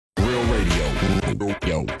Real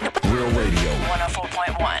Radio.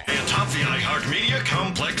 104.1. Atop the iHeartMedia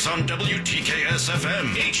complex on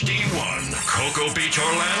WTKS-FM, HD1, Cocoa Beach,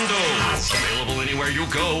 Orlando. Available anywhere you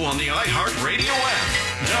go on the iHeartRadio app.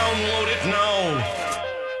 Download it now.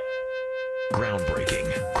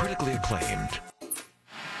 Groundbreaking, critically acclaimed.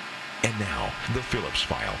 And now, the Phillips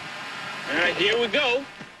File. All right, here we go.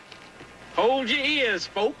 Hold your ears,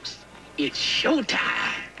 folks. It's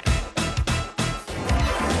showtime.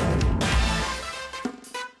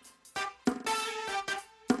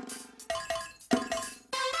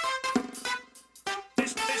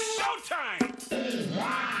 It's showtime.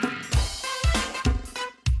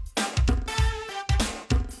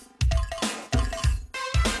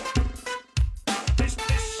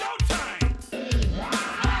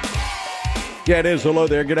 Yeah, it is. Hello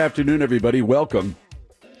there. Good afternoon, everybody. Welcome.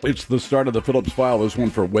 It's the start of the Phillips File. This one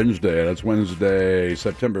for Wednesday. That's Wednesday,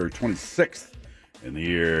 September 26th in the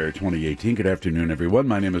year 2018. Good afternoon, everyone.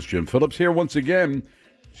 My name is Jim Phillips here once again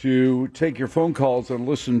to take your phone calls and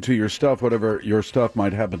listen to your stuff, whatever your stuff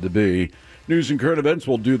might happen to be. News and current events,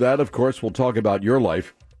 we'll do that. Of course, we'll talk about your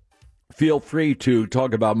life. Feel free to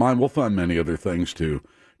talk about mine. We'll find many other things to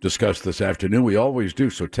discuss this afternoon. We always do,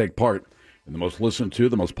 so take part in the most listened to,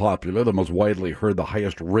 the most popular, the most widely heard, the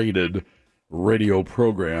highest rated radio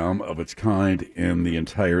program of its kind in the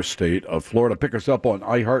entire state of Florida. Pick us up on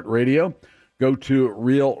iHeartRadio. Go to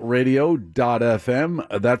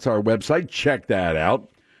realradio.fm. That's our website. Check that out.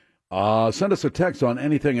 Send us a text on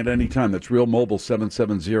anything at any time. That's Real Mobile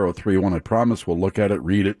 77031. I promise we'll look at it,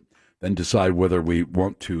 read it, then decide whether we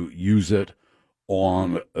want to use it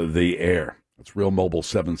on the air. That's Real Mobile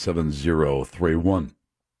 77031.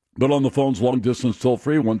 But on the phones, long distance toll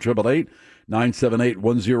free,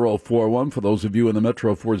 1-888-978-1041. For those of you in the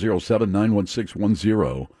Metro,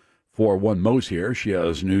 407-916-1041. Mo's here. She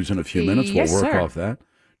has news in a few minutes. We'll work off that.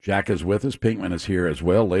 Jack is with us. Pinkman is here as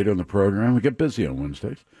well later in the program. We get busy on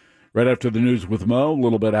Wednesdays. Right after the news with Mo, a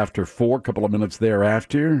little bit after 4, a couple of minutes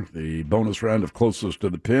thereafter, the bonus round of Closest to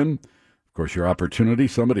the Pin. Of course, your opportunity,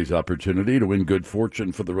 somebody's opportunity to win good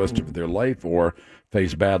fortune for the rest of their life or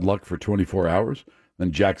face bad luck for 24 hours.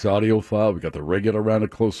 Then Jack's audio file. We got the regular round of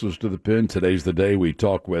Closest to the Pin. Today's the day we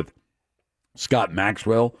talk with Scott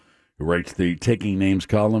Maxwell, who writes the Taking Names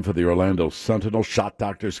column for the Orlando Sentinel. Shot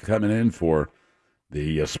doctors coming in for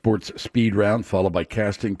the sports speed round, followed by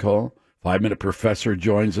casting call. 5-Minute Professor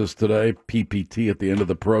joins us today. PPT at the end of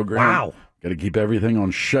the program. Wow. Got to keep everything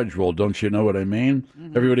on schedule, don't you know what I mean?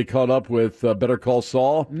 Mm-hmm. Everybody caught up with Better Call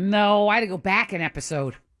Saul? No, I had to go back an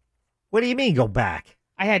episode. What do you mean go back?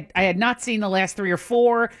 I had not seen the last 3 or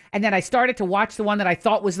 4, and then I started to watch the one that I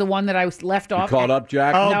thought was the one that I was left off. You caught up,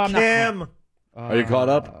 Jack? Oh, No, I'm Kim. not. Are you caught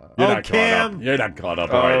up? You're not Kim. caught up. You're not caught up.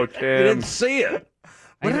 Oh, right. Kim. You didn't see it.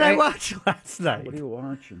 What did I watch last night? What are you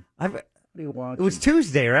watching? I've, What are you watching? it was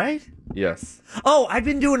Tuesday, right? Yes. Oh, I've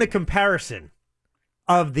been doing a comparison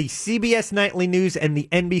of the CBS Nightly News and the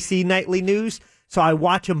NBC Nightly News. So I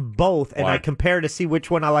watch them both, and Why? I compare to see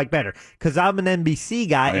which one I like better. Because I'm an NBC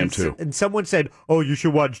guy, I am too. and someone said, oh, you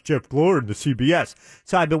should watch Jeff Glor and the CBS.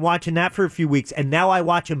 So I've been watching that for a few weeks, and now I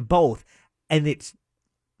watch them both, and it's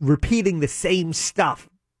repeating the same stuff.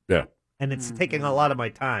 Yeah. And it's taking a lot of my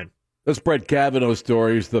time. This Brett Kavanaugh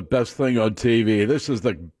story is the best thing on TV. This is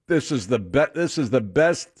the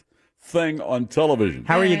best thing on television.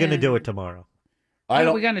 How are you going to do it tomorrow? What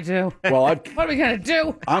are we going to do? Well, What are we going to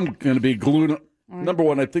do? I'm going to be glued. Number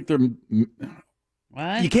one, I think they're.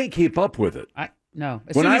 What? You can't keep up with it. No.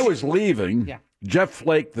 As When soon I as was leaving, Yeah. Jeff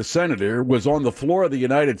Flake, the senator, was on the floor of the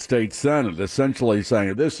United States Senate, essentially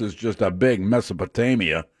saying, "This is just a big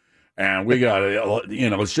Mesopotamia, and we got to,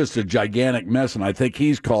 it's just a gigantic mess." And I think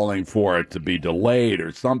he's calling for it to be delayed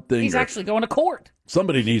or something. he's or actually going to court.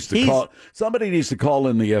 somebody needs to call. Somebody needs to call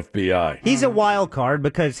in the FBI. He's a wild card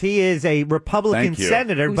because he is a Republican Thank you.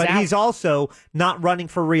 senator, Who's but out? he's also not running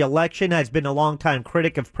for re-election, has been a longtime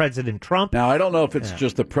critic of President Trump. Now, I don't know if it's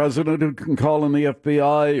just the president who can call in the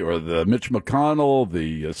FBI or the Mitch McConnell,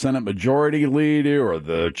 the Senate Majority Leader, or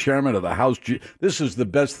the chairman of the House. This is the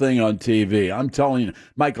best thing on TV. I'm telling you,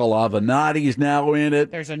 Michael Avenatti's now in it.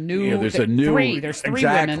 There's a new. There's three. a There's three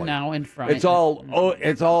exactly. women now in front. It's all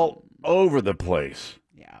over the place.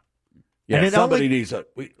 Yeah. Yeah, And it somebody only- needs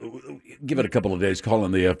give it a couple of days, call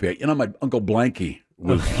in the FBI. You know, my Uncle Blanky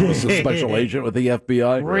was a special agent with the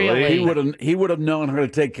FBI. Really? He would have known how to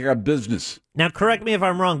take care of business. Now, correct me if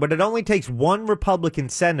I'm wrong, but it only takes one Republican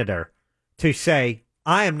senator to say,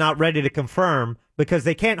 I am not ready to confirm, because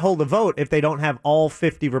they can't hold a vote if they don't have all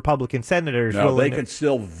 50 Republican senators. No, they willing could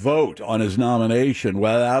still vote on his nomination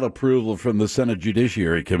without approval from the Senate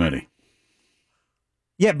Judiciary Committee.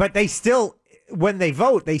 Yeah, but they still, when they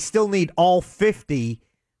vote, they still need all 50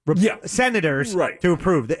 senators to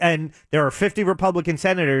approve. And there are 50 Republican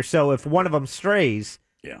senators, so if one of them strays,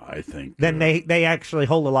 I think then they actually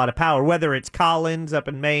hold a lot of power, whether it's Collins up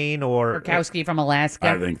in Maine or Murkowski from Alaska.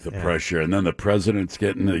 I think the pressure, and then the president's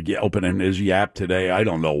opening his yap today. I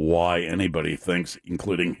don't know why anybody thinks,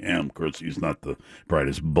 including him, of course he's not the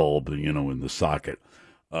brightest bulb, in the socket.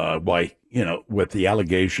 Why, with the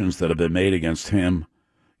allegations that have been made against him,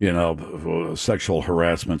 sexual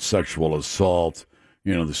harassment, sexual assault,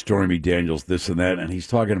 the Stormy Daniels, this and that, and he's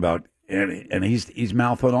talking about. And he's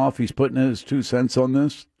mouthing off. He's putting his 2 cents on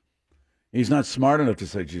this. He's not smart enough to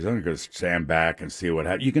say, geez, I'm going to stand back and see what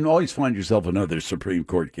happens. You can always find yourself another Supreme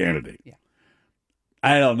Court candidate. Yeah.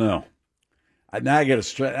 I don't know. I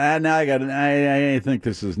think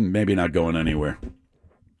this is maybe not going anywhere.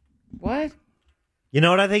 What? You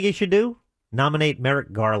know what I think he should do? Nominate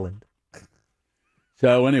Merrick Garland.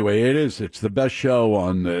 So anyway, it's the best show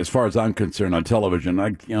on, as far as I'm concerned, on television.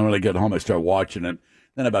 When I get home, I start watching it.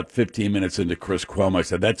 Then about 15 minutes into Chris Cuomo, I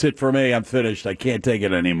said, that's it for me. I'm finished. I can't take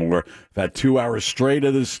it anymore. I've had 2 hours straight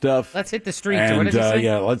of this stuff. Let's hit the streets. And, what did you say?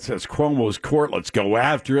 it's Cuomo's court. Let's go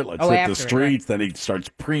after it. Let's hit the streets. Right. Then he starts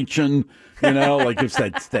preaching, like it's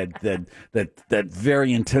that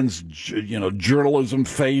very intense, journalism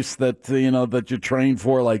face that, that you're trained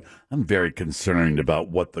for. Like, I'm very concerned about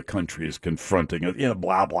what the country is confronting.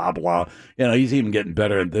 Blah, blah, blah. He's even getting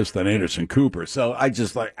better at this than Anderson Cooper. So I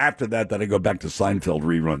just after that, then I go back to Seinfeld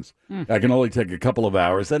reruns. I can only take a couple of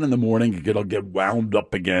hours. Then in the morning, I'll get wound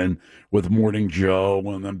up again with Morning Joe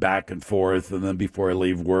and then back and forth. And then before I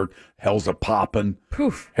leave work, hell's a popping.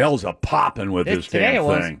 Poof. Hell's a popping with this damn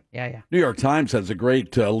thing. Yeah. New York Times has a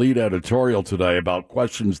great lead editorial today about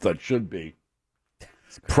questions that should be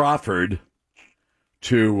proffered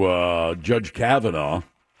to Judge Kavanaugh,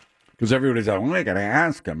 because everybody's like, well, I got to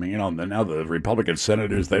ask him. Now the Republican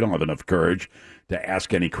senators, they don't have enough courage to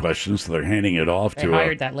ask any questions, so they're handing it off to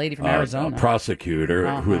hired that lady from Arizona, a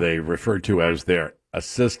prosecutor who they refer to as their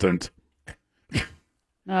assistant.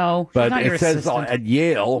 No, but not your it says assistant. At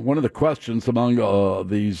Yale, one of the questions among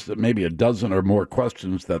these, maybe a dozen or more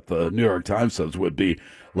questions that the New York Times says would be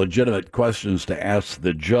legitimate questions to ask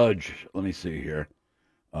the judge. Let me see here.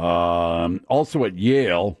 Also at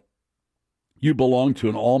Yale, you belong to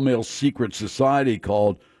an all-male secret society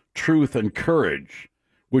called Truth and Courage,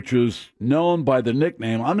 which is known by the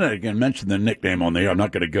nickname. I'm not going to mention the nickname on the air. I'm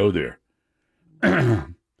not going to go there.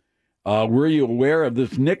 Were you aware of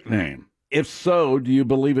this nickname? If so, do you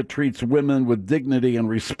believe it treats women with dignity and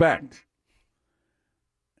respect?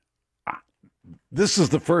 This is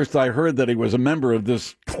the first I heard that he was a member of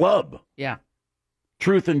this club. Yeah.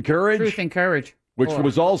 Truth and Courage? Truth and Courage. Which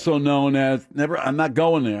was also known as I'm not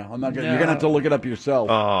going there. I'm not going. You're going to have to look it up yourself.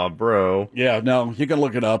 Oh, bro. Yeah, no, you can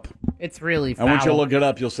look it up. It's really foul. And once you look it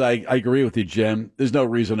up, you'll say, I agree with you, Jim. There's no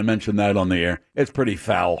reason to mention that on the air. It's pretty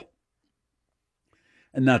foul.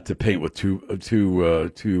 And not to paint with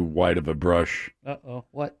too wide of a brush. Uh-oh.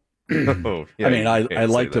 What? Oh, yeah, I mean, I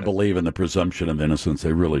like to believe in the presumption of innocence. I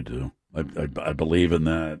really do. I believe in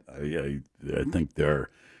that. I think there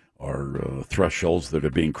are thresholds that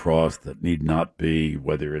are being crossed that need not be,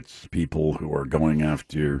 whether it's people who are going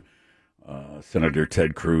after Senator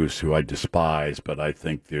Ted Cruz, who I despise, but I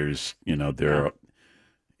think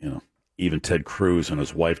even Ted Cruz and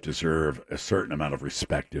his wife deserve a certain amount of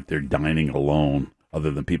respect if they're dining alone,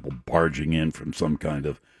 other than people barging in from some kind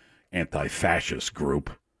of anti-fascist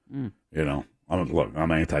group.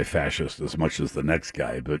 I'm anti-fascist as much as the next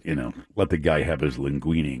guy, but, let the guy have his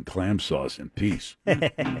linguine and clam sauce in peace.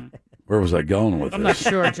 Where was I going with I'm this?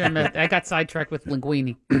 not sure, Jim. I got sidetracked with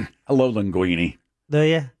linguine. Hello, linguine. Do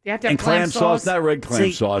you? You have to have And clam sauce, not red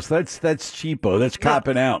clam sauce. That's cheapo. That's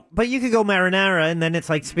copping out. But you could go marinara, and then it's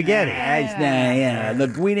like spaghetti. Yeah.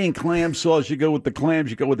 Linguine and clam sauce, you go with the clams,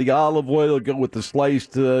 you go with the olive oil, you go with the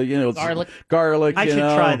sliced, garlic. I should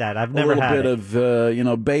try that. I've never had it. A little bit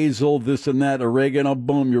of, basil, this and that, oregano,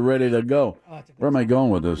 boom, you're ready to go. Where am I going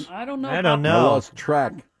with this? I don't know. I don't know. I lost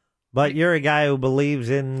track. But you're a guy who believes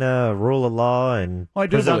in rule of law and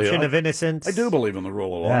presumption of innocence. I do believe in the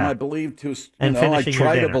rule of law. Yeah. And I believe And I finishing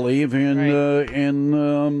try your to dinner. believe in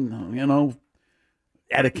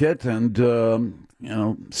etiquette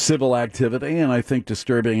and civil activity. And I think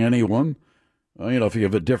disturbing anyone, if you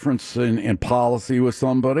have a difference in policy with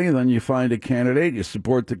somebody, then you find a candidate, you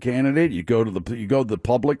support the candidate, you go to the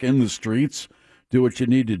public in the streets, do what you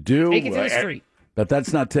need to do. Take it to the street. But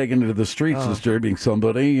that's not taking it to the streets, disturbing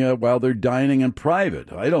somebody while they're dining in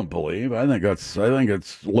private. I don't believe. I think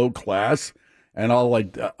it's low class, and all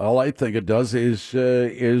I think it does is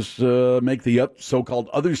make the so-called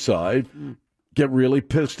other side get really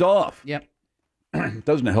pissed off. Yep.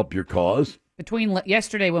 Doesn't help your cause. Between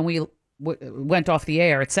yesterday when we went off the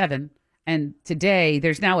air at 7 and today,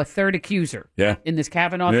 there's now a third accuser in this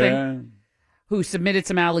Kavanaugh thing who submitted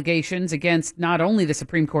some allegations against not only the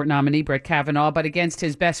Supreme Court nominee, Brett Kavanaugh, but against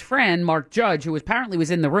his best friend, Mark Judge, who apparently was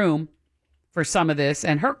in the room for some of this.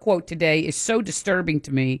 And her quote today is so disturbing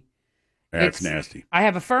to me. That's nasty. I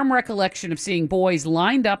have a firm recollection of seeing boys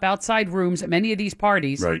lined up outside rooms at many of these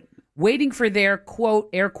parties, waiting for their, quote,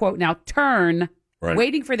 air quote, now turn,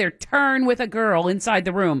 waiting for their turn with a girl inside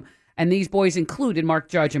the room. And these boys included Mark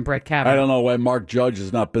Judge and Brett Kavanaugh. I don't know why Mark Judge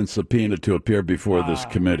has not been subpoenaed to appear before this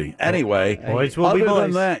committee. Anyway, boys will be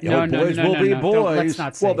boys. That, boys will be boys. Let's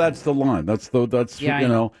not say that's the line. That's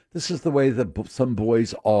this is the way that some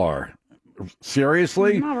boys are.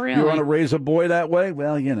 Seriously? Not really. You want to raise a boy that way?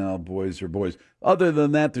 Well, boys are boys. Other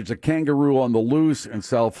than that, there's a kangaroo on the loose in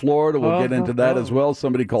South Florida. We'll get into that as well.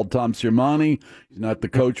 Somebody called Tom Sirmani. He's not the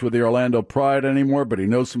coach with the Orlando Pride anymore, but he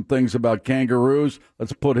knows some things about kangaroos.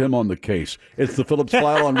 Let's put him on the case. It's the Phillips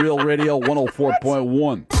File on Real Radio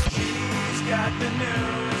 104.1. He's got the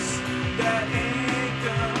news that ain't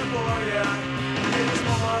gonna bore ya. Here's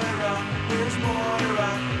Moira, here's Moira,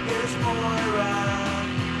 here's Moira.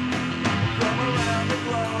 From around the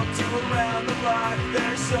globe to around the block,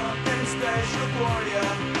 there's something special for ya.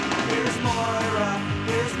 Here's Moira,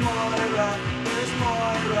 here's Moira, here's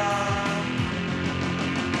Moira.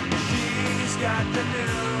 She's got the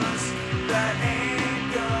news that ain't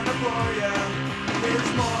gonna bore ya.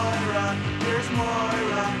 Here's Moira, here's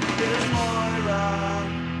Moira, here's Moira.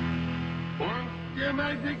 Work your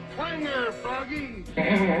magic clanger, Froggy.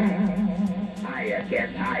 Higher,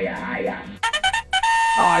 kid, higher, higher.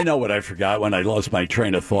 Oh, I know what I forgot when I lost my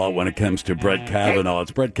train of thought when it comes to Brett Kavanaugh.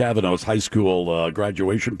 It's Brett Kavanaugh's high school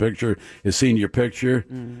graduation picture, his senior picture.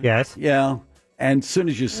 Yes. Yeah. And as soon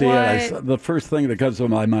as you see it, the first thing that comes to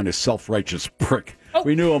my mind is self-righteous prick. Oh.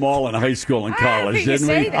 We knew them all in high school and college, didn't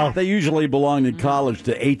we? They usually belonged in college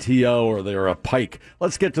to ATO or they're a Pike.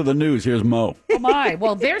 Let's get to the news. Here's Mo. Oh, my.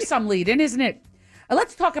 Well, there's some lead-in, isn't it?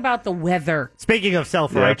 Let's talk about the weather. Speaking of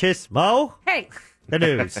self-righteous, Mo. Hey. The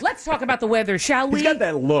news. Let's talk about the weather, shall we? He's got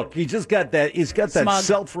that look. He's just got that. He's got that Smug,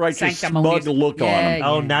 self-righteous, smug look on him. Yeah.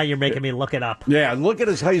 Oh, now you're making me look it up. Yeah, look at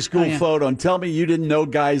his high school photo and tell me you didn't know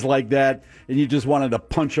guys like that and you just wanted to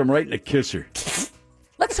punch him right in the kisser.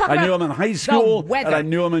 Let's talk about I knew him in high school and I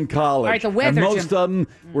knew him in college. All right, the weather, and most of them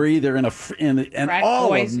were either in frat all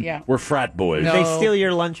boys, of them were frat boys. No. They steal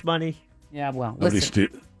your lunch money. Yeah, well, Nobody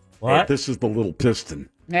listen. What? Hey, this is the little piston.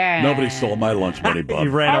 Nah. Nobody stole my lunch money, Bob.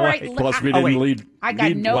 You ran All away. right, Plus, we didn't need I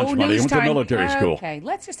got no lunch money. We news went to time. military school. Okay,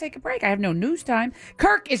 let's just take a break. I have no news time.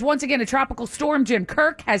 Kirk is once again a tropical storm, Jim.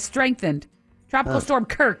 Kirk has strengthened. Tropical storm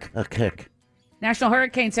Kirk. A kick. National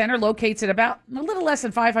Hurricane Center locates it about a little less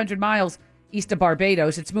than 500 miles east of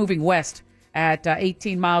Barbados. It's moving west at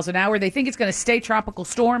 18 miles an hour. They think it's going to stay tropical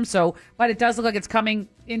storm, but it does look like it's coming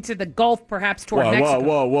into the Gulf, perhaps toward Mexico.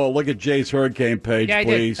 Whoa. Look at Jay's hurricane page, Yeah, I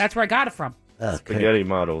please. did. That's where I got it from. Spaghetti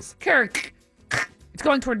models. Kirk. It's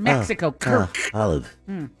going toward Mexico. Kirk. Olive.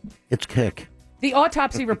 It's kick. The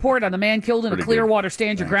autopsy report on the man killed in a Pretty Clearwater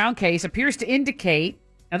Stand Your Ground case appears to indicate,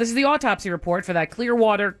 now this is the autopsy report for that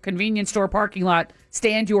Clearwater convenience store parking lot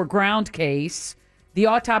Stand Your Ground case. The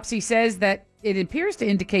autopsy says that it appears to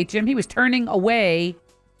indicate, Jim, he was turning away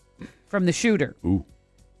from the shooter. Ooh.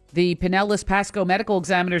 The Pinellas Pasco Medical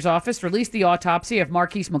Examiner's Office released the autopsy of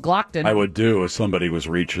Marquise McLaughlin. I would do if somebody was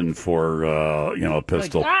reaching for, a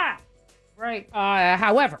pistol. Right.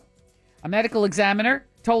 However, a medical examiner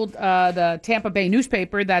told the Tampa Bay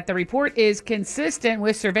newspaper that the report is consistent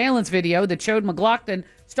with surveillance video that showed McLaughlin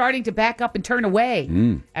starting to back up and turn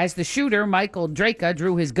away as the shooter, Michael Draka,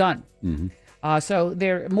 drew his gun. So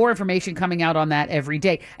there's more information coming out on that every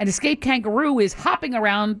day. An escaped kangaroo is hopping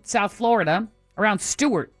around South Florida, around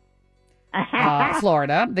Stewart,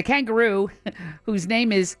 Florida. The kangaroo, whose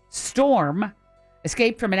name is Storm,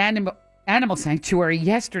 escaped from an animal sanctuary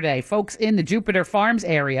yesterday. Folks in the Jupiter Farms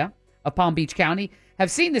area of Palm Beach County have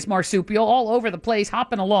seen this marsupial all over the place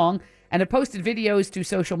hopping along and have posted videos to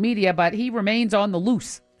social media, but he remains on the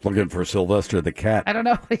loose. Looking for Sylvester the cat. I don't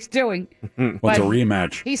know what he's doing. Wants a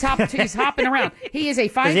rematch. He's hopping around. He is a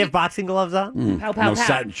 5. Does he have boxing gloves on? No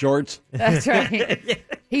satin shorts. That's right.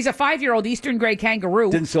 He's a 5-year-old Eastern gray kangaroo.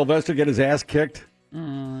 Didn't Sylvester get his ass kicked?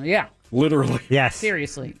 Yeah. Literally. Yes.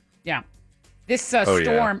 Seriously. Yeah. This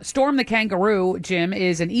Storm the kangaroo, Jim,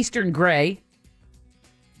 is an Eastern gray.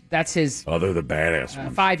 That's his. Oh, they're the badass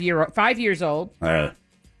ones. 5 years old.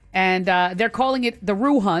 And they're calling it the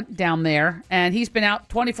Roo Hunt down there. And he's been out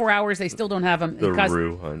 24 hours. They still don't have him. The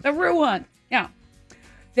Roo Hunt. The Roo Hunt. Yeah.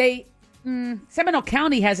 Seminole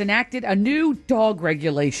County has enacted a new dog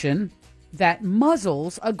regulation that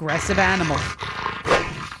muzzles aggressive animals.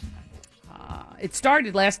 It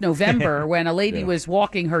started last November when a lady was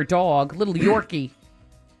walking her dog, little Yorkie,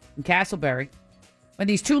 in Castleberry, when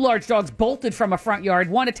these two large dogs bolted from a front yard.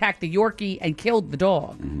 One attacked the Yorkie and killed the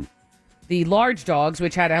dog. Mm-hmm. The large dogs,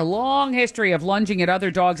 which had a long history of lunging at other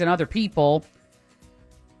dogs and other people,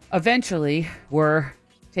 eventually were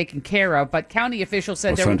taken care of. But county officials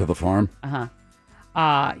said they were sent to the farm.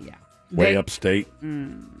 Yeah. Way upstate.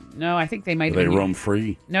 No, I think they might. They roam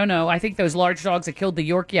free. No. I think those large dogs that killed the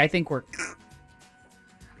Yorkie, I think were.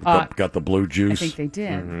 Got the blue juice. I think they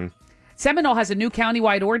did. Mm-hmm. Seminole has a new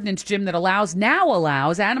countywide ordinance, Jim, that allows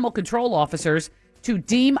animal control officers to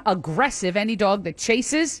deem aggressive any dog that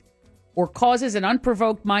chases or causes an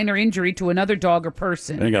unprovoked minor injury to another dog or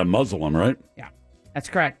person. And you got to muzzle them, right? Yeah, that's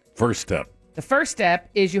correct. First step. The first step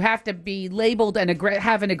is you have to be labeled and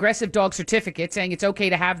have an aggressive dog certificate saying it's okay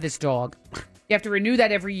to have this dog. You have to renew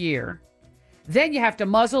that every year. Then you have to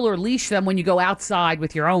muzzle or leash them when you go outside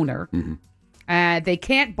with your owner. Mm-hmm. They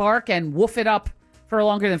can't bark and woof it up for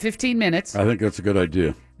longer than 15 minutes. I think that's a good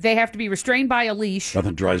idea. They have to be restrained by a leash.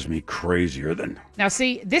 Nothing drives me crazier than... Now,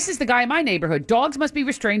 see, this is the guy in my neighborhood. Dogs must be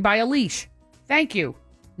restrained by a leash. Thank you.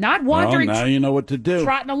 Not wandering... Well, now you know what to do.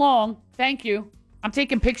 Trotting along. Thank you. I'm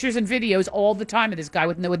taking pictures and videos all the time of this guy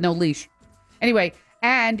with no leash. Anyway,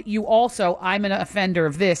 and you also... I'm an offender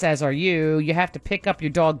of this, as are you. You have to pick up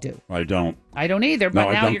your dog due. I don't. I don't either. But no,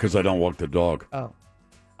 I don't because I don't walk the dog. Oh.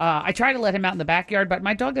 I try to let him out in the backyard, but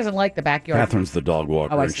my dog doesn't like the backyard. Catherine's the dog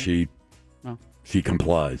walker, and she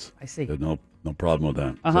complies. I see. There's no problem with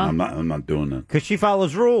that. So I'm not doing that because she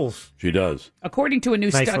follows rules. She does. According to a new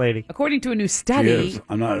study. According to a new study, she is.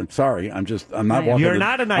 I'm not. Sorry. I'm not walking. You're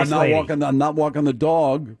not a nice lady. I'm not walking the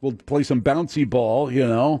dog. We'll play some bouncy ball,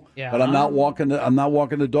 Yeah. But I'm not walking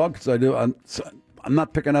the dog because I'm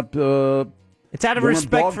not picking up. It's out of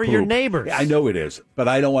respect for your neighbors. Yeah, I know it is, but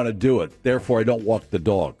I don't want to do it. Therefore, I don't walk the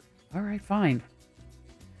dog. All right, fine.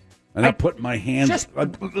 And I put my hands just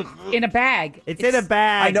in a bag. It's in a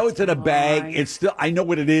bag. I know it's in a bag. Right. It's still. I know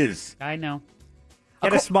what it is. I know.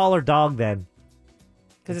 Get a smaller dog then,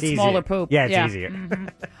 because it's smaller poop. Yeah, it's easier. Mm-hmm.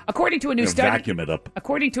 According to a new study, vacuum it up.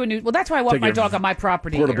 According to a new, that's why I walk my dog on my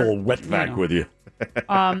property. Portable wet vac with you.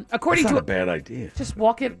 According That's to not a bad idea. Just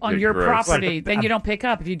walk it on your property, then you don't pick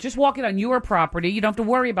up. If you just walk it on your property, you don't have to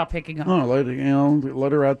worry about picking up. Oh,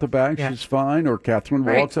 let her out the back. Yeah. She's fine. Or Catherine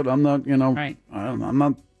walks it. I'm not. Right.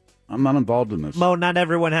 I'm not involved in this. Mo, not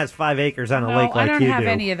everyone has 5 acres on a lake like you do. I don't have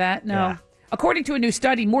any of that. No. Yeah. According to a new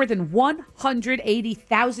study, more than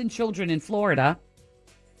 180,000 children in Florida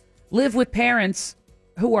live with parents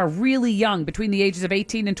who are really young, between the ages of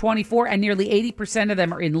 18 and 24, and nearly 80% of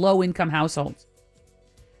them are in low-income households.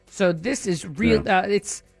 So this is real. Yeah.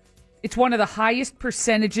 It's one of the highest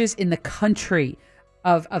percentages in the country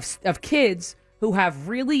of kids who have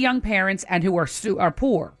really young parents and who are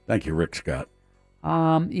poor. Thank you, Rick Scott.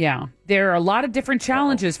 Yeah, there are a lot of different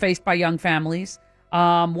challenges faced by young families.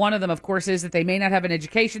 One of them, of course, is that they may not have an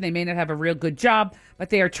education, they may not have a real good job, but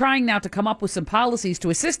they are trying now to come up with some policies to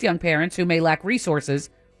assist young parents who may lack resources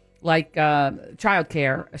like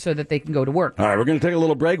childcare so that they can go to work. All right, we're going to take a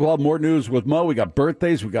little break. We'll have more news with Mo. We got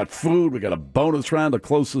birthdays, we got food, we got a bonus round, the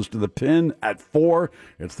closest to the pin at 4.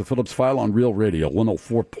 It's the Phillips File on Real Radio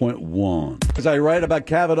 104.1. Was I right about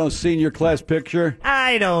Kavanaugh's senior class picture?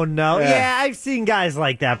 I don't know. Yeah, I've seen guys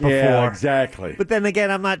like that before. Yeah, exactly. But then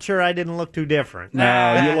again, I'm not sure I didn't look too different.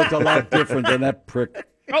 No, you looked a lot different than that prick.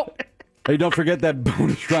 Oh. Hey, don't forget that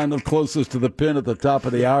bonus round of closest to the pin at the top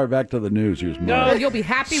of the hour. Back to the news. Here's Mo. No, you'll be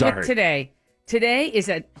happy with today. Today is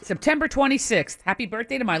September 26th. Happy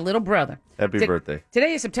birthday to my little brother. Happy birthday.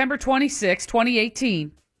 Today is September 26th,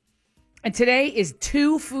 2018. And today is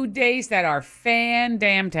 2 food days that are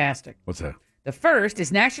fan-damn-tastic. What's that? The first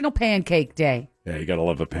is National Pancake Day. Yeah, you got to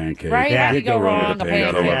love a pancake. Right? Yeah. How do you go wrong with a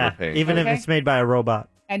pancake? Yeah. Even if it's made by a robot.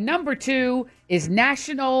 And number 2 is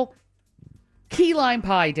National Key Lime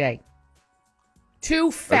Pie Day.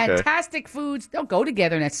 2 fantastic foods. Don't go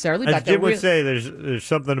together necessarily. As Jim would say, there's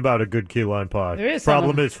something about a good key lime pie. There is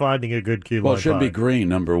Problem is finding a good key lime pie. Well, it should be green,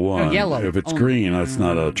 number one. No, yellow. If it's green, that's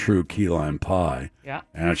not a true key lime pie. Yeah.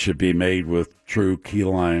 And it should be made with true key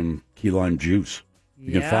lime juice.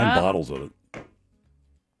 You can find bottles of it.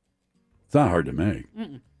 It's not hard to make.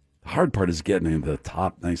 Mm-mm. The hard part is getting into the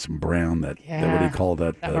top nice and brown. That what do you call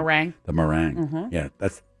that? The meringue. The meringue. Mm-hmm. Yeah,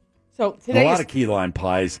 that's. So a lot of key lime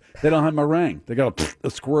pies, they don't have meringue. They got a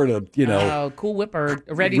squirt of, Cool Whip or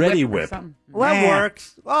Ready Whip. Or something. Well, that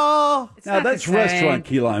works. Oh, now that's restaurant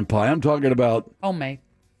key lime pie. I'm talking about homemade.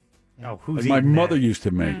 Oh, who's Like my eating mother that? used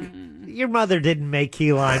to make. Your mother didn't make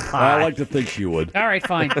key lime pie. I like to think she would. All right,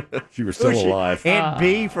 fine. She was still alive. Aunt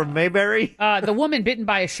B from Mayberry? The woman bitten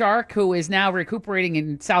by a shark who is now recuperating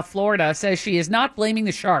in South Florida says she is not blaming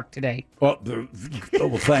the shark today. Well,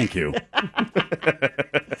 thank you.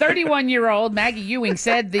 31-year-old Maggie Ewing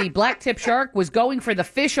said the black-tip shark was going for the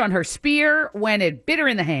fish on her spear when it bit her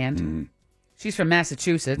in the hand. She's from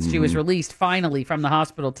Massachusetts. She was released finally from the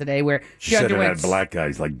hospital today where she said underwent... it had black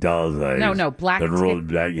eyes like doll's eyes. No, black that tip. rolled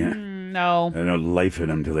back. Yeah. No. And no life in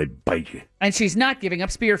them until they bite you. And she's not giving up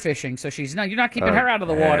spearfishing, so you're not keeping her out of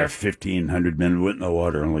the water. 1,500 men went in the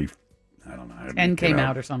water. Only, I don't know. how to 10 get came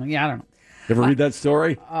out or something. Yeah, I don't know. You ever read that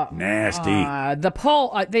story? Nasty. The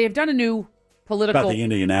poll, they have done a new political... About the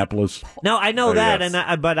Indianapolis. No, I know that,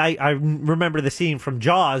 yes. but I remember the scene from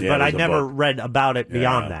Jaws, Yeah, but I there's a never book. read about it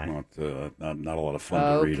beyond that. Not a lot of fun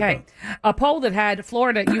to read about. Okay. A poll that had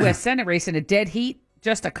Florida U.S. Senate race in a dead heat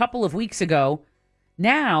just a couple of weeks ago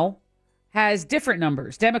now has different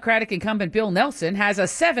numbers. Democratic incumbent Bill Nelson has a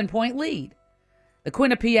 7-point lead. The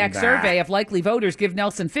Quinnipiac survey of likely voters give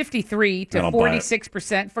Nelson 53 to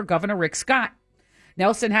 46% for Governor Rick Scott.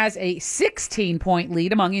 Nelson has a 16-point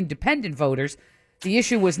lead among independent voters. The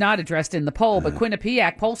issue was not addressed in the poll, but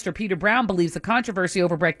Quinnipiac pollster Peter Brown believes the controversy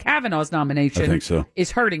over Brett Kavanaugh's nomination I think so.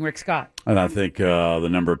 is hurting Rick Scott. And I think the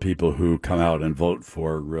number of people who come out and vote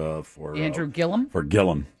for Andrew Gillum? For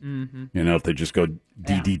Gillum. Mm-hmm. You know, if they just go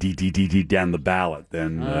D down the ballot,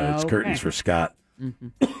 then it's curtains for Scott.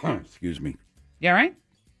 Mm-hmm. Excuse me. You all right?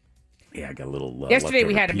 Yeah, I got a little. Yesterday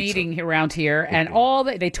we leftover had a pizza. meeting around here, and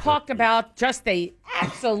they talked about they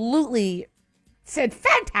absolutely said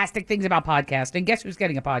fantastic things about podcasting. Guess who's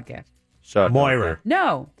getting a podcast? Moira.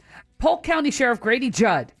 No. Polk County Sheriff Grady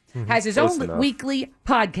Judd has his Close own enough. weekly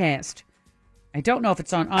podcast. I don't know if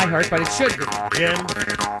it's on iHeart, but it should be.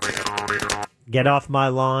 Jim, get off my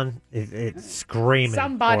lawn. It's screaming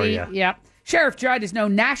Somebody, for you. yeah. Sheriff Judd is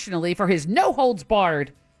known nationally for his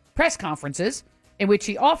no-holds-barred press conferences in which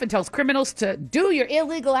he often tells criminals to do your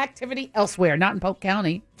illegal activity elsewhere, not in Polk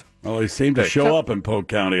County. Well, they seem to show up in Polk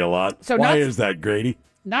County a lot. So Why not- is that, Grady?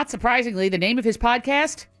 Not surprisingly, the name of his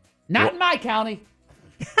podcast, Not in My County.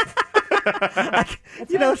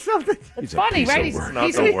 You know something? It's funny, right? It's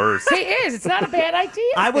not the worst. He is. It's not a bad idea.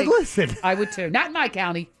 I would think. listen. I would too. Not in my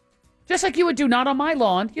county. Just like you would do Not on My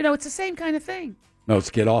Lawn. You know, it's the same kind of thing. No,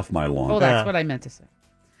 it's get off my lawn. Oh, that's what I meant to say.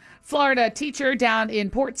 Florida teacher down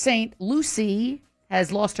in Port St. Lucie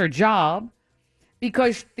has lost her job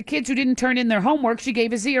because the kids who didn't turn in their homework, she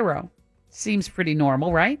gave a 0. Seems pretty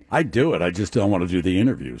normal, right? I do it. I just don't want to do the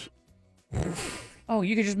interviews. Oh,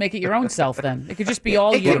 you could just make it your own self then. It could just be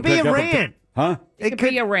all It you. could be a rant. Huh? It could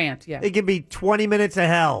be a rant, yeah. It could be 20 minutes of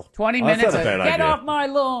hell. 20 Oh, that's minutes not a of, bad get idea. off my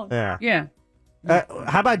lawn. Yeah. Yeah.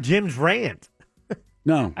 How about Jim's rant?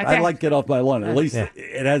 No, I I think- like get off my lawn. At least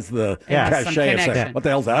it has the Yeah. Some cachet of connection. saying, what the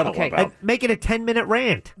hell's that all Okay. about? Make it a 10-minute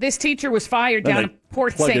rant. This teacher was fired Then down they in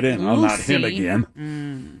Port plug St. it in. Lucie. Oh, not him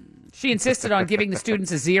again. She insisted on giving the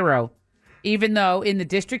students a 0, even though in the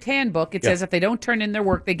district handbook it says if they don't turn in their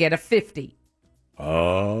work, they get a 50.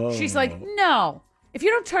 Oh. She's like, no. If you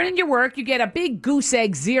don't turn in your work, you get a big goose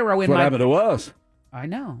egg 0 That's in what my... happened to us. I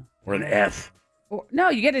know. Or an F. No,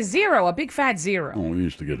 you get a 0, a big fat 0. Oh, we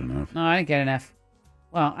used to get an F. No, I didn't get an F.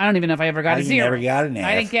 Well, I don't even know if I ever got a 0. never got an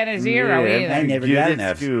I F. didn't get a 0 Yeah, either. I never you got did an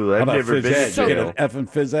F. too. How I've about never phys been ed? to Did you get jail. an F in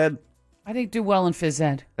phys ed? I didn't do well in phys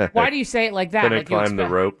ed. Why do you say it like that? Couldn't Like you climb the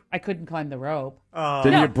expect- rope? I couldn't climb the rope.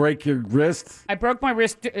 Didn't No. you break your wrist? I broke my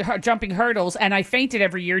wrist jumping hurdles, and I fainted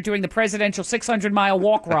every year doing the presidential 600-mile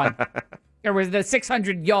walk run. There was the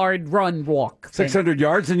 600-yard run walk. thing. 600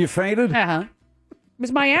 yards and you fainted? Uh-huh. It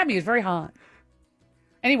was Miami. It was very hot.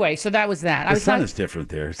 Anyway, so that was that. The sun is different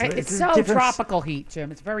there. It's a so different- tropical heat,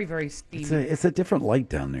 Jim. It's very, very steamy. It's a different light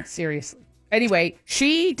down there. Seriously. Anyway,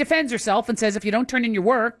 she defends herself and says if you don't turn in your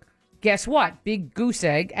work, guess what? Big goose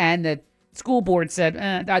egg. And the school board said,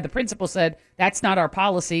 the principal said, that's not our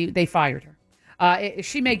policy. They fired her.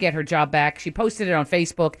 She may get her job back. She posted it on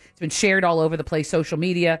Facebook. It's been shared all over the place, social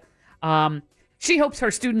media. She hopes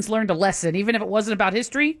her students learned a lesson, even if it wasn't about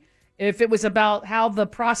history. If it was about how the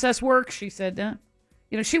process works, she said,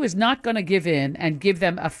 she was not going to give in and give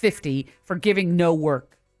them a 50 for giving no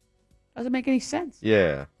work. Doesn't make any sense.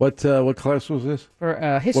 Yeah. What class was this?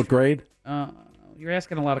 For history. What grade? You're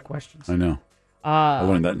asking a lot of questions. I know. I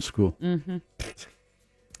learned that in school. Mm-hmm.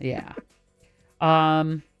 Yeah.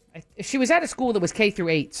 She was at a school that was K through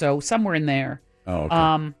 8, so somewhere in there. Oh,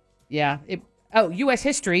 okay. Yeah. U.S.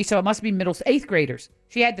 history, so it must be 8th graders.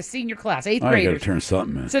 She had the senior class, 8th I got to graders. turn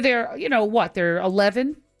something in. So they're, They're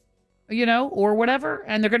 11. or whatever,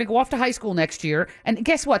 and they're going to go off to high school next year. And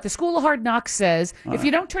guess what? The School of Hard Knocks says if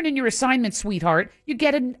you don't turn in your assignment, sweetheart, you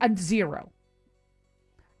get a 0.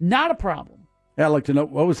 Not a problem. Yeah, I'd like to know,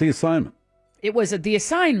 what was the assignment? It was the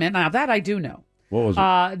assignment. Now, that I do know. What was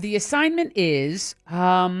it? The assignment is, wait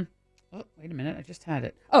a minute, I just had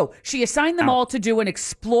it. Oh, she assigned them all to do an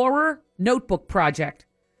explorer notebook project.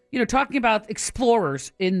 Talking about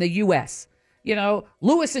explorers in the U.S.,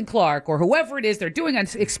 Lewis and Clark or whoever it is, they're doing an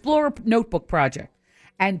explorer notebook project.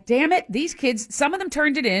 And damn it, these kids, some of them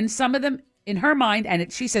turned it in, some of them in her mind,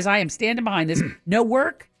 and she says, I am standing behind this. No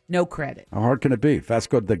work, no credit. How hard can it be?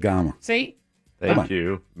 Vasco da Gama. See? Thank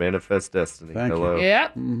you. Manifest destiny. Thank Hello. you.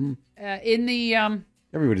 Yep. Mm-hmm. In the...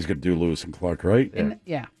 Everybody's going to do Lewis and Clark, right?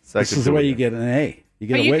 Yeah. This is the way you get an A. You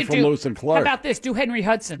get away from Lewis and Clark. How about this? Do Henry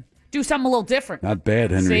Hudson. Do something a little different. Not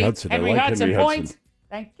bad, Henry See? Hudson. Henry I like Hudson Henry points. Hudson.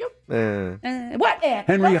 Thank you. What?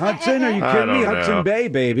 Henry Hudson? Are you kidding me? Hudson Bay,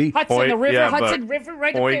 baby. Hudson, the river, yeah, Hudson River,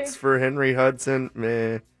 right points up for Henry Hudson,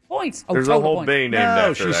 meh. Points. There's a whole points. bay named No,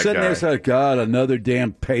 after she's that sitting guy. there saying, God, another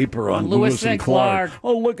damn paper on Lewis and Clark.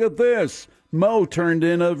 Oh, look at this. Mo turned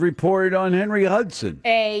in a report on Henry Hudson.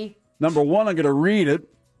 A. Number one, I'm going to read it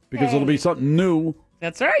because it'll be something new.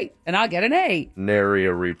 That's right. And I'll get an A. Nary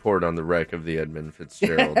a report on the wreck of the Edmund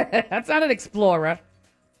Fitzgerald. That's not an explorer.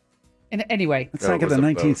 And anyway. It's like in the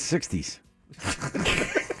 1960s.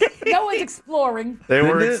 No one's exploring. They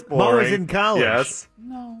were exploring. Mo was in college. Yes.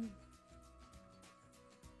 No.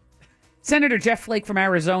 Senator Jeff Flake from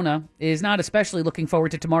Arizona is not especially looking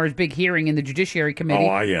forward to tomorrow's big hearing in the Judiciary Committee. Oh,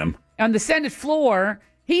 I am. On the Senate floor,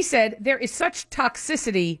 he said there is such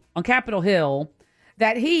toxicity on Capitol Hill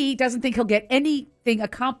that he doesn't think he'll get anything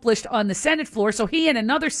accomplished on the Senate floor. So he and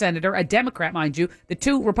another senator, a Democrat, mind you, the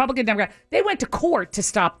two Republican Democrats, they went to court to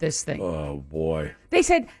stop this thing. Oh, boy. They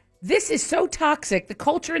said, this is so toxic. The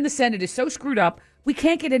culture in the Senate is so screwed up. We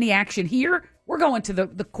can't get any action here. We're going to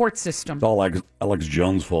the court system. It's all Alex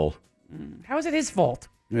Jones' fault. How is it his fault?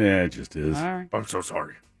 Yeah, it just is. All right. I'm so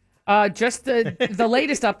sorry. Just the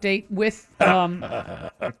latest update with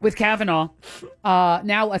Kavanaugh.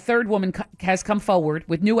 Now a third woman has come forward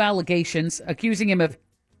with new allegations accusing him of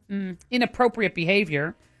inappropriate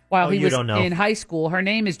behavior while he was in high school. Her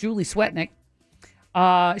name is Julie Swetnick.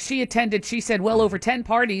 She attended, she said, well over 10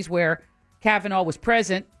 parties where Kavanaugh was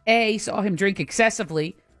present. A, saw him drink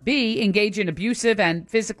excessively. B, engage in abusive and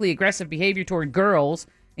physically aggressive behavior toward girls,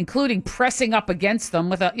 including pressing up against them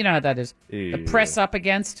with you know how that is. Ew. The press up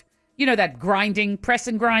against. You know that grinding, press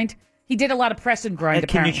and grind? He did a lot of press and grind, Can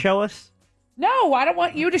apparently. you show us? No, I don't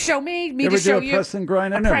want you to show me You to show ever do you. a press and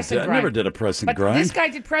grind? I never did a press and But grind. this guy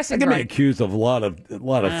did press and I can grind. be accused of a lot of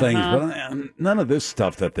things, but none of this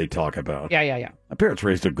stuff that they talk about. Yeah. My parents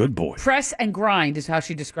raised a good boy. Press and grind is how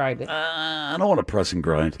she described it. I don't want to press and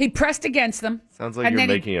grind. He pressed against them. Sounds like and you're then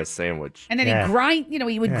making a sandwich. And then he grind,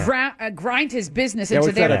 he would grind his business Yeah, into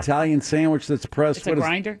what's that their... Italian sandwich that's pressed? It's a What is-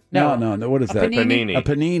 grinder? No, No. what is A that? panini? A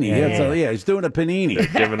panini. Yeah, he's doing a panini.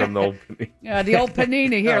 Giving him the old panini. Yeah, the old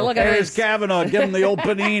panini. Here, look at There's this. Kavanaugh. Give him the old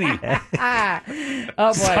panini. Oh,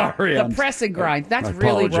 boy. Sorry, the press and grind. That's I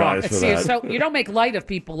really wrong. apologize for that. So you don't make light of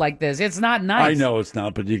people like this. It's not nice. I know it's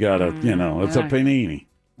not, but you gotta, it's a panini.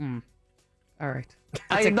 All right.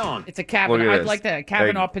 How you doing? It's a Kavanaugh. Look at I'd this. like that.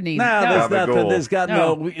 Kavanaugh panini. No, there's nothing. Gabagool. There's got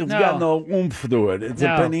No. no oomph to it. It's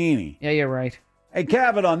No. a panini. Yeah, you're right. Hey,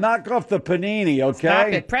 Kavanaugh, knock off the panini, okay? Stop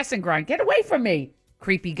it. Press and grind. Get away from me,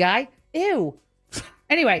 creepy guy. Ew.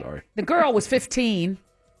 Anyway, Sorry. the girl was 15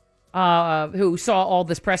 who saw all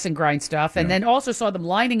this press and grind stuff and then also saw them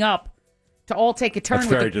lining up to all take a turn That's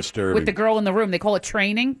with, very the, disturbing. with the girl in the room. They call it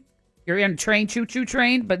training. You're in a choo-choo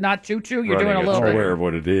train, but not choo-choo. You're doing a Running a little I'm bit. aware of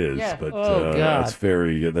what it is, Yeah. but Oh, God.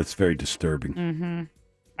 that's very disturbing.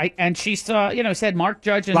 And she saw, said Mark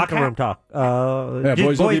Judge and Locker room talk.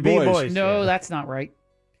 boys will be boys. No, that's not right.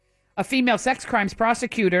 A female sex crimes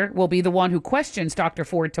prosecutor will be the one who questions Dr.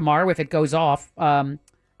 Ford tomorrow if it goes off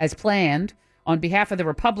as planned. On behalf of the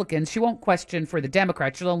Republicans, she won't question for the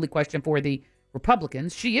Democrats. She'll only question for the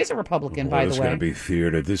Republicans. She is a Republican, by It's the going way. to be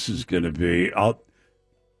theater. This is going to be.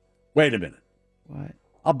 Wait a minute. What?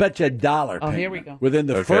 I'll bet you $1. Oh, here Pinkman. we go. Within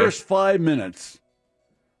the first 5 minutes,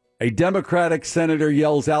 a Democratic senator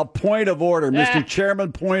yells out, "Point of order, Mr.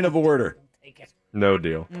 Chairman, point of order." Take it. No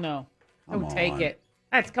deal. No. Come Don't take on. it.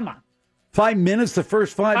 Come on. 5 minutes, the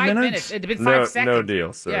first 5 5 minutes? minutes. It'd been 5 No, seconds. no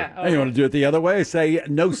deal, sir. Yeah. Hey, you want to do it the other way? Say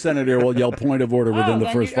no senator will yell point of order within the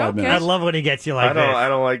then first you- 5 okay. I minutes. love when he gets you like I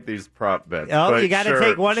don't like these prop bets. Oh, but you gotta sure,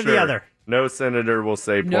 take one or the sure. other. No senator will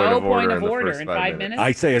say point No of order point of in the order first in 5 5 minutes. minutes.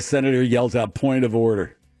 I say a senator yells out point of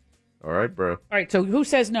order. All right, bro. All right, so who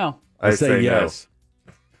says no? I say yes.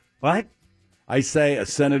 What? I say a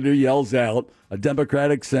senator yells out, a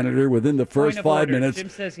Democratic senator within the first 5 minutes Jim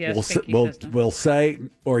says yes. will say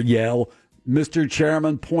or yell, Mr.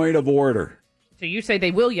 Chairman, point of order. So you say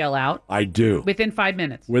they will yell out. I do. Within 5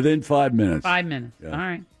 minutes. Within 5 minutes. 5 minutes. Yeah. All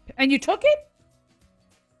right. And you took it?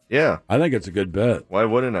 Yeah. I think it's a good bet. Why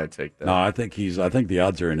wouldn't I take that? No, I think the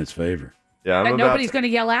odds are in his favor. Yeah, And nobody's going to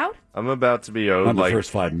yell out? I'm about to be owed Not the like first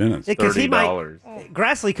 5 minutes. $30.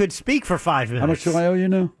 Grassley could speak for 5 minutes. How much do I owe you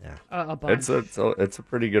now? A bunch. It's a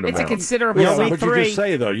pretty good It's amount. a considerable Yeah, sum. what'd you just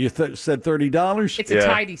say, though? You said $30? It's a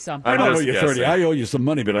tidy sum. I don't I'm owe just you 30. guessing. I owe you some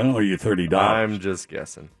money, but I don't owe you $30. I'm just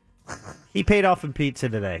guessing. He paid off in pizza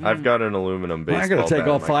today. I've got an aluminum baseball I got to take bat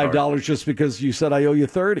in off my car. $5 just because you said I owe you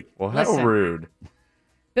 30. Well, how Listen. rude.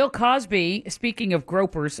 Bill Cosby, speaking of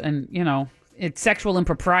gropers and, it's sexual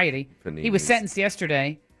impropriety, he was Paninis. sentenced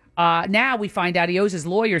yesterday. Now we find out he owes his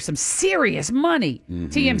lawyer some serious money.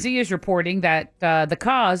 TMZ is reporting that the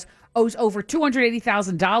cause owes over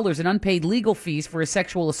 $280,000 in unpaid legal fees for a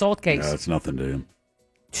sexual assault case. No, it's nothing to him.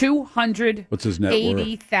 What's his net worth?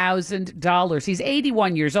 $280,000. He's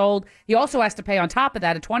 81 years old. He also has to pay on top of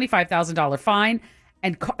that a $25,000 fine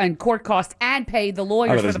and court costs and pay the I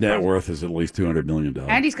lawyers bet for his the net worth is at least $200 million.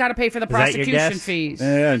 And he's got to pay for the that your prosecution guess? fees.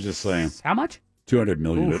 Yeah, I'm just saying. How much? $200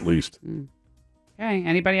 million at least. Okay.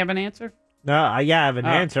 Anybody have an answer? No, I have an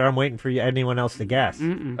answer. I'm waiting for anyone else to guess.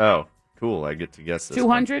 Oh, cool. I get to guess this.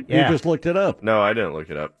 200? Yeah. You just looked it up. No, I didn't look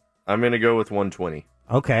it up. I'm going to go with 120.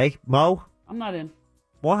 Okay, Mo. I'm not in.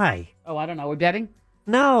 Why? Oh, I don't know. We're betting?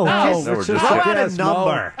 No. No. No, we're How just about guess, a Mo.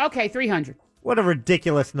 number? Okay, 300. What a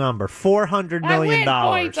ridiculous number. $400 I million. win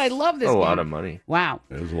points. I love this A game. lot of money. Wow.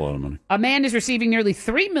 It was a lot of money. A man is receiving nearly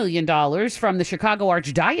 $3 million from the Chicago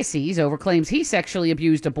Archdiocese over claims he sexually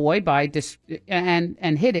abused a boy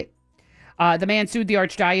and hid it. The man sued the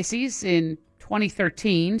Archdiocese in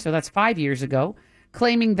 2013, so that's 5 years ago,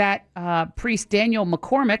 claiming that priest Daniel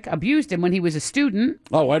McCormick abused him when he was a student.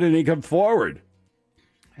 Oh, why didn't he come forward?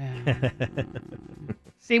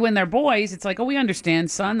 See, when they're boys, it's like, oh, we understand,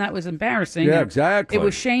 son. That was embarrassing. Yeah, And exactly. It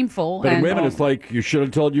was shameful. But in and, women, it's like you should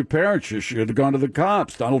have told your parents. You should have gone to the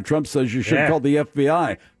cops. Donald Trump says you should have Yeah. called the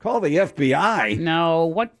FBI. Call the FBI. no,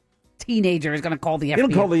 what teenager is going to call the FBI? You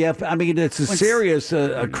don't call the FBI. I mean, it's a serious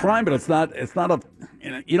a crime, but it's not a.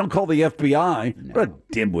 You don't call the FBI. What a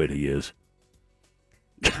dimwit he is.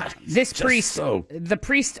 This priest, the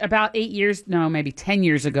priest about 10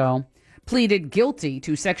 years ago, pleaded guilty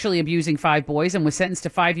to sexually abusing 5 boys and was sentenced to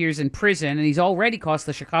 5 years in prison. And he's already cost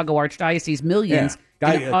the Chicago Archdiocese millions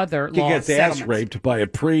in other he law gets settlements. ass raped by a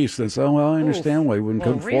priest and says, "Oh, well, I understand why he wouldn't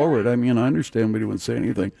come really? forward. I mean, I understand why he wouldn't say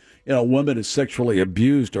anything. You know, a woman is sexually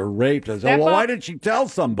abused or raped. I say, Step well, up. why didn't she tell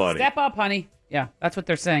somebody? Step up, honey. Yeah, that's what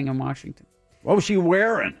they're saying in Washington. What was she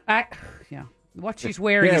wearing? Yeah, what she's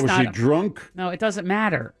wearing Yeah, is was not. she drunk? No, it doesn't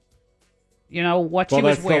matter. You know what Well, she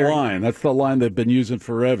was that's wearing. the line. That's the line they've been using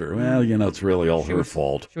forever. Well, you know, it's really all her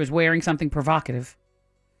fault. She was wearing something provocative.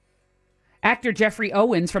 Actor Jeffrey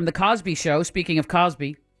Owens from The Cosby Show, speaking of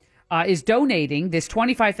Cosby, is donating this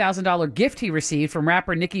 $25,000 gift he received from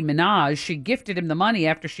rapper Nicki Minaj. She gifted him the money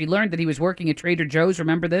after she learned that he was working at Trader Joe's.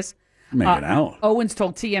 Remember this? Make it out. Owens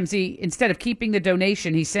told TMZ, instead of keeping the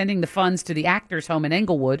donation, he's sending the funds to the actor's home in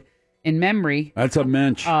Englewood in memory That's a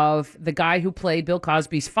mensch. of the guy who played Bill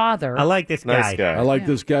Cosby's father. I like this Nice guy. I like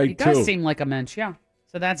this guy, He too. does seem like a mensch, yeah.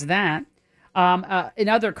 So that's that. In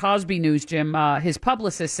other Cosby news, Jim, his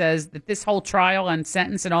publicist says that this whole trial and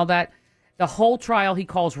sentence and all that, the whole trial he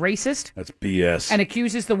calls racist That's BS. and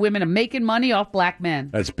accuses the women of making money off black men.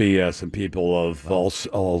 That's BS, and people of all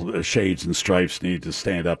shades and stripes need to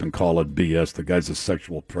stand up and call it BS. The guy's a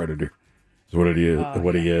sexual predator, is what it is.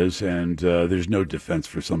 He is, and there's no defense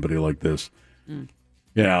for somebody like this.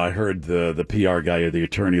 Yeah, I heard the PR guy or the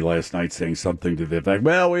attorney last night saying something to the effect,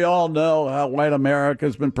 well, we all know how white America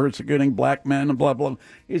has been persecuting black men and blah, blah.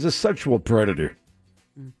 He's a sexual predator.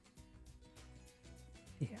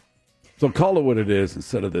 So call it what it is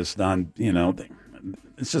instead of this thing.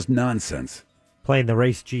 It's just nonsense. Playing the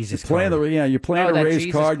race Jesus Playing card. you're playing Oh, the that race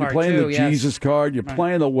Jesus card, you're card playing too, the yes. Jesus card, you're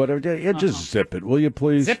playing the whatever. Yeah, just zip it, will you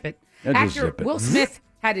please? Zip it. Yeah, just Actor zip it. Will Smith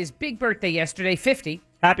had his big birthday yesterday, 50.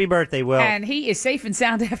 Happy birthday, Will. And he is safe and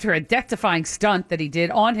sound after a death-defying stunt that he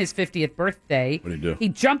did on his 50th birthday. What did he do? He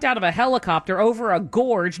jumped out of a helicopter over a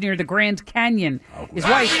gorge near the Grand Canyon. His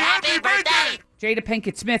wife, Happy birthday! Jada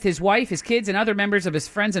Pinkett Smith, his wife, his kids, and other members of his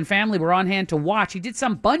friends and family were on hand to watch. He did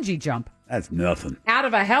some bungee jump That's nothing. out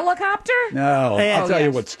of a helicopter? No, I'll tell you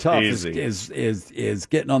yes. what's tough is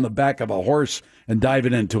getting on the back of a horse and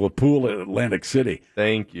diving into a pool at Atlantic City.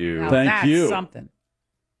 Thank you. Now Thank that's you. something.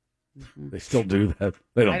 They still do that.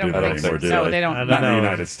 They don't I do don't that think so. anymore, do No, they? they don't. Not in the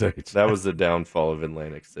United States. That was the downfall of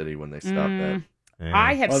Atlantic City when they stopped that.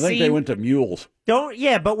 I have I think seen. they went to mules.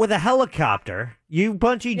 But with a helicopter, you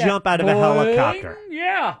bungee jump out of a helicopter.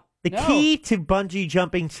 Yeah. The key to bungee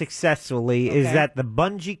jumping successfully is that the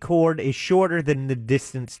bungee cord is shorter than the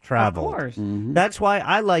distance traveled. Of course. That's why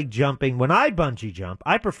I like jumping. When I bungee jump,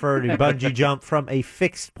 I prefer to bungee jump from a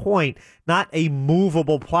fixed point, not a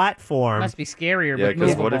movable platform. Must be scarier. Yeah, but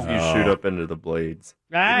because what movable. if you shoot up into the blades?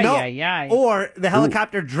 Or the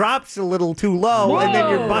helicopter drops a little too low, and then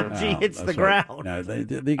your bungee hits the ground. No,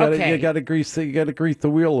 you got to grease the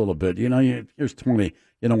wheel a little bit. Here's 20.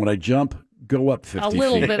 When I jump, go up 50 A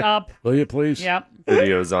little feet. bit up. Will you please? Yep.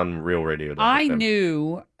 Videos on Real Radio. I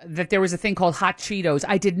knew that there was a thing called hot Cheetos.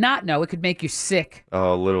 I did not know it could make you sick.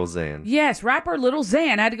 Oh, Little Zan. Yes, rapper Little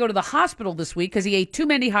Xan had to go to the hospital this week because he ate too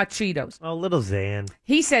many hot Cheetos. Oh, Little Xan.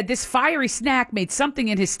 He said this fiery snack made something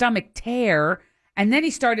in his stomach tear, and then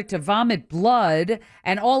he started to vomit blood,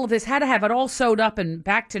 and all of this had to have it all sewed up and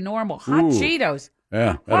back to normal. Hot Cheetos.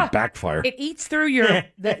 Yeah, that'd backfire. It eats through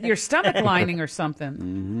your stomach lining or something.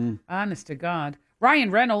 Mm-hmm. Honest to God.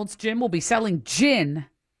 Ryan Reynolds, Jim, will be selling gin,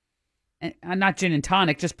 not gin and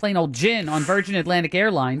tonic, just plain old gin on Virgin Atlantic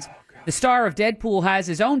Airlines. The star of Deadpool has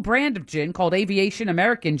his own brand of gin called Aviation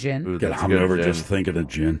American Gin. Ooh, get hungover just thinking of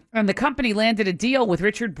gin. And the company landed a deal with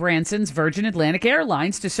Richard Branson's Virgin Atlantic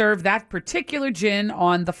Airlines to serve that particular gin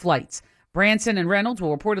on the flights. Branson and Reynolds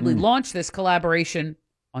will reportedly launch this collaboration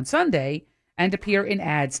on Sunday and appear in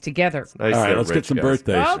ads together. Nice. All right, let's get some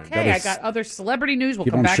birthdays. Okay, I got other celebrity news. We'll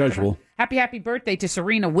keep come on back to schedule. that. Happy birthday to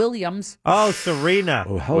Serena Williams. Oh, Serena.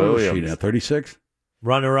 Oh, how old is she now? 36?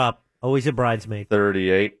 Runner up. Always a bridesmaid.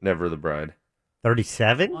 38, never the bride.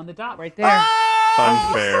 37? On the dot right there.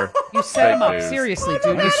 Unfair. You set him Fake up. news. Seriously,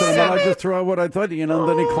 dude. You Listen, set I just throw out what I thought, then he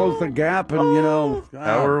closed the gap, and,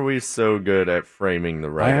 How are we so good at framing the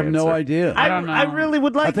right I have no answer? idea. I don't know. I really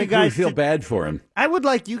would like I think you guys we feel to, bad for him. I would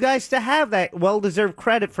like you guys to have that well-deserved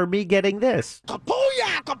credit for me getting this.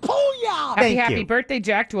 Happy birthday,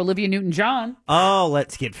 Jack, to Olivia Newton-John. Oh,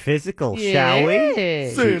 let's get physical, shall we?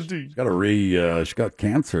 She's got she got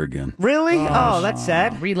cancer again. Really? Oh, that's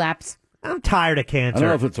sad. Relapse. I'm tired of I don't know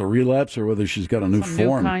cancer. if it's a relapse or whether she's got a new Some new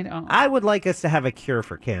form. kind. Oh. I would like us to have a cure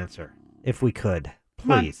for cancer, if we could.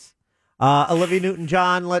 Please. Olivia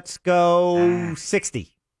Newton-John, let's go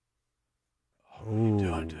 60. What are you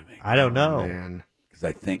doing to me? I don't know. Man. Because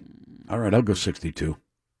I think, all right, I'll go 62.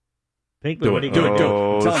 Pinkley, what do you do it.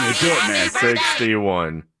 Oh, I'm telling you, do it, man.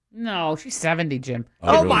 61. No, she's 70, Jim.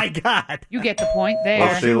 Oh, really? my God. You get the point there.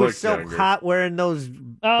 Well, She She was looks so younger. hot wearing those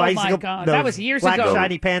Oh, my bicycle, God. those That was years black ago.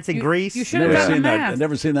 shiny pants in Greece. You should have Never done the seen that. math. I've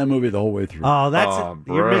never seen that movie the whole way through. Oh,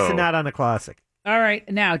 you're bro. missing out on a classic. All right.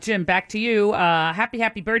 Now, Jim, back to you.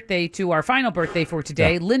 Happy birthday to our final birthday for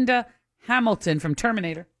today, Linda Hamilton from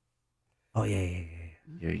Terminator. Oh, yeah.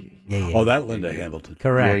 Oh, that Linda Hamilton.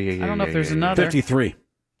 Correct. I don't know if there's another. 53.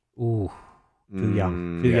 Ooh, too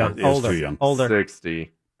young. Too yeah, young. it is Older. too young. Older.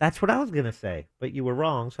 60. That's what I was going to say, but you were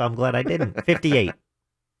wrong, so I'm glad I didn't. 58.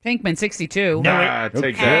 Pinkman, 62. Take that.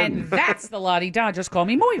 And that's the la-di-da. Just call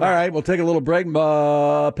me Moira. All right, we'll take a little break.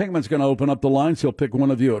 Pinkman's going to open up the lines. He'll pick one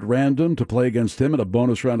of you at random to play against him in a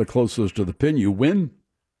bonus round of closest to the pin. You win.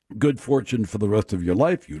 Good fortune for the rest of your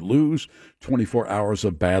life. You lose. 24 hours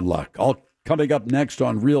of bad luck. All coming up next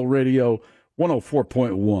on Real Radio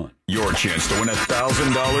 104.1. Your chance to win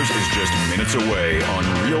 $1,000 is just minutes away on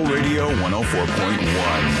Real Radio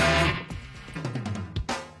 104.1.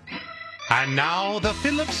 And now the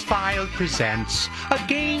Phillips File presents a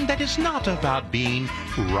game that is not about being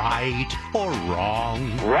right or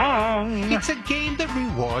wrong. Wrong. It's a game that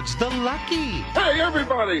rewards the lucky. Hey,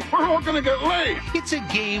 everybody, we're all gonna get late. It's a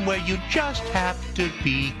game where you just have to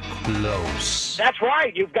be close. That's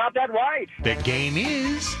right. You've got that right. The game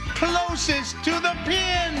is closest to the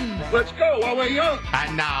pin. Let's go while we're young.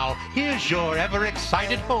 And now, here's your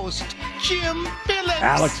ever-excited host, Jim Phillips.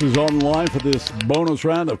 Alex is on the line for this bonus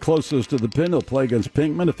round of closest to the pin. He'll play against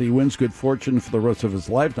Pinkman. If he wins, good fortune for the rest of his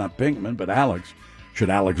life. Not Pinkman, but Alex.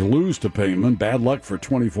 Should Alex lose to Pinkman, bad luck for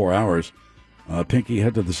 24 hours. Pinky,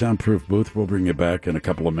 head to the soundproof booth. We'll bring you back in a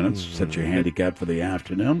couple of minutes. Set your handicap for the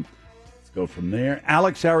afternoon. Let's go from there.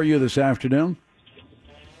 Alex, how are you this afternoon?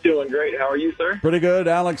 Doing great. How are you, sir? Pretty good,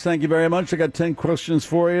 Alex. Thank you very much. I got 10 questions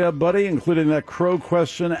for you, buddy, including that crow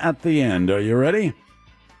question at the end. Are you ready?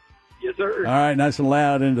 Yes, sir. All right, nice and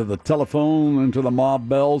loud into the telephone, into the mob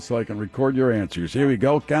bell, so I can record your answers. Here we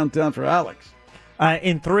go. Countdown for Alex.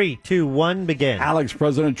 In 3, 2, 1, begin. Alex,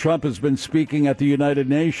 President Trump has been speaking at the United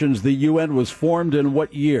Nations. The UN was formed in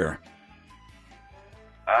what year?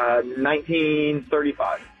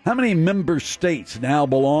 1935. How many member states now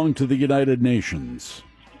belong to the United Nations?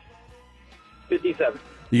 57.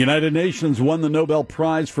 The United Nations won the Nobel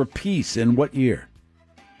Prize for Peace in what year?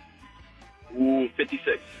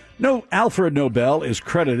 56. No, Alfred Nobel is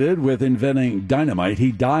credited with inventing dynamite.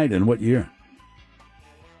 He died in what year?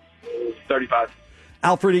 35.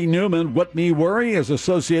 Alfred E. Newman, What Me Worry, is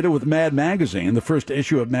associated with Mad Magazine. The first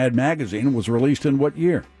issue of Mad Magazine was released in what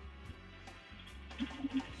year?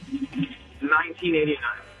 1989.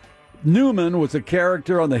 Newman was a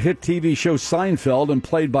character on the hit TV show Seinfeld and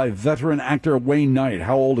played by veteran actor Wayne Knight.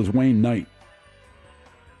 How old is Wayne Knight?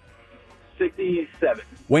 67.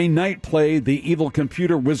 Wayne Knight played the evil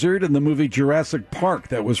computer wizard in the movie Jurassic Park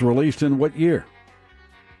that was released in what year?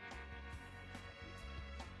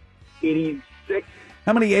 86.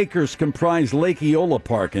 How many acres comprise Lake Eola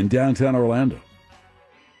Park in downtown Orlando?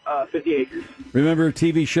 50 acres. Remember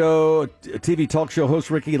TV talk show host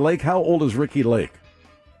Ricky Lake? How old is Ricky Lake?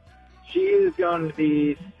 She is going to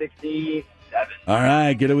be 67. All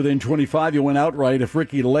right, get it within 25. You went outright. If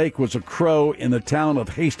Ricky Lake was a crow in the town of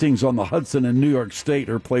Hastings on the Hudson in New York State,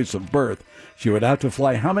 her place of birth, she would have to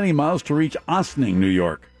fly how many miles to reach Ossining, New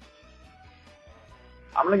York?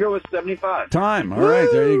 I'm going to go with 75. Time. All right,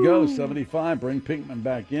 there you go. 75. Bring Pinkman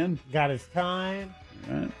back in. Got his time.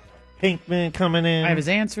 All right. Pinkman coming in. I have his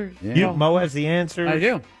answers. Yeah. Mo has the answers. I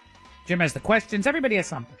do. Jim has the questions. Everybody has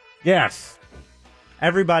something. Yes.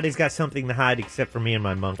 Everybody's got something to hide except for me and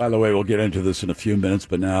my monkey. By the way, we'll get into this in a few minutes,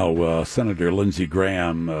 but now Senator Lindsey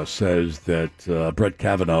Graham says that Brett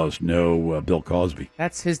Kavanaugh is no Bill Cosby.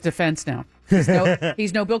 That's his defense now. He's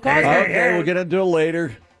no Bill Cosby. Okay, we'll get into it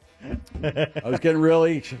later. I was getting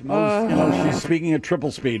really, she's speaking at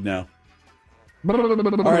triple speed now. All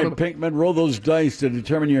right, Pinkman, roll those dice to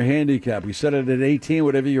determine your handicap. We set it at 18.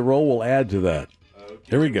 Whatever you roll, we'll add to that. Okay.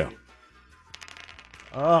 Here we go.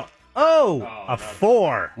 A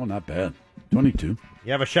 4. Oh, not bad. 22.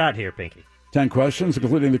 You have a shot here, Pinky. 10 questions,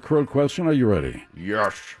 including the crow question. Are you ready?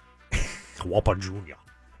 Yes. Whopper Jr.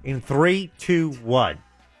 In 3, 2, 1.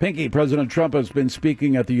 Pinky, President Trump has been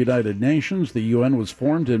speaking at the United Nations. The UN was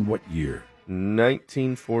formed in what year?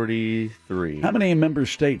 1943. How many member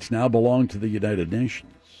states now belong to the United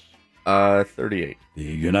Nations? 38. The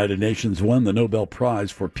United Nations won the Nobel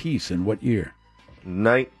Prize for Peace in what year?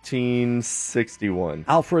 1961.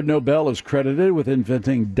 Alfred Nobel is credited with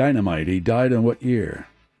inventing dynamite. He died in what year?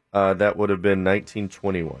 That would have been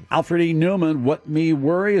 1921. Alfred E. Newman, What Me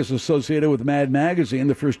Worry, is associated with Mad Magazine.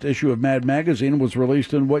 The first issue of Mad Magazine was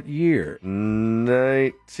released in what year?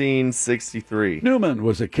 1963. Newman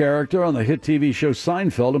was a character on the hit TV show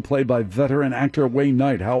Seinfeld and played by veteran actor Wayne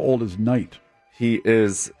Knight. How old is Knight? He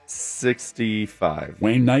is 65.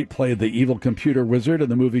 Wayne Knight played the evil computer wizard in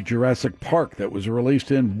the movie Jurassic Park that was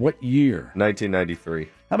released in what year? 1993.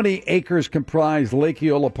 How many acres comprise Lake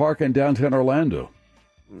Eola Park in downtown Orlando?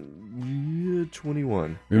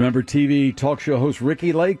 21. Remember TV talk show host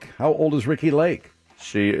Ricky Lake? How old is Ricky Lake?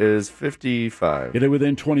 She is 55. Get it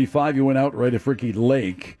within 25. You went outright if Ricky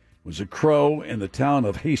Lake was a crow in the town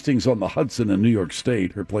of Hastings on the Hudson in New York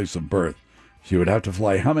State, her place of birth. She would have to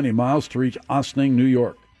fly how many miles to reach Ossining, New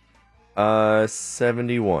York?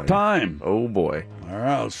 71. Time. Oh, boy. All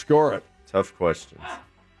right, let's score it. Tough questions.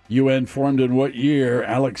 UN formed in what year?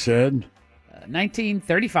 Alex said.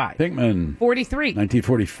 1935. Pinkman. 43.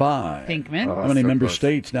 1945. Pinkman. How many member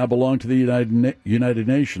states now belong to the United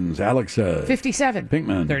Nations? Alex said. 57.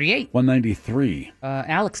 Pinkman. 38. 193.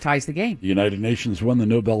 Alex ties the game. The United Nations won the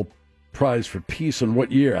Nobel Prize for Peace in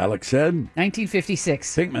what year? Alex said.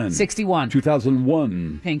 1956. Pinkman. 61.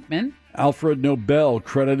 2001. Pinkman. Alfred Nobel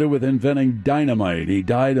credited with inventing dynamite. He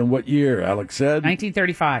died in what year? Alex said.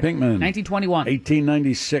 1935. Pinkman. 1921.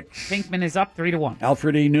 1896. Pinkman is up 3-1.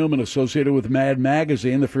 Alfred E. Newman associated with Mad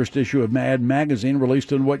Magazine. The first issue of Mad Magazine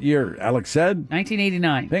released in what year? Alex said.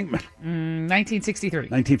 1989. Pinkman. 1963.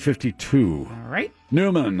 1952. All right.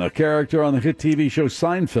 Newman, a character on the hit TV show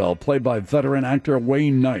Seinfeld, played by veteran actor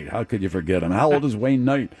Wayne Knight. How could you forget him? How old is Wayne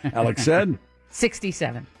Knight? Alex said.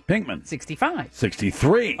 67. Pinkman. 65.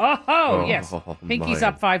 63. Oh, yes. Pinky's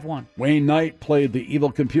up 5-1. Wayne Knight played the evil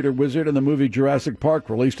computer wizard in the movie Jurassic Park,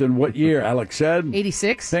 released in what year? Alex said.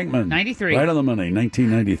 86. Pinkman. 93. Right on the money,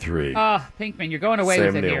 1993. Pinkman, you're going away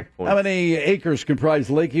with it here. How many acres comprise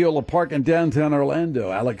Lake Eola Park in downtown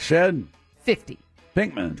Orlando? Alex said. 50.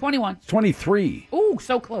 Pinkman. 21. 23. Ooh,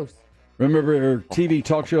 so close. Remember TV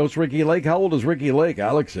talk show host Ricky Lake? How old is Ricky Lake?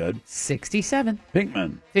 Alex said. 67.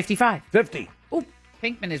 Pinkman. 55. 50. Ooh,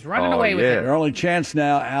 Pinkman is running away with it. Your only chance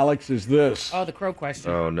now, Alex, is this. Oh, the crow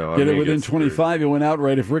question. Oh, no. Get it within 25. You went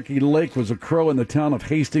outright if Ricky Lake was a crow in the town of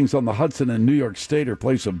Hastings on the Hudson in New York State, her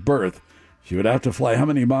place of birth. She would have to fly how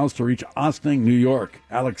many miles to reach Austin, New York?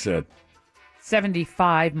 Alex said.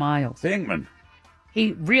 75 miles. Pinkman.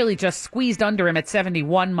 He really just squeezed under him at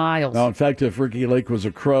 71 miles. Now, in fact, if Ricky Lake was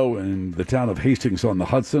a crow in the town of Hastings on the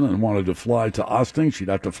Hudson and wanted to fly to Austin, she'd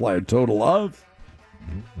have to fly a total of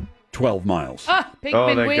 12 miles.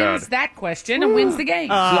 Pinkman wins that question and wins the game.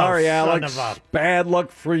 Sorry, Alex. Bad luck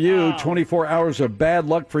for you. 24 hours of bad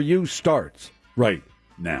luck for you starts right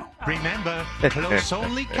now. Remember, close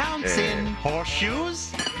only counts in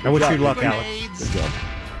horseshoes. I wish you luck, Alex. Good job.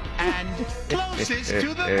 And closest to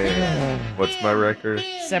the pin. What's my record?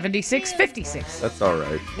 76-56. That's all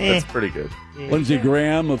right. That's pretty good. Lindsey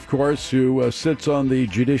Graham, of course, who sits on the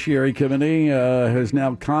Judiciary Committee, has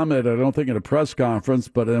now commented, I don't think in a press conference,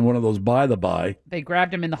 but in one of those by-the-by. They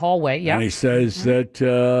grabbed him in the hallway, yeah. And he says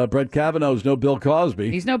that Brett Kavanaugh's no Bill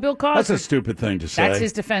Cosby. He's no Bill Cosby. That's a stupid thing to say. That's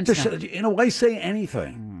his defense now. Why say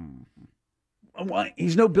anything? Why?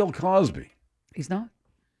 He's no Bill Cosby. He's not.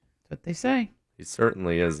 That's what they say. He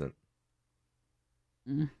certainly isn't.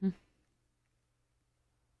 Mm-hmm.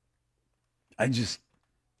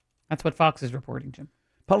 That's what Fox is reporting, Jim.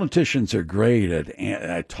 Politicians are great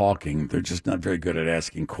at talking. They're just not very good at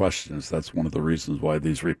asking questions. That's one of the reasons why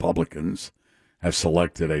these Republicans have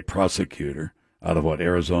selected a prosecutor out of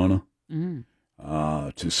Arizona,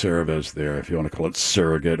 to serve as their, if you want to call it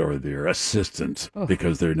surrogate or their assistant,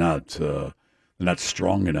 because they're not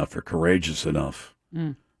strong enough or courageous enough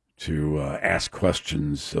to ask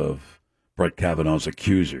questions of Brett Kavanaugh's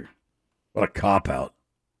accuser. What a cop-out.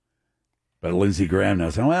 But Lindsey Graham now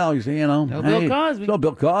saying, well, no Bill Cosby. No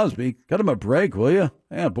Bill Cosby. Cut him a break, will you?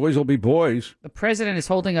 Yeah, boys will be boys. The president is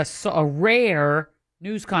holding a rare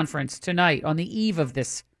news conference tonight on the eve of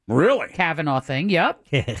this Kavanaugh thing. Yep.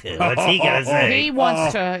 What's he gonna say? He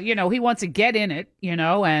wants to, he wants to get in it,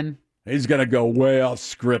 and he's gonna go way off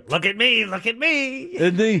script. Look at me,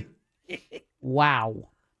 isn't he? Wow.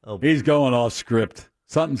 He's going off script.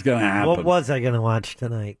 Something's gonna happen. What was I gonna watch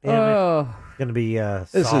tonight? Damn it. It's gonna be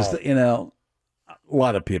This Saul. is a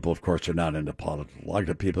lot of people, of course, are not into politics. A lot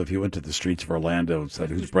of people, if you went to the streets of Orlando and said,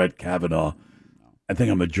 who's Brett Kavanaugh? I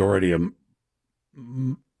think a majority of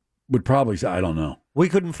them would probably say, I don't know. We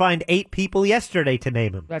couldn't find 8 people yesterday to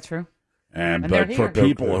name him. That's true. But for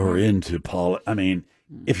people who are into politics, I mean,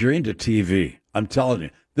 if you're into TV, I'm telling you,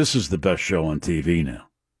 this is the best show on TV now.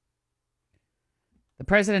 The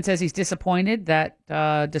president says he's disappointed that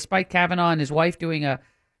despite Kavanaugh and his wife doing a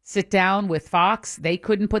sit-down with Fox, they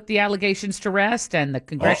couldn't put the allegations to rest, and the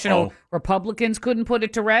congressional Republicans couldn't put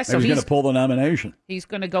it to rest. So he's going to pull the nomination. He's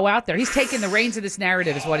going to go out there. He's taking the reins of this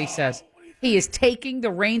narrative, is what he says. He is taking the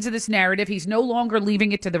reins of this narrative. He's no longer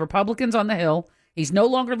leaving it to the Republicans on the Hill. He's no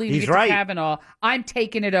longer leaving it to Kavanaugh. I'm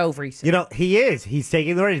taking it over, he said. He is. He's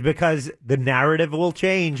taking the reins because the narrative will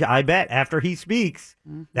change, I bet, after he speaks.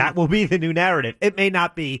 Mm-hmm. That will be the new narrative. It may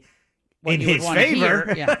not be in his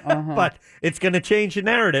favor, but it's going to change the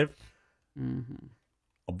narrative. Mm-hmm.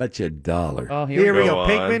 I'll bet you $1. Oh, here we go.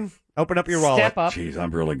 Pinkman, open up your wallet. Step up. Jeez,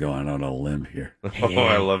 I'm really going on a limb here.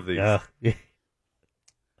 I love these.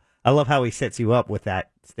 I love how he sets you up with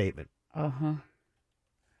that statement. Uh-huh.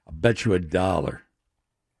 I'll bet you $1.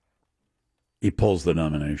 He pulls the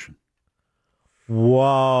nomination.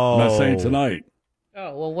 Whoa. I'm not saying tonight.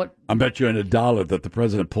 Oh, well, what? I bet you $1 that the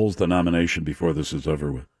president pulls the nomination before this is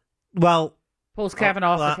over with. Well, pulls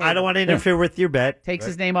Kavanaugh off the table. I don't want to interfere with your bet. Takes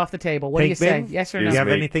his name off the table. What do you say? Yes or no? Do you have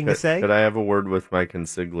anything to say? Could I have a word with my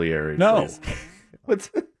consigliere? No.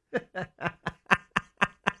 What's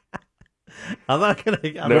I'm not going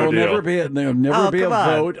to. There will never be a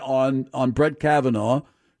vote on Brett Kavanaugh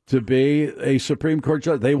to be a Supreme Court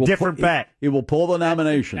judge. They will bet. He will pull the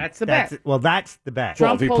nomination. That's the bet. That's the bet.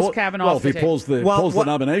 Trump pulls Kavanaugh off the table. If he pulls the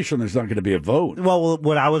nomination, there's not going to be a vote. Well,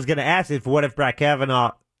 what I was going to ask is, what if Brett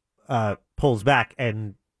Kavanaugh pulls back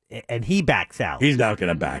and he backs out? He's not going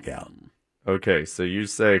to back out. Okay, so you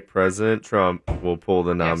say President Trump will pull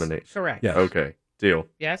the nomination. Yes, correct. Yes. Okay, deal.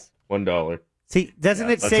 Yes. $1. See, doesn't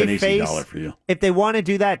it that's say an easy face? $1 for you. If they want to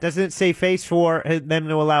do that, doesn't it say face for them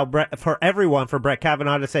to allow for Brett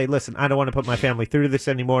Kavanaugh to say, listen, I don't want to put my family through this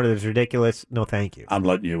anymore. This is ridiculous. No, thank you. I'm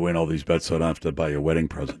letting you win all these bets so I don't have to buy you a wedding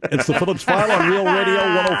present. It's the Phillips File on Real Radio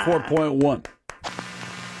 104.1.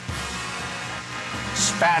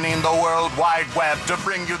 Spanning the World Wide Web to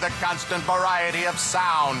bring you the constant variety of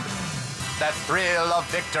sound. The thrill of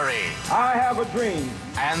victory. I have a dream.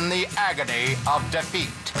 And the agony of defeat.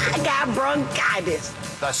 I got bronchitis.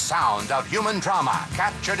 The sound of human drama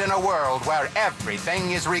captured in a world where everything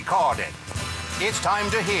is recorded. It's time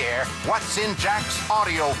to hear what's in Jack's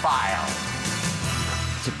audio file.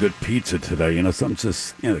 It's a good pizza today. Something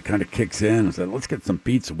just, kind of kicks in and said, let's get some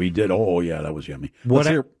pizza. We did. Oh, yeah, that was yummy.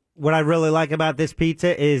 what I really like about this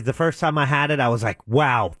pizza is the first time I had it, I was like,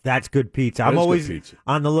 wow, that's good pizza. I'm always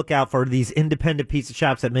on the lookout for these independent pizza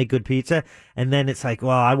shops that make good pizza. And then it's like,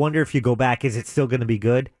 well, I wonder if you go back, is it still going to be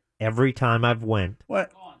good? Every time I've went.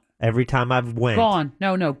 What? Every time I've went. Gone.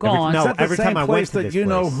 No, gone. Every time I went to that this you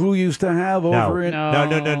know place. who used to have over in. No.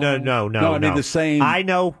 No, I mean the same. I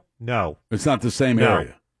know. No. It's not the same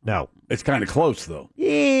area. No. It's kind of close, though.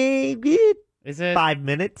 Is it 5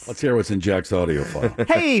 minutes? Let's hear what's in Jack's audio file.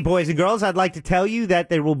 Hey, boys and girls, I'd like to tell you that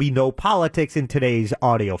there will be no politics in today's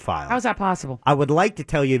audio file. How's that possible? I would like to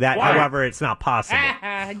tell you that, however, it's not possible.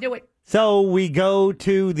 Do it. So we go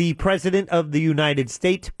to the President of the United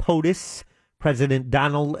States, POTUS, President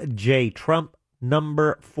Donald J. Trump,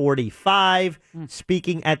 number 45,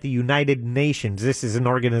 speaking at the United Nations. This is an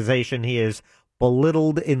organization he has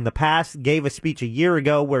belittled in the past, gave a speech a year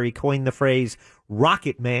ago where he coined the phrase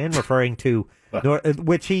Rocket Man, referring to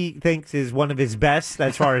which he thinks is one of his best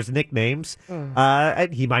as far as nicknames.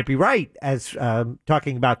 And he might be right, as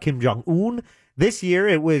talking about Kim Jong-un. This year,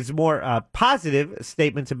 it was more positive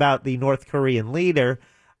statements about the North Korean leader.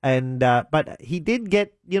 And but he did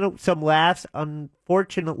get, some laughs.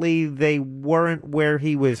 Unfortunately, they weren't where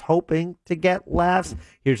he was hoping to get laughs.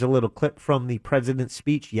 Here's a little clip from the president's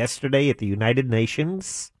speech yesterday at the United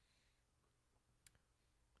Nations.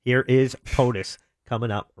 Here is POTUS coming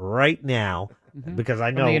up right now. Because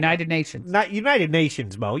I know From the United Nations. Not United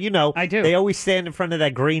Nations, Mo. I do. They always stand in front of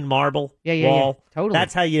that green marble wall. Yeah, totally.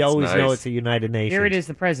 That's how you always know it's a United Nations. Here it is,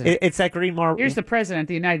 the president. It's that green marble. Here's the president of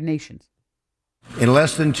the United Nations. In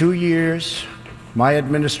less than 2 years, my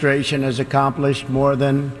administration has accomplished more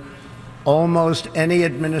than almost any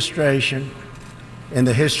administration in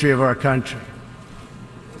the history of our country.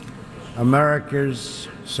 America's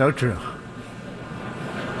so true.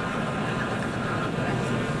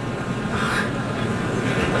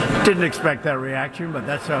 Didn't expect that reaction, but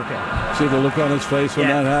that's okay. See the look on his face when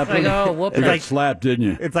that happened? Like, oh, whoops. You got slapped, didn't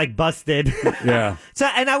you? It's like busted. Yeah. So,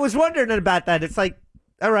 and I was wondering about that. It's like,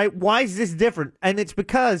 all right, why is this different? And it's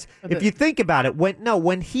because if you think about it,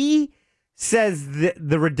 when he says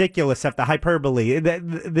the ridiculous stuff, the hyperbole,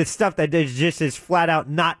 the stuff that is just is flat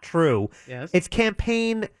out not true. Yes. It's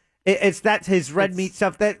campaign. That's his red meat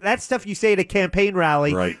stuff. That's stuff you say at a campaign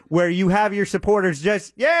rally, right, where you have your supporters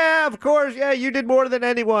just, yeah, of course, yeah, you did more than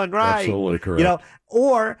anyone, right? Absolutely correct.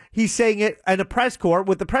 Or he's saying it in a press corps.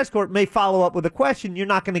 With the press corps, may follow up with a question. You're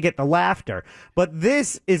not going to get the laughter. But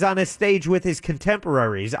this is on a stage with his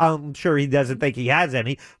contemporaries. I'm sure he doesn't think he has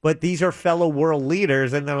any, but these are fellow world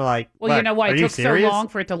leaders, and they're like, well, you know why it took so long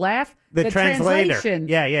for it to laugh? The translator. Translation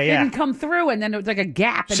Yeah. didn't come through, and then it was like a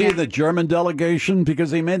gap. See the German delegation,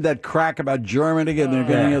 because he made that crack about Germany and they're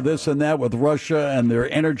getting this and that with Russia and their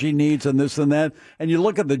energy needs and this and that. And you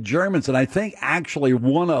look at the Germans, and I think actually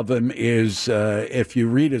one of them is, if you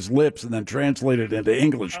read his lips and then translate it into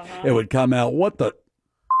English, it would come out, what the...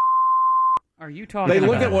 Are you talking They about?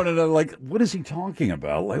 look at one another like, what is he talking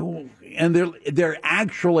about? Like, and they're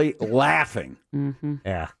actually laughing. Mm-hmm.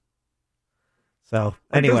 Yeah. So,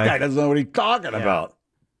 Like, anyway. this guy doesn't know what he's talking about.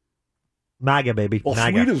 MAGA, baby. Well,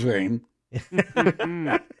 MAGA. Wiedersehen.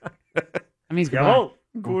 That means good morning.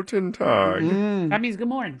 Guten Tag. That means good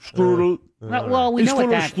morning. Strudel. Well, we know what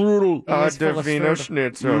that. Strudel. Der Wiener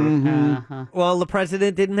Schnitzel. Well, the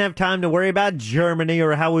president didn't have time to worry about Germany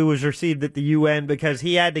or how he was received at the UN because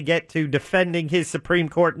he had to get to defending his Supreme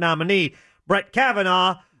Court nominee, Brett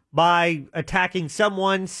Kavanaugh, by attacking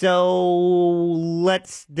someone. So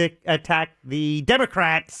let's attack the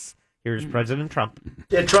Democrats. Here's President Trump.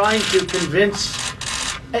 They're trying to convince,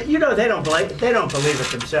 they don't believe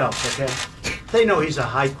it themselves, okay? They know he's a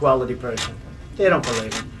high-quality person. They don't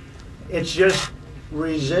believe him. It's just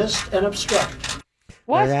resist and obstruct.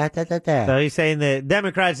 What? So he's saying the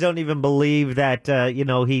Democrats don't even believe that,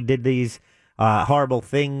 he did these horrible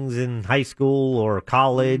things in high school or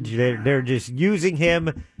college. They're just using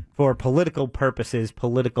him for political purposes,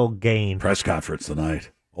 political gain. Press conference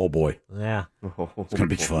tonight. Oh, boy. Yeah. It's going to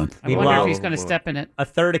be fun. I wonder if he's going to step in it. A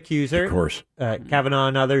third accuser, Of course. Kavanaugh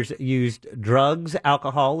and others, used drugs,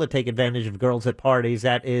 alcohol to take advantage of girls at parties.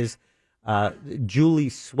 That is Julie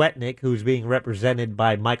Swetnick, who's being represented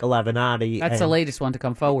by Michael Avenatti. That's the latest one to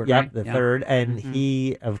come forward, Yep, right? the third. And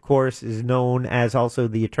he, of course, is known as also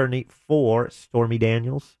the attorney for Stormy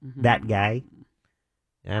Daniels, that guy.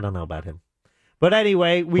 I don't know about him. But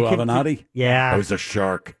anyway, we can... Avenatti? Yeah. Oh, he's a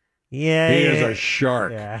shark. Yeah. He is a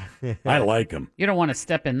shark. Yeah. I like him. You don't want to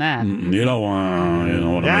step in that. You don't want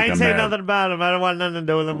to I make ain't him saying mad. nothing about him. I don't want nothing to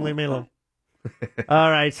do with him. Leave me alone. All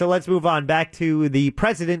right, so let's move on back to the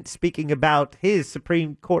president speaking about his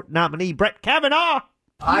Supreme Court nominee, Brett Kavanaugh.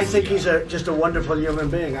 I think he's just a wonderful human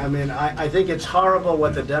being. I mean, I think it's horrible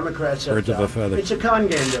what the Democrats have Birds of a feather. It's a con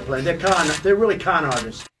game they're playing. They're really con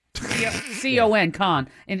artists. C-O-N, con.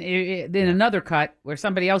 In another cut where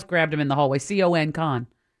somebody else grabbed him in the hallway, C-O-N, con.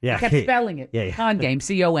 Yeah. I kept spelling it. Yeah. Con game,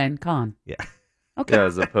 C-O-N, con. Yeah. Okay. Yeah,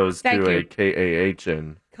 as opposed Thank to you. a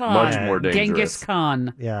K-A-H-N. Con. Much more dangerous. Genghis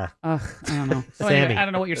Khan. Yeah. Ugh, I don't know. So Sammy. anyway, I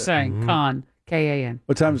don't know what you're saying. Con. K-A-N.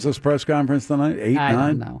 What time is this press conference tonight? 8, 9? I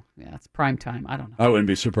don't know. Yeah, it's prime time. I don't know. I wouldn't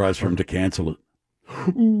be surprised for him to cancel it.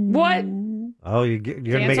 What? Oh, you're going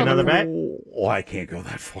to make another bet? Oh, I can't go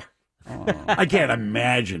that far. I can't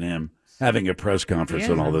imagine him having a press conference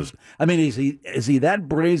and all this. I mean, is he that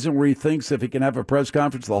brazen where he thinks if he can have a press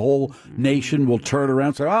conference, the whole nation will turn around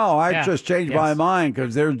and say, oh, I just changed my mind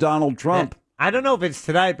because there's Donald Trump. I don't know if it's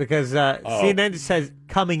tonight because CNN says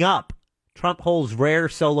coming up, Trump holds rare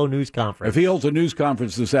solo news conference. If he holds a news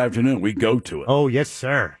conference this afternoon, we go to it. Oh, yes,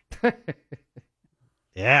 sir.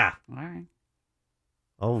 Yeah. All right.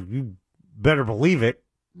 Oh, you better believe it.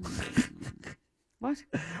 What?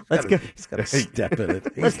 Let's go. He's got to step in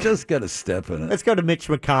it. He's just got to step in it. Let's go to Mitch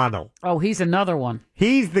McConnell. Oh, he's another one.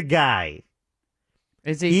 He's the guy.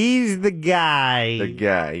 Is he? He's the guy. The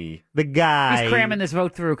guy. The guy. He's cramming this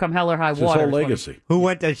vote through, come hell or high It's water. his whole legacy. Who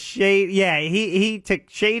went to shade? Yeah, he took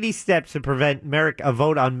shady steps to prevent a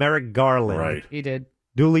vote on Merrick Garland. Right. He did.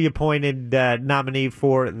 Duly appointed nominee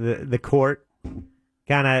for the court.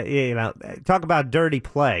 Kind of, talk about dirty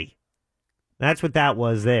play. That's what that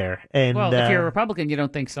was there. And Well, if you're a Republican, you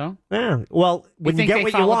don't think so. Yeah. Well, when you think get they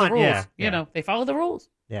what you follow the want, rules. yeah. You know, they follow the rules.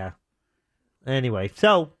 Yeah. Anyway,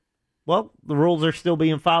 so, well, the rules are still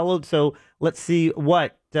being followed. So let's see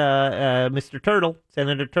what Mr. Turtle,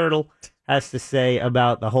 Senator Turtle, has to say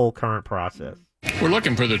about the whole current process. We're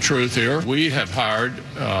looking for the truth here. We have hired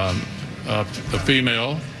a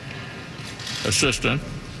female assistant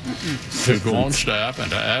to go on staff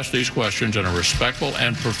and to ask these questions in a respectful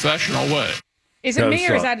and professional way. Is it me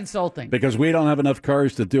or is that insulting? Because we don't have enough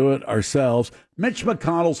cars to do it ourselves. Mitch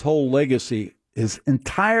McConnell's whole legacy, his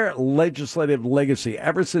entire legislative legacy,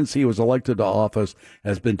 ever since he was elected to office,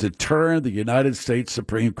 has been to turn the United States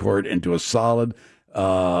Supreme Court into a solid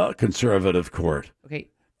conservative court. Okay.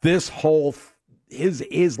 This whole,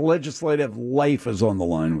 his legislative life is on the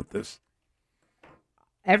line with this.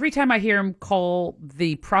 Every time I hear him call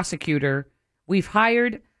the prosecutor, we've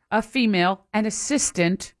hired a female, an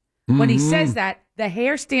assistant. When he says that, the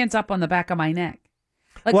hair stands up on the back of my neck.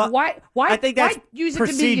 Like, well, why I think that's why use it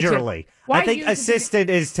procedurally. I think assistant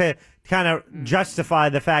is to kind of Mm. justify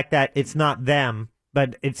the fact that it's not them,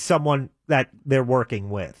 but it's someone that they're working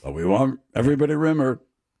with. But we want everybody to remember,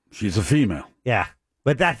 she's a female. Yeah,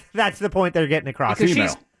 but that's the point they're getting across.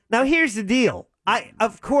 Female. Now, here's the deal.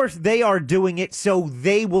 Of course, they are doing it so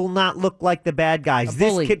they will not look like the bad guys.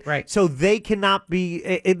 Bully, right. So they cannot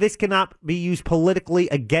be. This cannot be used politically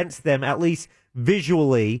against them, at least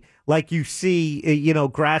visually, like you see,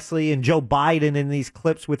 Grassley and Joe Biden in these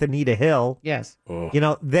clips with Anita Hill. Yes.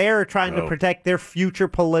 They're trying to protect their future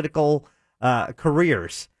political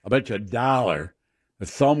careers. I bet you $1 that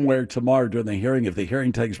somewhere tomorrow during the hearing, if the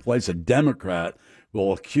hearing takes place, a Democrat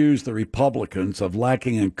will accuse the Republicans of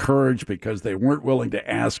lacking in courage because they weren't willing to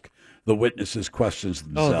ask the witnesses questions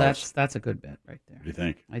themselves. Oh, that's a good bet right there. What do you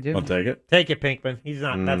think? I do. I'll take it. Take it, Pinkman.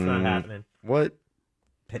 That's not happening. What?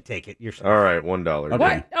 Take it. You're all right. $1.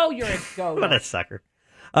 What? Oh, you're a go. What a sucker.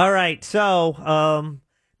 All right. So,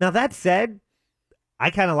 now that said, I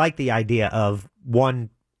kind of like the idea of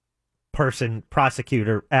one person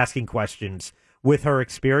prosecutor asking questions with her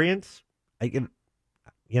experience.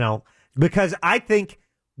 Because I think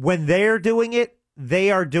when they're doing it,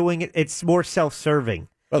 it's more self-serving.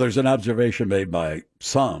 Well, there's an observation made by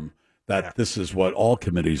some that this is what all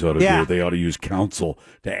committees ought to do. They ought to use counsel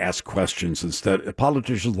to ask questions instead.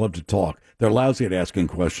 Politicians love to talk. They're lousy at asking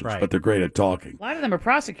questions, but they're great at talking. A lot of them are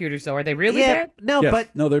prosecutors, though. Are they really bad? No, Yes.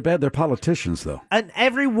 but no, they're bad. They're politicians, though. and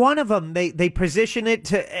every one of them, they position it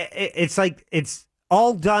to. It's like it's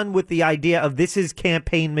all done with the idea of this is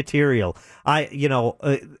campaign material.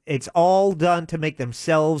 It's all done to make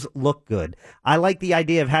themselves look good. I like the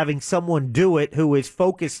idea of having someone do it who is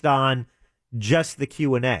focused on just the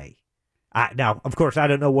Q&A. Now, of course, I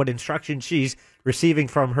don't know what instructions she's receiving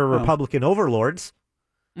from her Republican overlords.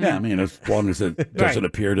 Yeah, I mean, as long as it doesn't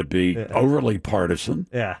appear to be overly partisan.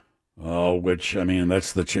 Yeah. Oh, which, I mean,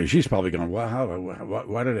 that's the change. She's probably going,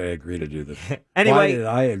 why did I agree to do this? Anyway, why did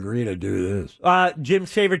I agree to do this?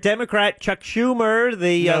 Jim's favorite Democrat, Chuck Schumer,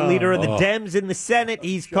 the leader of the Dems in the Senate,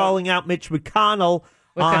 he's calling out Mitch McConnell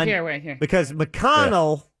because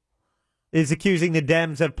McConnell is accusing the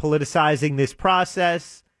Dems of politicizing this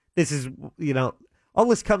process. This is, all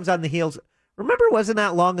this comes on the heels. Remember, wasn't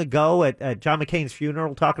that long ago at John McCain's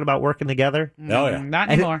funeral talking about working together? Oh, yeah. Not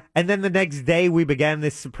anymore. And then the next day we began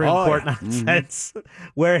this Supreme Court nonsense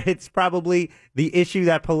where it's probably the issue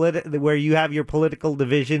that where you have your political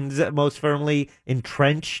divisions most firmly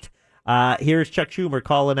entrenched. Here's Chuck Schumer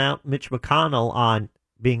calling out Mitch McConnell on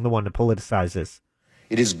being the one to politicize this.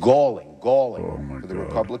 It is galling for the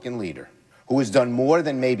Republican leader, who has done more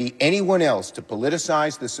than maybe anyone else to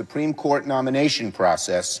politicize the Supreme Court nomination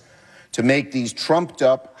process, to make these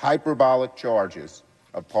trumped-up, hyperbolic charges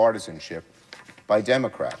of partisanship by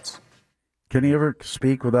Democrats. Can he ever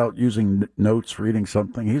speak without using notes, reading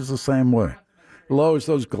something? He's the same way. Lowers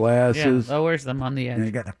those glasses. Yeah, lowers them on the edge. And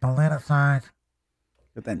you got the politicize.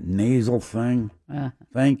 Got that nasal thing.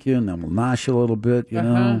 Thank you, and then we'll nosh a little bit, you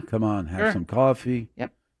know. Come on, have some coffee.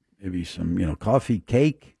 Yep. Maybe some, coffee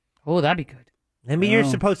cake. Oh, that'd be good. Maybe you're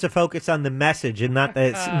supposed to focus on the message and not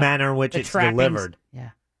the manner in which it's delivered. Yeah.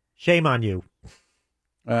 Shame on you.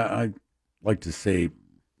 I like to say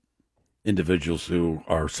individuals who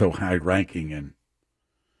are so high-ranking in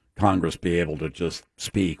Congress be able to just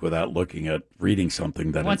speak without looking at reading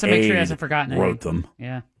something that wants an to make sure he aide hasn't forgotten wrote them.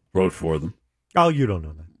 Yeah. Wrote for them. Oh, you don't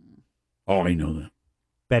know that. Oh, I know that.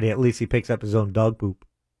 Betty, at least he picks up his own dog poop.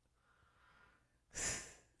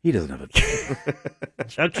 He doesn't have a dog.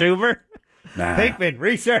 Chuck Schumer? Nah. Pinkman,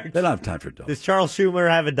 research. They don't have time for dogs. Does Charles Schumer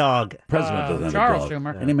have a dog? President doesn't have Charles a dog.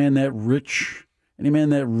 Schumer. Any man that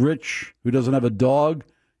rich who doesn't have a dog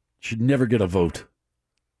should never get a vote.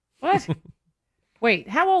 What? Wait,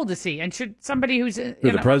 how old is he? And should somebody who's...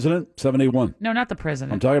 The president? 71. No, not the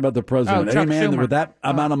president. I'm talking about the president. Oh, Any Chuck man Schumer. with that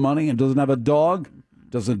amount of money and doesn't have a dog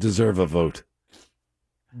doesn't deserve a vote.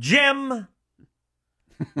 Jim,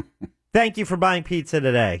 thank you for buying pizza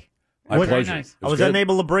today. My pleasure. nice. I was good.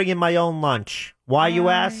 unable to bring in my own lunch. Why, you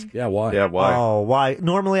ask? Yeah, why? Yeah, why? Oh, why?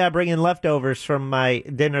 Normally I bring in leftovers from my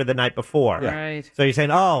dinner the night before. Right. So you're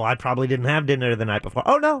saying, I probably didn't have dinner the night before.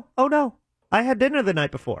 Oh, no. I had dinner the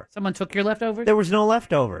night before. Someone took your leftovers? There was no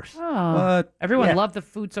leftovers. Oh. What? Everyone Yeah. loved the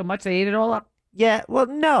food so much they ate it all up? Yeah, well,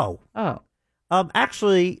 no. Oh.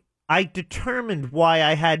 Actually, I determined why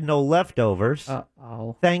I had no leftovers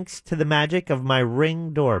Uh-oh. thanks to the magic of my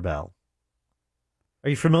Ring doorbell. Are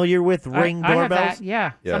you familiar with Ring I have doorbells? that,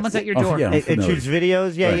 yeah. Yes. Someone's at your Oh, door. yeah. I'm It familiar. shoots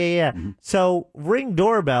videos? Yeah, Right. yeah. Mhm. So, Ring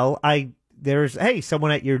doorbell, there's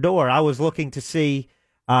someone at your door. I was looking to see,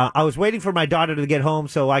 I was waiting for my daughter to get home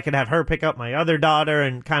so I could have her pick up my other daughter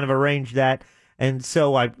and kind of arrange that. And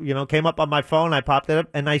so I, came up on my phone, I popped it up,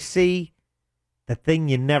 and I see the thing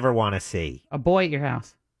you never want to see. A boy at your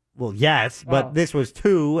house. Well, yes, but Oh. this was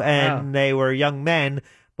two, and they were young men,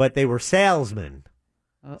 but they were salesmen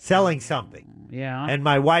selling something. Yeah. And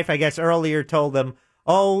my wife, I guess, earlier told them,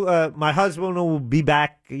 my husband will be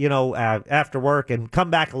back, after work and come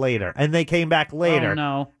back later. And they came back later.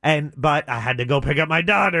 Oh, no. But I had to go pick up my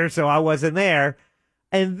daughter, so I wasn't there.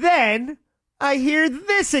 And then I hear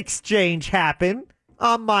this exchange happen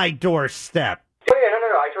on my doorstep. Oh, yeah,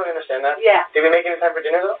 no, I totally understand that. Yeah. Did we make any time for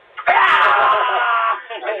dinner, though?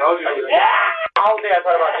 I told you. All day I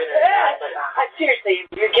thought about dinner. Seriously,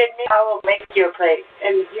 you're kidding me? I will make you a plate,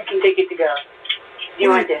 and you can take it to go. You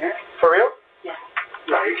want dinner? For real? Yeah.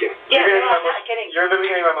 No, you're kidding. Yeah, You're no, I'm not kidding. You're literally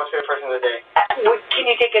going to be my most favorite person of the day. Can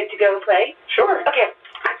you take it to go plate? Sure. Okay.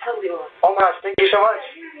 I totally will. Oh, my gosh, thank you so much.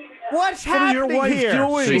 What's What is your happening wife here?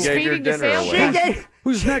 doing? She She's gave your feeding the dinner sales away. guy.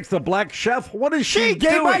 Who's next? The black chef? What is She she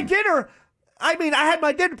gave doing? my dinner. I mean, I had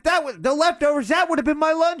my dinner. That was the leftovers. That would have been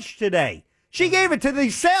my lunch today. She gave it to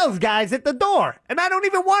these sales guys at the door, and I don't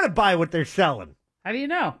even want to buy what they're selling How do you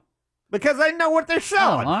know? because I know what they're Oh,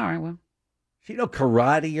 selling. all right, well. She know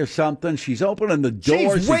karate or something. She's opening the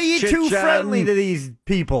door. She's way too chit-chatting. friendly to these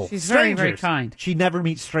people. She's very, very Strangers. kind. She never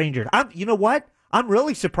meets strangers. You know what? I'm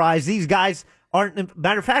really surprised these guys aren't.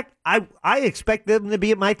 Matter of fact, I expect them to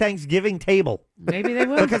be at my Thanksgiving table Maybe they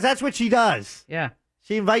will. because that's what she does. Yeah.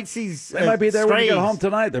 She invites these. They might be there when you get strays. home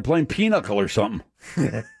tonight. They're playing Pinochle or something.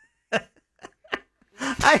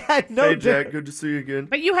 I had no Hey, dinner. Jack, good to see you again.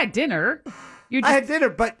 But you had dinner. You I just, had dinner,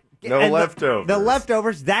 but No and leftovers. The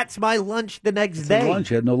leftovers. That's my lunch the next It's day. a lunch.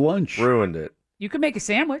 You had no lunch. Ruined it. you could make a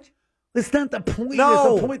sandwich. It's not the point.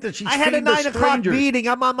 No, It's the point that she's I had a feeding the 9 o'clock strangers. meeting.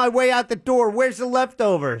 I'm on my way out the door. Where's the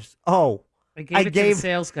leftovers? Oh, I gave it to the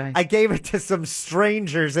sales guy. I gave it to some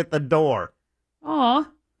strangers at the door. Aw,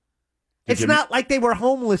 It's not like they were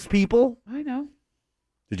homeless people. I know.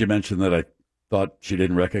 Did you mention that I thought she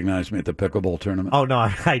didn't recognize me at the pickleball tournament? Oh no,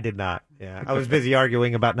 I did not. Yeah, I was busy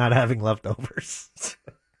arguing about not having leftovers.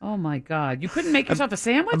 Oh my God! You couldn't make yourself a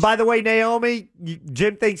sandwich? And by the way, Naomi,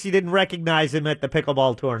 Jim thinks you didn't recognize him at the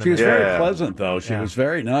pickleball tournament. She was very pleasant, though. She was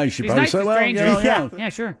very nice. She She's probably nice said, to well, strangers. yeah. Yeah,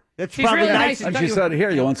 sure. That's She's probably really nice. nice. And she said, here,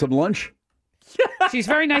 you want some lunch? She's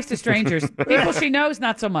very nice to strangers. People she knows,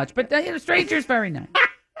 not so much. But strangers, very nice.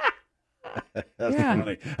 That's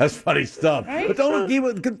funny. That's funny stuff. Right? But don't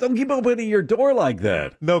keep opening your door like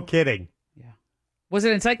that. No kidding. Was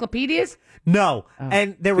it encyclopedias? No.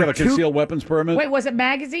 And there were a two concealed weapons permit? Wait, was it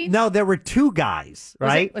magazines? No, there were two guys,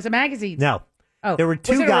 right? Was it magazines? No. Oh. There were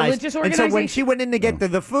two Was it a guys. religious And so when organization? she went in to get to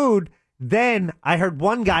the food, then I heard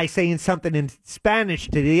one guy saying something in Spanish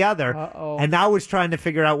to the other. Uh-oh. And I was trying to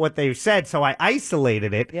figure out what they said, so I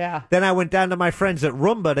isolated it. Yeah. Then I went down to my friends at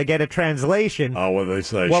Roomba to get a translation. Oh, what did they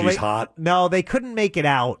say? Well, She's hot? No, they couldn't make it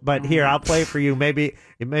out. But here, I'll play it for you. Maybe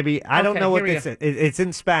I don't Okay, know what here we this is. It's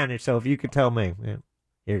in Spanish, so if you could tell me. Yeah.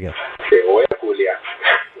 Here you go.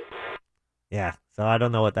 Yeah, so I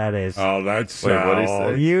don't know what that is. Oh, that's... Wait, what did he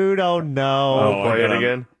say? You don't know. Oh, play it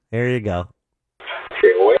again. Here you go.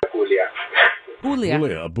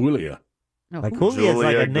 Julia. No, Like who- Julia is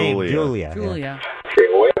like a name. Julia. Julia.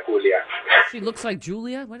 Julia. She looks like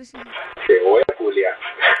Julia. What is she?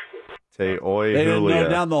 Te oi They didn't know Julia.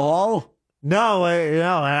 down the hall? No,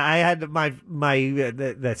 I had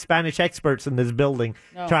the Spanish experts in this building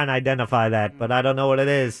trying to identify that, but I don't know what it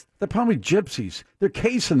is. They're probably gypsies. They're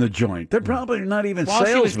casing the joint. They're probably not even While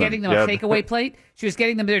salesmen. she was getting them a takeaway plate, she was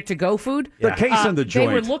getting them their to-go food. They're casing the joint.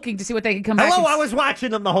 They were looking to see what they could come back. Hello, and I was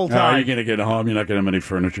watching them the whole Oh, time. you're going to get home. You're not going to have any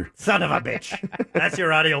furniture. Son of a bitch. That's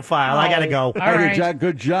your audio file. I got to go. All right. Jack,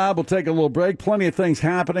 good job. We'll take a little break. Plenty of things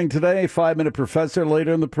happening today. 5-Minute Professor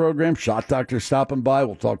later in the program. Shot Doctor stopping by.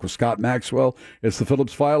 We'll talk with Scott Maxwell. It's the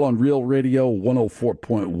Phillips File on Real Radio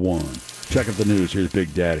 104.1. Check out the news. Here's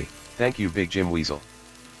Big Daddy. Thank you, Big Jim Weasel.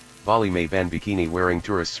 Bali may ban bikini-wearing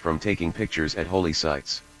tourists from taking pictures at holy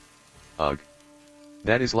sites. Ugh.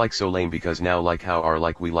 That is like so lame because now like how are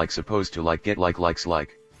like we like supposed to like get like likes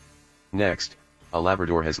like. Next, a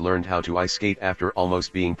Labrador has learned how to ice skate after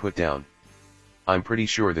almost being put down. I'm pretty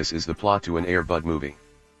sure this is the plot to an Air Bud movie.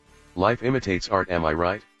 Life imitates art, am I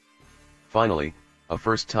right? Finally, a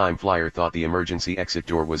first-time flyer thought the emergency exit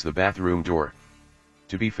door was the bathroom door.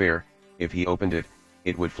 To be fair, if he opened it,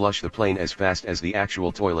 it would flush the plane as fast as the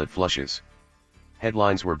actual toilet flushes.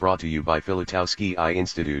 Headlines were brought to you by Filatowski Eye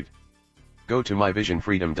Institute. Go to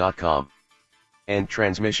myvisionfreedom.com. End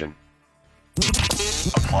transmission.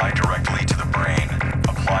 Apply directly to the brain.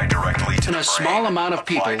 Apply directly to In a small amount of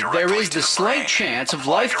people, there is the slight chance of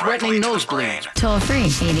life-threatening nosebleeds. Toll free,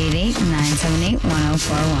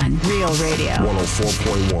 888-978-1041. Real Radio.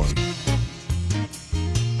 104.1.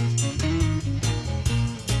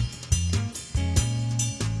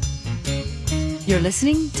 You're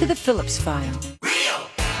listening to The Phillips File. Real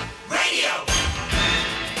Radio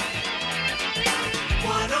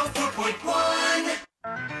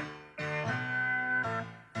 104.1.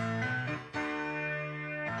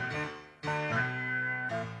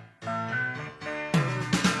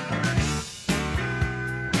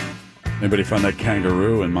 Anybody find that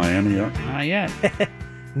kangaroo in Miami yet? Not yet.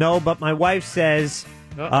 No, but my wife says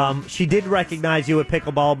she did recognize you at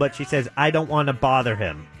pickleball, but she says, I don't want to bother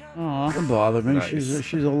him. Doesn't bother me. Nice.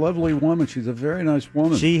 She's a lovely woman. She's a very nice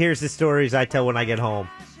woman. She hears the stories I tell when I get home.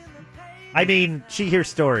 I mean, she hears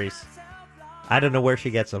stories. I don't know where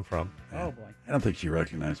she gets them from. Oh, boy. I don't think she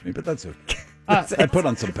recognized me, but that's okay. I put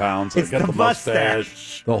on some pounds. I it's got the the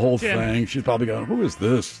mustache, the whole Jim. thing. She's probably going, who is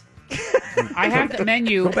this? I have the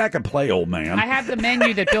menu. Go back and play, old man. I have the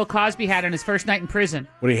menu that Bill Cosby had on his first night in prison.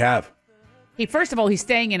 What do you have? First of all, he's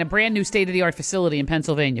staying in a brand new state-of-the-art facility in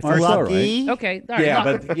Pennsylvania. Oh, that's all right. Okay. All right. Yeah,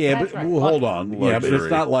 Luck. but That's right. well, hold on. Yeah, but it's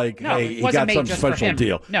not like No, hey, it he wasn't got made some just for special him.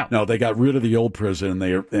 deal. No, they got rid of the old prison and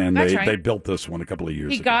That's they right. they built this one a couple of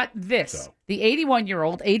years He ago. got this. The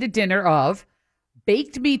 81-year-old ate a dinner of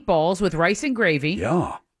baked meatballs with rice and gravy.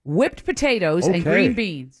 Yeah. Whipped potatoes and Okay. green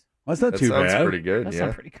beans. That's not That too sounds bad. pretty good, That yeah.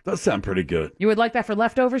 sounds pretty good. Does sound pretty good. You would like that for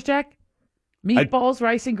leftovers, Jack? Meatballs,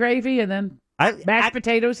 rice and gravy, and then mashed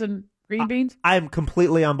potatoes and green beans? I'm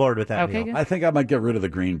completely on board with that Okay, meal. good. I think I might get rid of the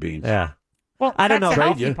green beans. Yeah. Well, I don't that's know. the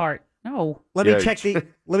healthy part. No. Let me check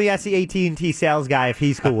let me ask the AT&T sales guy if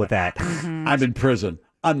he's cool with that. I'm in prison.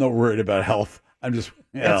 I'm not worried about health. I'm just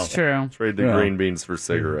That's true. Trade the green beans for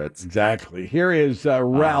cigarettes. Exactly. Here is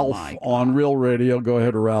Ralph on Real Radio. Go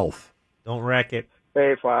ahead, Ralph. Don't wreck it.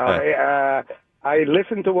 Hey, File. Hey, I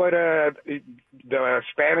listened to what the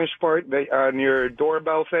Spanish part on your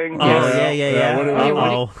doorbell thing. What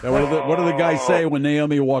did the guy say when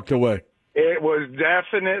Naomi walked away? It was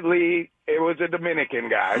definitely a Dominican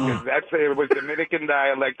guy. 'Cause it was Dominican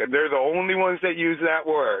dialect, and they're the only ones that use that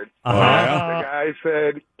word. Uh-huh. The guy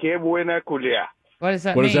said, "Que buena culia." What does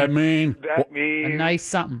that What mean? does that mean? That means a nice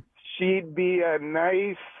something. she'd be a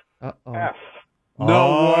nice F.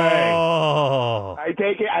 No way. Oh. I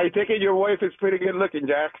take it your wife is pretty good looking,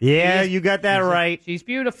 Jack. Yeah, you got that right. She's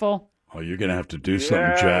beautiful. Oh, you're going to have to do something,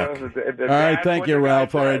 Yeah, Jack. the All right, dad thank was you, the guy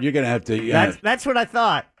Ralph. All right, said. you're going to have to... Yeah. That's what I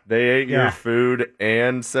thought. They ate Yeah. your food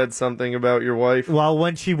and said something about your wife? Well,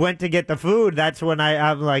 when she went to get the food, that's when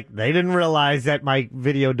I'm like, they didn't realize that my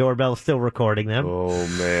video doorbell's still recording them. Oh,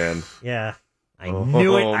 man. Yeah. I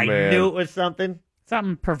knew it. I man. knew it was something.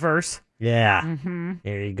 Something perverse. Yeah. Mm-hmm.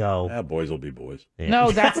 There you go. Yeah, boys will be boys. Yeah.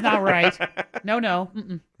 No, that's not right. No.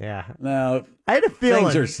 Mm-mm. Yeah. Now, I had a feeling.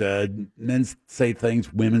 things are said. Men say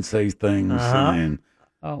things, women say things. Uh-huh. I mean,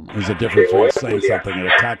 Oh, my there's a difference between saying something and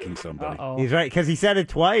attacking somebody. Uh-oh. He's right, because he said it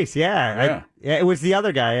twice. Yeah. Yeah. It was the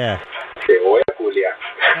other guy. Yeah.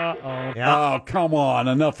 Uh-oh. Yeah. Oh, come on.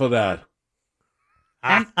 Enough of that.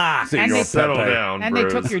 See, and you'll they- Settle Pepe. down, And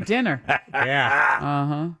Bruce. they took your dinner. Yeah.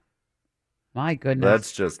 Uh-huh. My goodness.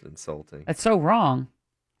 That's just insulting. That's so wrong.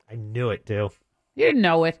 I knew it, too. You didn't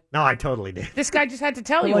know it. No, I totally did. This guy just had to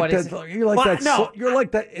tell You're you like what it is. that, you're like What? that. No. You're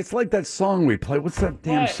like that. It's like that song we play. What's that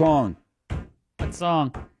damn What? song? What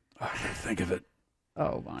song? Oh, I can't think of it.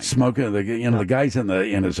 Oh, my. Smoking the guy's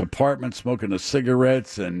in his apartment smoking the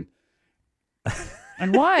cigarettes and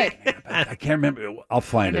And what? I can't remember. I'll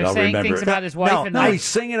find They're it. I'll saying remember. things it. about his wife and no, the- he's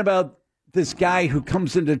singing about this guy who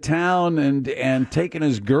comes into town and taking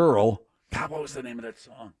his girl. God, what was the name of that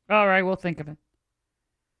song? All right, we'll think of it.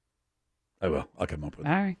 I will. I'll come up with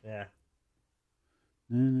All right. Yeah.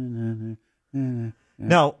 it. No.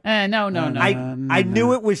 No. I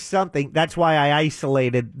knew it was something. That's why I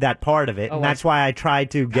isolated that part of it. Oh, And that's why I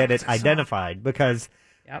tried to get it identified. Because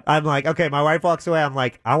I'm like, okay, my wife walks away. I'm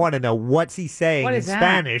like, I want to know what's he saying What in is that?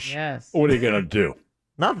 Spanish. Yes. What are you gonna do?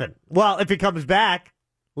 Nothing. Well, if he comes back,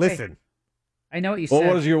 listen. I know what you Well, said.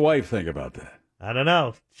 what does your wife think about that? I don't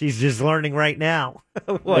know. She's just learning right now.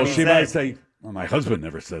 what Well, he she said. might say, well, my husband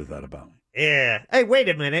never says that about me. Yeah. Hey, wait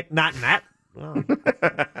a minute. Not in that. Well,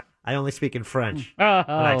 I only speak in French. Oh,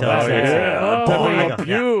 When I tell her yeah. Oh, Pepper I up go,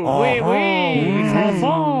 you. Oui, oui.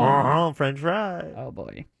 Uh-huh, French fries. Oh,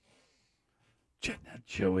 boy. Not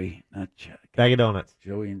Joey, not Jack. Bag of donuts.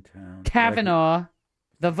 Joey in town. Kavanaugh,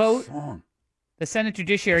 the vote, Song. the Senate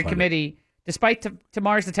Judiciary I'll find Committee, despite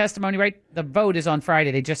tomorrow's the testimony, right? The vote is on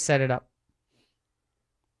Friday. They just set it up.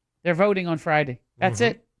 They're voting on Friday. That's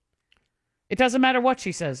it. It doesn't matter what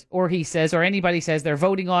she says, or he says, or anybody says. They're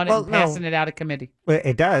voting on it and passing it out of committee. Well,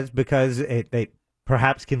 it does because they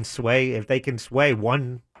perhaps can sway, if they can sway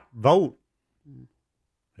one vote.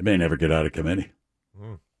 It may never get out of committee.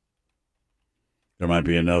 Mm. There might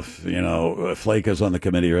be enough, Flake is on the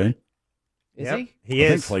committee, right? Is Yep. he? He I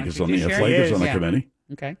think is. Flake is On on the Judiciary? Flake He is on the is. committee.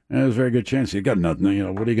 Okay. And there's a very good chance you got nothing.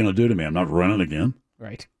 What are you going to do to me? I'm not running again.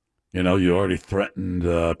 Right. You already threatened.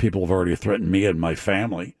 People have already threatened me and my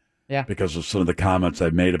family. Yeah. Because of some of the comments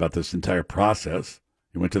I've made about this entire process.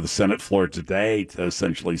 You went to the Senate floor today to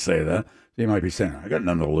essentially say that. You might be saying, I got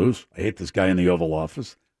nothing to lose. I hate this guy in the Oval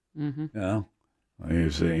Office. Mm-hmm.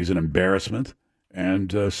 He's an embarrassment.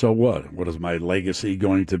 And so what? What is my legacy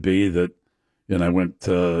going to be that, I went,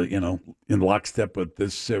 in lockstep with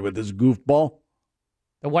this goofball?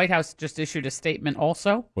 The White House just issued a statement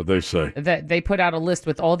also. What'd they say? That they put out a list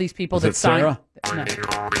with all these people Is that it signed.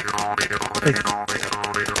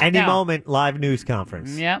 Any No. moment, live news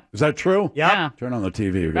conference. Yep. Is that true? Yep. Yeah. Turn on the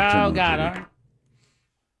TV. We've got to turn Oh, on the God. TV. all right.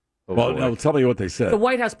 Well, no, tell me what they said. The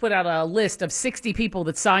White House put out a list of 60 people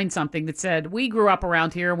that signed something that said, we grew up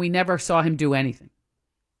around here and we never saw him do anything.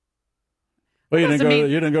 Well, you Doesn't you mean-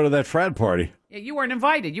 didn't go to that frat party. Yeah, you weren't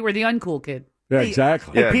invited. You were the uncool kid. Yeah,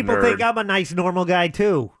 exactly. And people think I'm a nice, normal guy,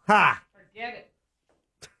 too. Ha! Forget it.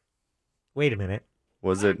 Wait a minute.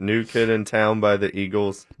 Was it New Kid in Town by the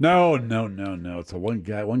Eagles? No. It's a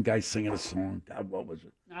one guy singing a song. God, what was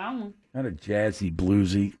it? Oh. Kind of jazzy,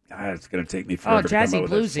 bluesy. God, it's going to take me forever to jazzy, come up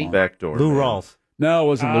with that bluesy. song. Backdoor. Lou Man. Rawls. No, it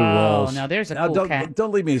wasn't Lou Oh, Rawls. now there's a Now, cool cat.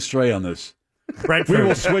 don't lead me astray on this. Brentford. We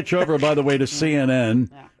will switch over, by the way, to CNN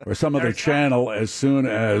or some other channel as soon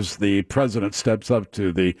as the president steps up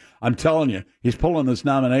to the... I'm telling you, he's pulling this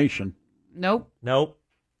nomination. Nope. Nope.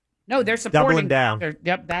 No, they're supporting. Doubling down.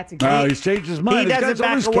 Yep, that's No, exactly. he's changed his mind. He This doesn't guy's back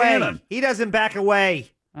always away. cannon. He doesn't back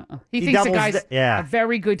away. He He thinks the doubles guy's yeah. a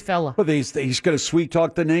very good fella. Well, he's going to sweet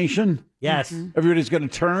talk the nation. Yes. Everybody's going to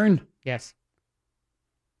turn. Yes.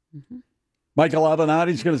 Michael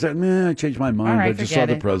Avenatti's going to say, "Man, I changed my mind. All right, I just saw forget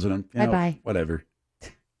the it. president. You know, Bye-bye. Whatever."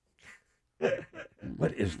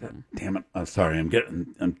 What is that? Damn it! I'm sorry. I'm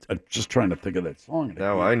just trying to think of that song.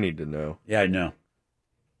 Now I need to know. Yeah, I know.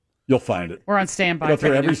 You'll find it. We're on standby. Go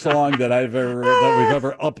through every song that we've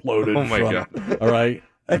ever uploaded. Oh, my from, God. All right,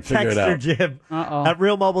 a texter, Jim, at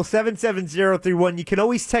Real Mobile 77031. You can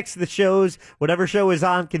always text the shows. Whatever show is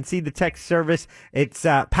on can see the text service. It's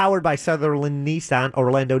powered by Sutherland Nissan,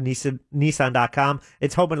 Nissan.com.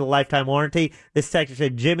 It's home of the lifetime warranty. This texter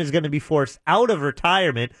said Jim is going to be forced out of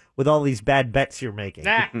retirement with all these bad bets you're making.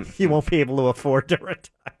 You won't be able to afford to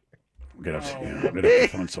retire. I'm going to have to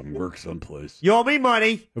find some work someplace. You owe me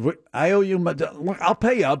money. I owe you money. Look, I'll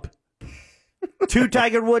pay up. 2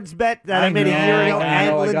 Tiger Woods bet that I made a year ago,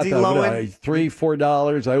 and Lindsay Lohan.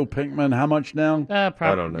 $3-4. I owe Pinkman how much now? I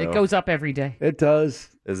don't know. It goes up every day. It does.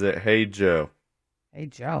 Is it Hey Joe? Hey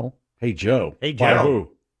Joe. Hey Joe. Hey By Joe.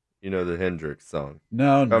 who? You know the Hendrix song.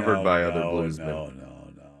 Covered by other bluesmen.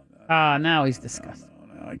 Now he's disgusting.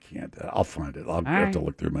 No, I can't. I'll find it. I'll have right. to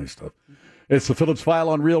look through my stuff. It's the Phillips File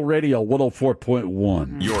on Real Radio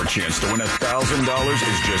 104.1. Your chance to win $1,000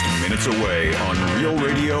 is just minutes away on Real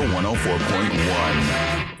Radio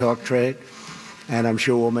 104.1. Talk trade, and I'm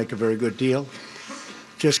sure we'll make a very good deal.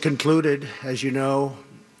 Just concluded, as you know,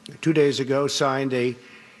 2 days ago, signed a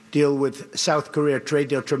deal with South Korea, trade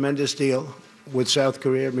deal, tremendous deal with South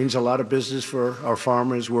Korea. It means a lot of business for our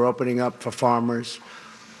farmers. We're opening up for farmers.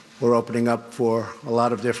 We're opening up for a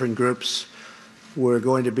lot of different groups. We're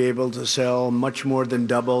going to be able to sell much more than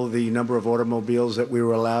double the number of automobiles that we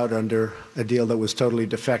were allowed under a deal that was totally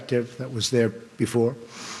defective, that was there before.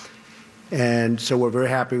 And so we're very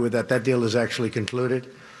happy with that. That deal is actually concluded.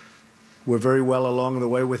 We're very well along the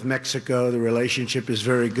way with Mexico. The relationship is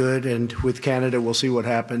very good. And with Canada, we'll see what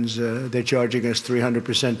happens. They're charging us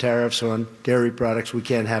 300% tariffs on dairy products. We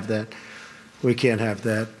can't have that. We can't have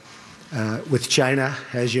that. With China,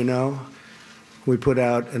 as you know, we put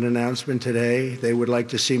out an announcement today. They would like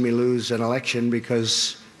to see me lose an election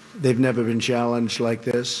because they've never been challenged like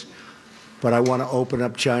this. But I want to open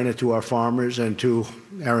up China to our farmers and to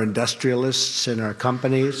our industrialists and our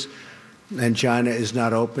companies. And China is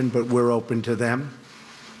not open, but we're open to them.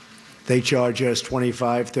 They charge us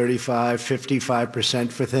 25, 35,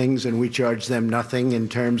 55% for things, and we charge them nothing in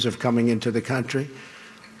terms of coming into the country.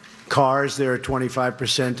 Cars, they're at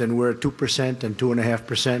 25%, and we're at 2% and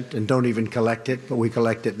 2.5%, and don't even collect it, but we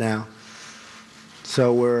collect it now.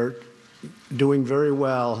 So we're doing very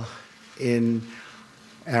well in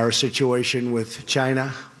our situation with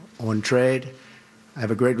China on trade. I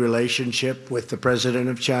have a great relationship with the president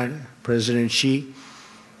of China, President Xi,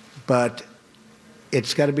 but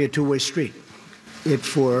it's got to be a two-way street. It,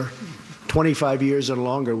 for 25 years and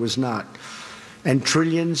longer, was not. And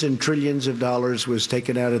trillions of dollars was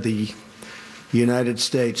taken out of the United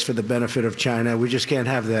States for the benefit of China. We just can't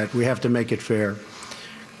have that. We have to make it fair.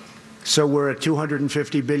 So we're at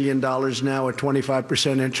 $250 billion now at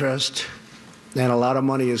 25% interest, and a lot of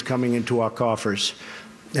money is coming into our coffers.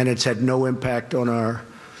 And it's had no impact on our,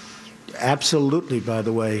 absolutely, by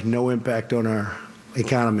the way, no impact on our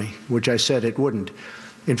economy, which I said it wouldn't.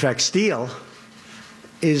 In fact, steel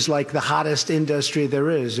is like the hottest industry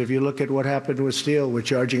there is. If you look at what happened with steel, we're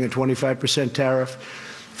charging a 25% tariff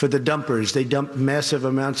for the dumpers. They dump massive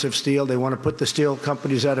amounts of steel. They want to put the steel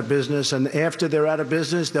companies out of business. And after they're out of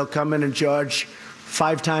business, they'll come in and charge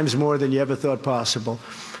 5 times more than you ever thought possible.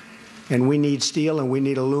 And we need steel and we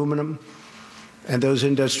need aluminum. And those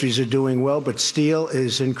industries are doing well. But steel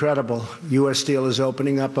is incredible. U.S. Steel is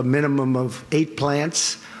opening up a minimum of 8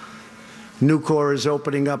 plants. Nucor is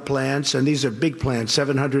opening up plants, and these are big plants,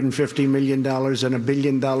 $750 million and $1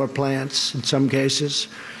 billion plants in some cases.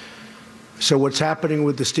 So what's happening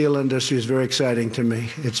with the steel industry is very exciting to me.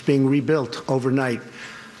 It's being rebuilt overnight.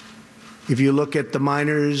 If you look at the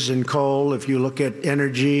miners and coal, if you look at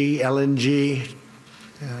energy, LNG,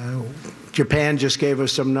 Japan just gave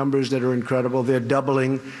us some numbers that are incredible. They're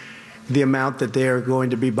doubling the amount that they're going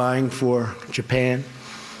to be buying for Japan.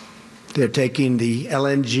 They're taking the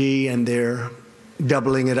LNG and they're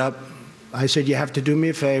doubling it up. I said, you have to do me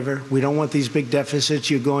a favor. We don't want these big deficits.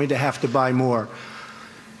 You're going to have to buy more.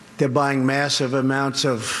 They're buying massive amounts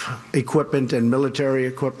of equipment and military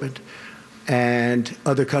equipment, and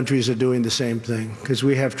other countries are doing the same thing because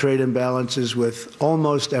we have trade imbalances with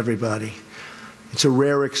almost everybody. It's a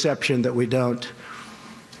rare exception that we don't.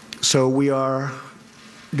 So we are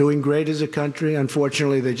doing great as a country.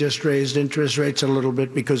 Unfortunately, they just raised interest rates a little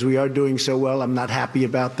bit because we are doing so well. I'm not happy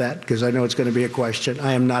about that because I know it's going to be a question.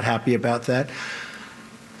 I am not happy about that.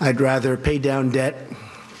 I'd rather pay down debt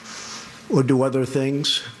or do other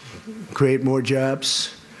things, create more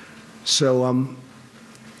jobs. So I'm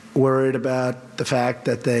worried about the fact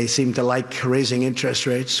that they seem to like raising interest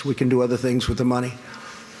rates. We can do other things with the money.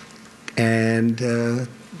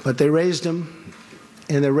 But they raised them.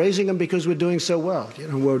 And they're raising them because we're doing so well. You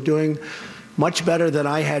know, we're doing much better than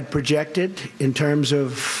I had projected in terms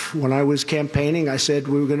of when I was campaigning. I said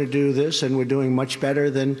we were going to do this, and we're doing much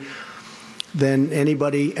better than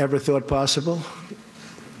anybody ever thought possible.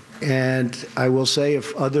 And I will say,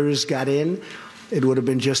 if others got in, it would have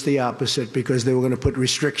been just the opposite, because they were going to put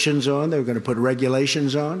restrictions on, they were going to put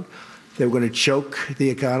regulations on, they were going to choke the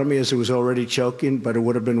economy as it was already choking, but it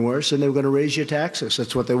would have been worse, and they were going to raise your taxes.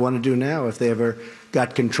 That's what they want to do now if they ever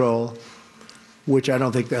got control, which I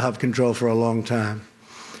don't think they'll have control for a long time.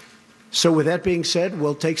 So with that being said,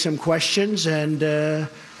 we'll take some questions, and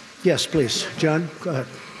yes, please. John, go ahead.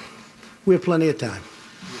 We have plenty of time.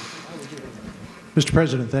 Mr.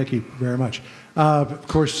 President, thank you very much. Of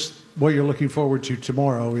course, what you're looking forward to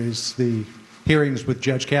tomorrow is the hearings with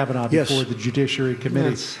Judge Kavanaugh before the Judiciary Committee.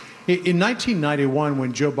 Yes. In 1991,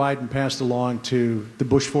 when Joe Biden passed along to the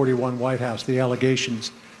Bush 41 White House the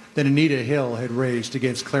allegations that Anita Hill had raised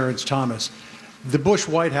against Clarence Thomas, the Bush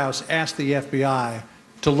White House asked the FBI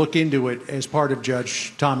to look into it as part of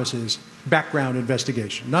Judge Thomas's background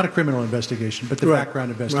investigation. Not a criminal investigation, but the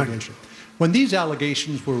background investigation. Right. When these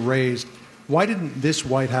allegations were raised, why didn't this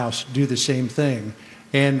White House do the same thing?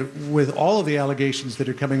 And with all of the allegations that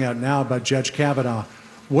are coming out now about Judge Kavanaugh,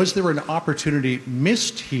 was there an opportunity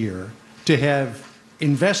missed here to have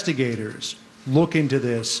investigators look into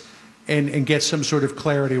this and get some sort of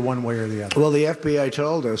clarity one way or the other? Well, the FBI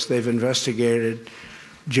told us they've investigated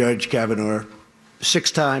Judge Kavanaugh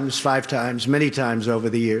 6 times, 5 times, many times over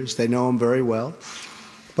the years. They know him very well.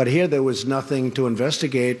 But here there was nothing to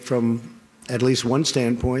investigate from at least one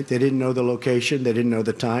standpoint. They didn't know the location. They didn't know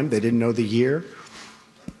the time. They didn't know the year.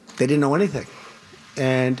 They didn't know anything.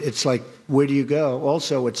 And it's like, where do you go?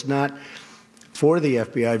 Also, it's not for the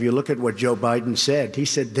FBI. If you look at what Joe Biden said, he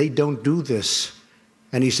said they don't do this.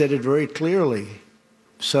 And he said it very clearly.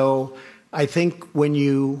 So I think when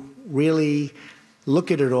you really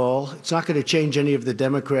look at it all, it's not going to change any of the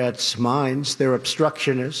Democrats' minds. They're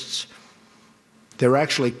obstructionists. They're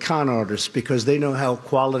actually con artists, because they know how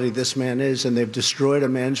quality this man is, and they've destroyed a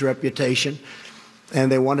man's reputation,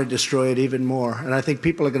 and they want to destroy it even more. And I think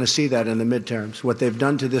people are going to see that in the midterms, what they've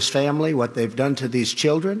done to this family, what they've done to these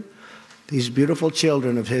children, these beautiful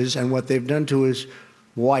children of his, and what they've done to his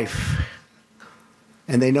wife.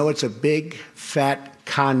 And they know it's a big, fat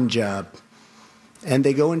con job. And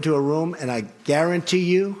they go into a room, and I guarantee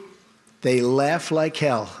you, they laugh like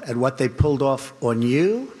hell at what they pulled off on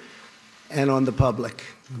you and on the public.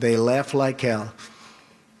 They laugh like hell.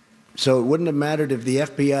 So it wouldn't have mattered if the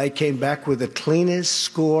FBI came back with the cleanest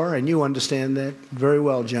score, and you understand that very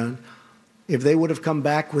well, John. If they would have come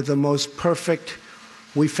back with the most perfect,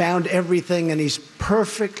 we found everything and he's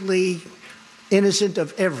perfectly innocent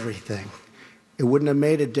of everything, it wouldn't have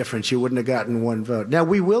made a difference. You wouldn't have gotten one vote. Now,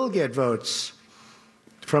 we will get votes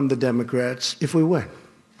from the Democrats if we win.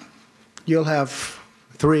 You'll have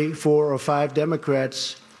 3, 4, or 5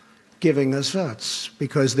 Democrats giving us votes,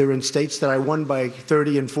 because they're in states that I won by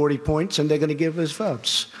 30 and 40 points, and they're going to give us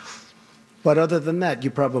votes. But other than that, you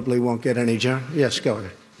probably won't get any, John. Yes, go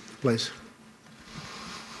ahead, please.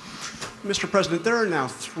 Mr. President, there are now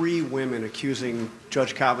 3 women accusing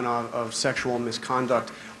Judge Kavanaugh of sexual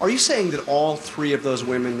misconduct. Are you saying that all 3 of those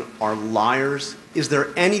women are liars? Is there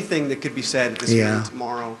anything that could be said at this hearing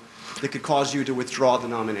tomorrow that could cause you to withdraw the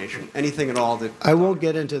nomination? Anything at all that... I won't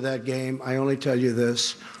get into that game. I only tell you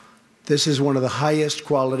this. This is one of the highest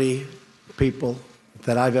quality people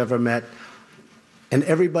that I've ever met. And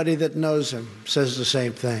everybody that knows him says the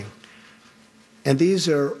same thing. And these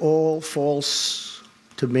are all false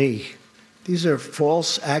to me. These are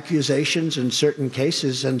false accusations in certain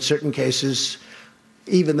cases, and certain cases,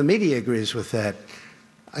 even the media agrees with that.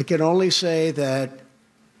 I can only say that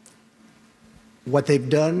what they've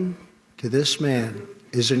done to this man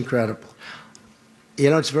is incredible. You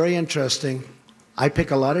know, it's very interesting. I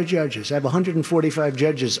pick a lot of judges. I have 145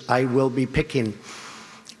 judges I will be picking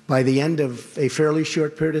by the end of a fairly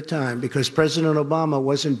short period of time, because President Obama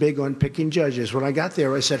wasn't big on picking judges. When I got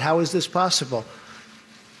there, I said, how is this possible?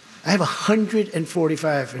 I have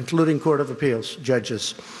 145, including Court of Appeals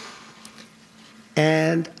judges.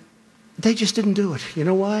 And they just didn't do it. You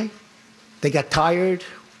know why? They got tired.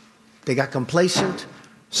 They got complacent.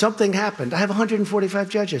 Something happened. I have 145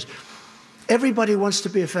 judges. Everybody wants to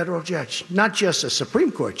be a federal judge, not just a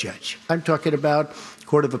Supreme Court judge. I'm talking about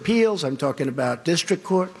Court of Appeals. I'm talking about district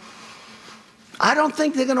court. I don't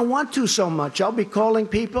think they're going to want to so much. I'll be calling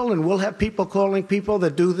people, and we'll have people calling people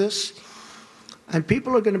that do this. And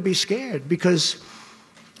people are going to be scared, because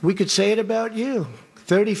we could say it about you.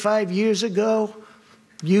 35 years ago,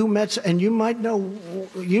 you met, and you might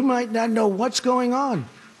not know what's going on.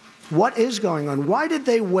 What is going on? Why did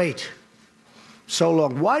they wait so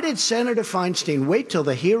long? Why did Senator Feinstein wait till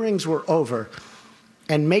the hearings were over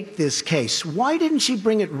and make this case? Why didn't she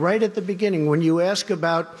bring it right at the beginning when you ask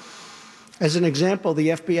about, as an example, the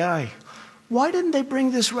FBI? Why didn't they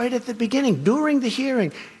bring this right at the beginning, during the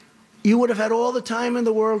hearing? You would have had all the time in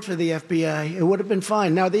the world for the FBI. It would have been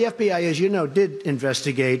fine. Now, the FBI, as you know, did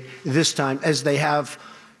investigate this time, as they have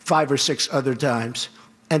 5 or 6 other times,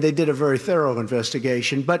 and they did a very thorough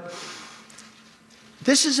investigation. But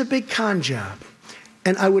this is a big con job,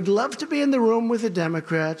 and I would love to be in the room with the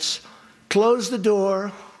Democrats, close the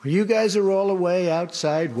door. You guys are all away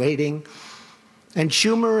outside waiting, and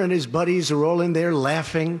Schumer and his buddies are all in there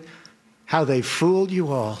laughing how they fooled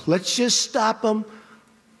you all. Let's just stop them.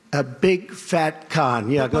 A big fat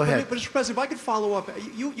con. Yeah, go ahead. But, Mr. President, if I could follow up,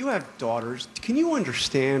 you have daughters. Can you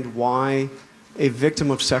understand why a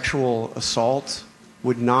victim of sexual assault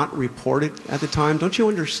would not report it at the time? Don't you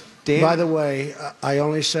understand? By the way, I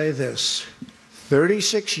only say this.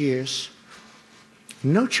 36 years,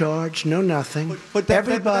 no charge, no nothing. But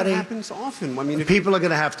everybody, that happens often. I mean, people are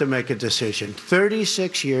going to have to make a decision.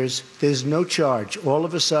 36 years, there's no charge. All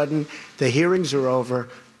of a sudden, the hearings are over,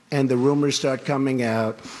 and the rumors start coming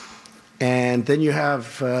out. And then you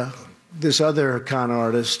have this other con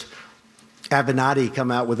artist, Avenatti,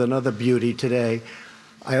 come out with another beauty today.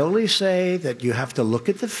 I only say that you have to look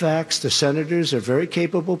at the facts. The senators are very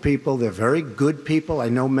capable people. They're very good people. I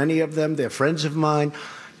know many of them. They're friends of mine.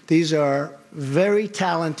 These are very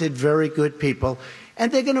talented, very good people.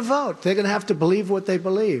 And they're going to vote. They're going to have to believe what they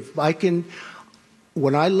believe.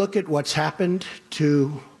 When I look at what's happened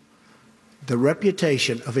to the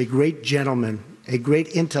reputation of a great gentleman, a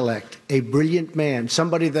great intellect, a brilliant man,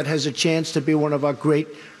 somebody that has a chance to be one of our great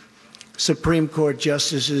Supreme Court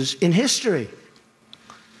justices in history,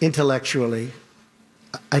 intellectually,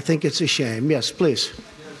 I think it's a shame. Yes, please. Yes,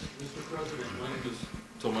 Mr. President, my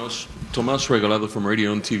name is Tomas Regalado from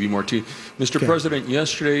Radio and TV Marti. Mr. Okay. President,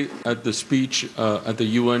 yesterday at the speech at the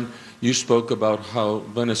UN, you spoke about how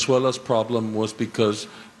Venezuela's problem was because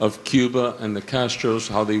of Cuba and the Castros,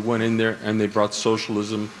 how they went in there and they brought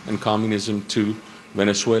socialism and communism to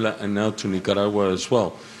Venezuela and now to Nicaragua as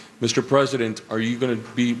well. Mr. President, are you going to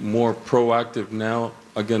be more proactive now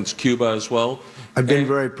against Cuba as well? I've been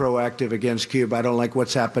very proactive against Cuba. I don't like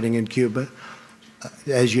what's happening in Cuba.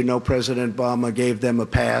 As you know, President Obama gave them a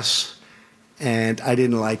pass, and I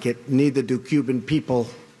didn't like it. Neither do Cuban people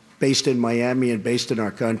based in Miami and based in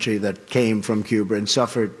our country that came from Cuba and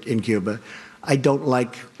suffered in Cuba. I don't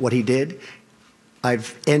like what he did.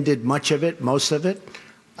 I've ended much of it, most of it.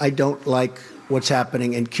 I don't like what's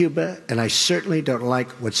happening in Cuba, and I certainly don't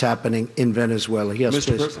like what's happening in Venezuela. Yes, Mr.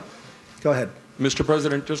 please. President. Go ahead. Mr.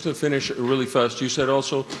 President, just to finish really fast, you said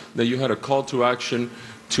also that you had a call to action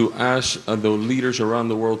to ask the leaders around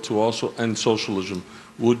the world to also end socialism.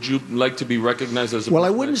 Would you like to be recognized as a... Well, I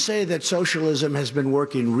wouldn't say that socialism has been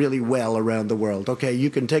working really well around the world. Okay, you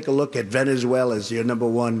can take a look at Venezuela as your number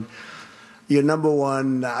one,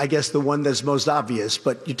 I guess the one that's most obvious.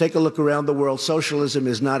 But you take a look around the world, socialism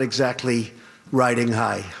is not exactly riding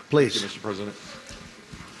high. Please. Thank you, Mr. President.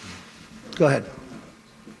 Go ahead.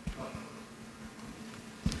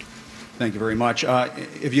 Thank you very much.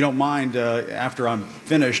 If you don't mind, after I'm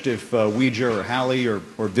finished, if Ouija or Hallie or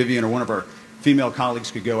Vivian or one of our female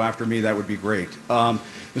colleagues could go after me, that would be great.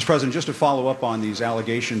 Mr. President, just to follow up on these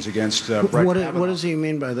allegations against Brett Kavanaugh. What does he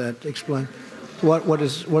mean by that? Explain. What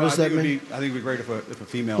does that mean? I think it would be great if a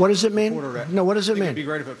female... What does it mean? No, what does it mean? It would be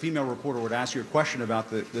great if a female reporter would ask you a question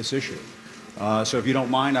about this issue. So if you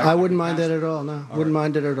don't mind... I wouldn't mind that at all, no. Wouldn't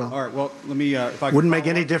mind it at all. All right, well, let me... if I wouldn't make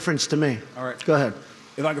any difference to me. All right. Go ahead.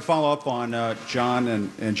 If I could follow up on John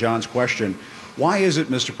and John's question, why is it,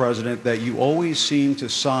 Mr. President, that you always seem to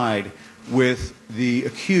side with the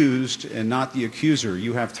accused and not the accuser?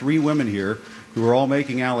 You have 3 women here who are all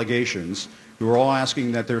making allegations, who are all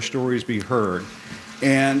asking that their stories be heard.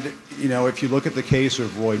 And, you know, if you look at the case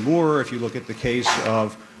of Roy Moore, if you look at the case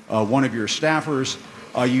of one of your staffers,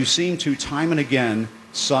 you seem to time and again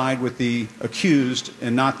side with the accused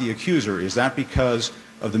and not the accuser. Is that because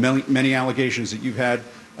of the many allegations that you've had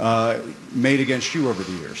made against you over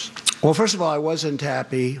the years? Well, first of all, I wasn't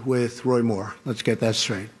happy with Roy Moore. Let's get that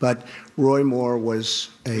straight. But Roy Moore was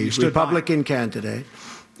a Republican candidate,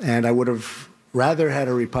 and I would have rather had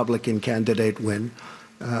a Republican candidate win.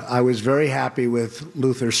 I was very happy with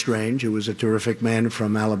Luther Strange, who was a terrific man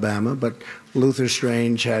from Alabama, but Luther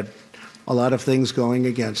Strange had a lot of things going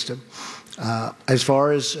against him. As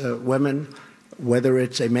far as women, whether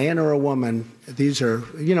it's a man or a woman, these are,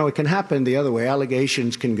 you know, it can happen the other way.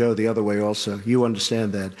 Allegations can go the other way also. You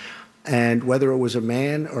understand that. And whether it was a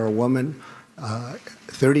man or a woman,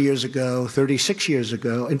 30 years ago, 36 years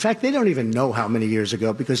ago. In fact, they don't even know how many years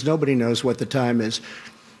ago because nobody knows what the time is.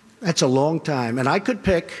 That's a long time. And I could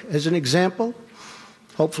pick, as an example,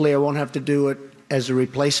 hopefully I won't have to do it as a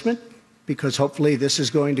replacement because hopefully this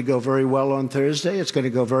is going to go very well on Thursday. It's going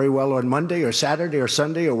to go very well on Monday or Saturday or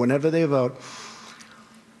Sunday or whenever they vote.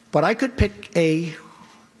 But I could pick a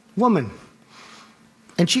woman,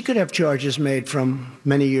 and she could have charges made from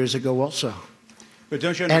many years ago also. But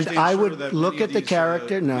don't you And understand, I sir, would that look many at of the these,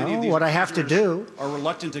 character. many of No, these what I have to do. are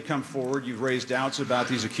reluctant to come forward. You've raised doubts about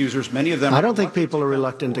these accusers. Many of them. I don't think people are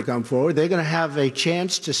reluctant to come forward. They're going to have a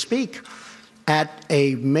chance to speak at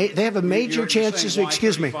a. They have a major chance to speak.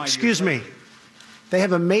 Excuse me. They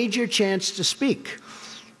have a major chance to speak,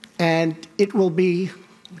 and it will be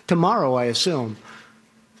tomorrow, I assume.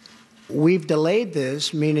 We've delayed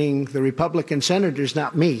this, meaning the Republican senators,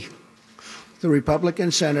 not me. The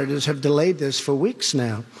Republican senators have delayed this for weeks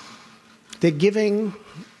now. They're giving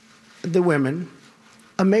the women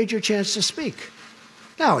a major chance to speak.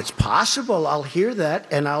 Now, it's possible I'll hear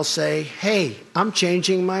that and I'll say, hey, I'm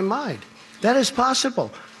changing my mind. That is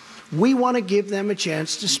possible. We want to give them a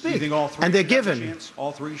chance to speak. You think all three and they're should have the given. chance?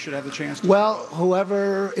 All three should have the chance to Well,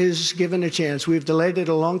 whoever is given a chance, we've delayed it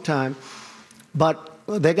a long time, but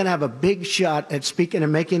they're going to have a big shot at speaking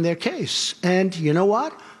and making their case. And you know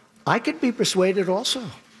what? I could be persuaded also.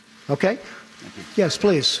 Okay? Yes,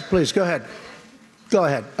 please. Please, go ahead. Go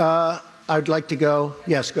ahead. I'd like to go.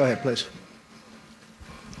 Yes, go ahead, please.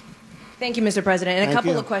 Thank you, Mr. President. And a Thank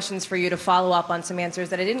couple you. of questions for you to follow up on some answers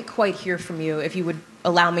that I didn't quite hear from you, if you would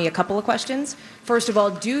allow me a couple of questions. First of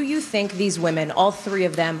all, do you think these women, all three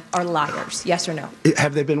of them, are liars? Yes or no?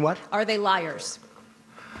 Have they been what? Are they liars?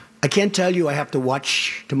 I can't tell you. I have to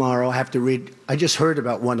watch tomorrow. I have to read. I just heard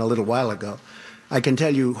about one a little while ago. I can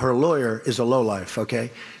tell you her lawyer is a lowlife,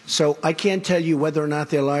 okay? So I can't tell you whether or not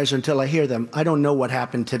they're liars until I hear them. I don't know what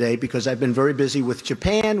happened today because I've been very busy with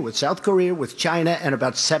Japan, with South Korea, with China, and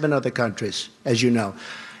about 7 other countries, as you know.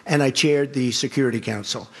 And I chaired the Security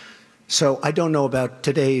Council. So I don't know about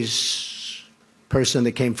today's person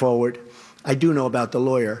that came forward. I do know about the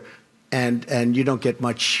lawyer. And you don't get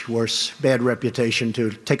much worse, bad reputation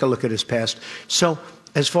to take a look at his past. So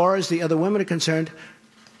as far as the other women are concerned,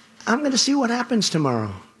 I'm going to see what happens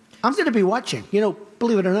tomorrow. I'm going to be watching. You know,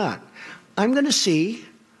 believe it or not, I'm going to see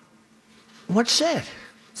what's said.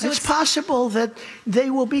 So it's possible that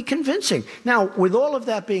they will be convincing. Now, with all of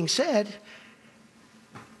that being said,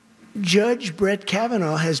 Judge Brett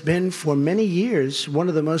Kavanaugh has been for many years one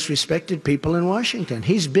of the most respected people in Washington.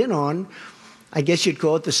 He's been on, I guess you'd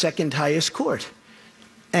call it, the second highest court.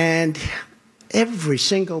 And every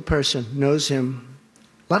single person knows him.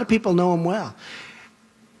 A lot of people know him well.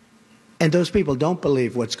 And those people don't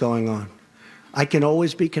believe what's going on. I can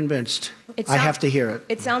always be convinced. I have to hear it.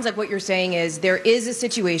 It sounds like what you're saying is there is a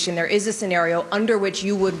situation, there is a scenario under which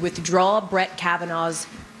you would withdraw Brett Kavanaugh's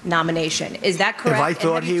nomination. Is that correct? If I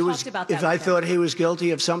thought he was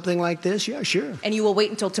guilty of something like this, yeah, sure. And you will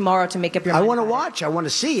wait until tomorrow to make up your I mind? want to watch. I want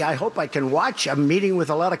to see. I hope I can watch. I'm meeting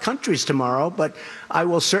with a lot of countries tomorrow, but I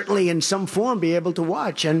will certainly in some form be able to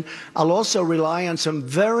watch. And I'll also rely on some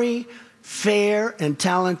very fair and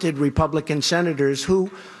talented Republican senators who,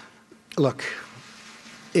 look,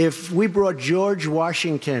 if we brought George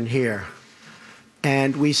Washington here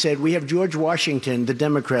and we said we have George Washington, the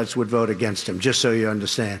Democrats would vote against him, just so you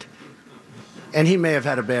understand. And he may have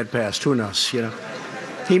had a bad past. Who knows, you know?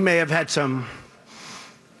 He may have had some,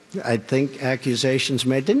 I think, accusations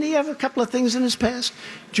made. Didn't he have a couple of things in his past?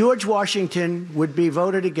 George Washington would be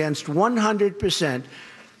voted against 100%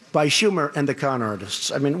 by Schumer and the con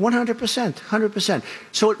artists. I mean, 100%, 100%.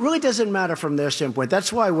 So it really doesn't matter from their standpoint.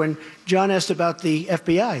 That's why when John asked about the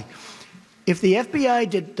FBI, if the FBI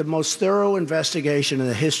did the most thorough investigation in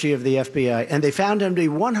the history of the FBI and they found him to be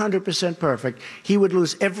 100% perfect, he would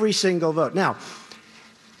lose every single vote. Now,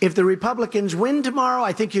 if the Republicans win tomorrow,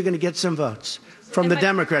 I think you're going to get some votes from the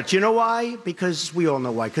Democrats. You know why? Because we all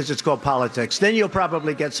know why, because it's called politics. Then you'll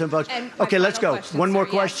probably get some votes. Okay, let's go. One more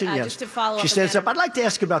question? Yes. Just to follow up she stands up. I'd like to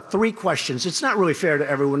ask about 3 questions. It's not really fair to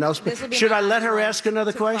everyone else, but should I let her ask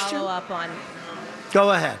another question? Follow up on.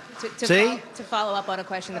 Go ahead. To follow up on a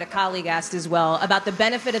question that a colleague asked as well about the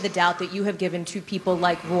benefit of the doubt that you have given to people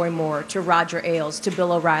like Roy Moore, to Roger Ailes, to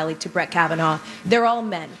Bill O'Reilly, to Brett Kavanaugh. They're all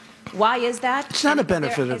men. Why is that? It's not a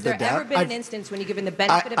benefit of the doubt. Has there ever been an instance when you've given the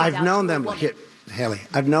benefit of the doubt I've known to a them, woman? Haley,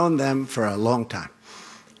 I've known them for a long time.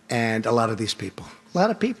 And a lot of these people. A lot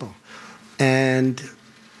of people. And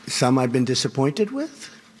some I've been disappointed with.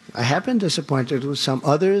 I have been disappointed with some.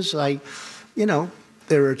 Others,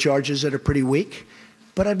 there are charges that are pretty weak.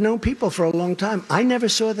 But I've known people for a long time. I never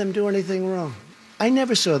saw them do anything wrong. I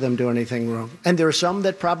never saw them do anything wrong. And there are some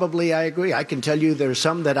that probably I agree. I can tell you there are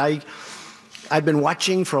some that I've been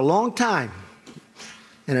watching for a long time.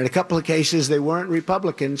 And in a couple of cases, they weren't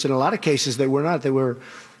Republicans. In a lot of cases, they were not. They were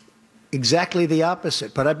exactly the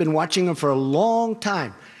opposite. But I've been watching them for a long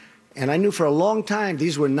time. And I knew for a long time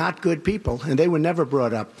these were not good people, and they were never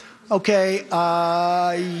brought up. Okay,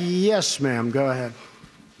 yes, ma'am, go ahead.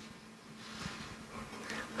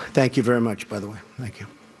 Thank you very much, by the way. Thank you.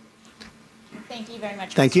 Thank you very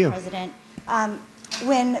much, Thank Mr. you. President.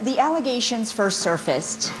 When the allegations first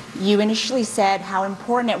surfaced, you initially said how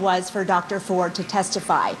important it was for Dr. Ford to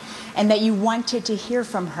testify and that you wanted to hear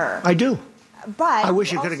from her. I do. But I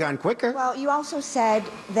wish it could have gone quicker. Well, you also said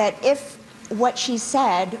that if what she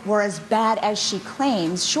said were as bad as she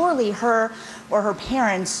claims, surely her or her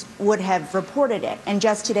parents would have reported it. And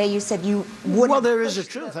just today you said you would. Well, there is a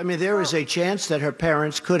truth. I mean, there is a chance that her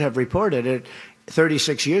parents could have reported it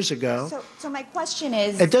 36 years ago. So my question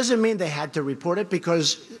is... It doesn't mean they had to report it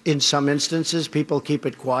because in some instances people keep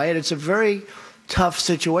it quiet. It's a very tough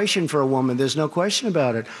situation for a woman. There's no question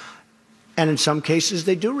about it. And in some cases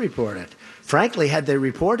they do report it. Frankly, had they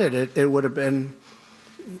reported it, it would have been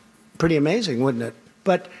pretty amazing, wouldn't it?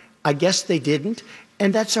 But I guess they didn't,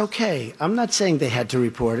 and that's okay. I'm not saying they had to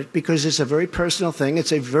report it because it's a very personal thing.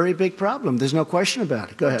 It's a very big problem. There's no question about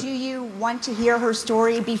it. Go ahead. Do you want to hear her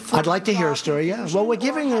story before? I'd like to hear her story, yeah. Well, we're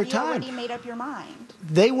giving her time. Have you already made up your mind?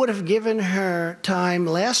 They would have given her time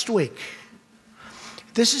last week.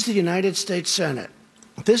 This is the United States Senate.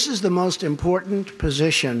 This is the most important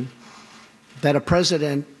position that a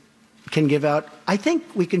president can give out, I think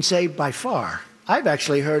we can say by far. I've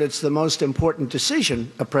actually heard it's the most important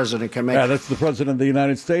decision a president can make. Yeah, that's the president of the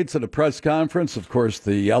United States at a press conference. Of course,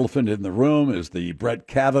 the elephant in the room is the Brett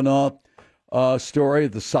Kavanaugh story,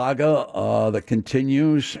 the saga that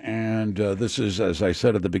continues. And this is, as I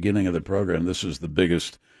said at the beginning of the program, this is the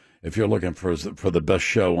biggest, if you're looking for the best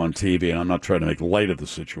show on TV, and I'm not trying to make light of the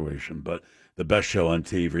situation, but the best show on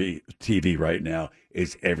TV right now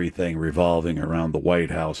is everything revolving around the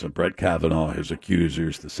White House and Brett Kavanaugh, his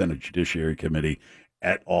accusers, the Senate Judiciary Committee,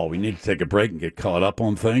 et al. We need to take a break and get caught up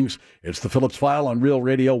on things. It's the Phillips File on Real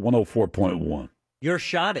Radio 104.1. Your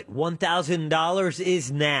shot at $1,000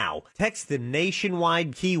 is now. Text the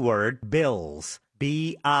nationwide keyword BILLS,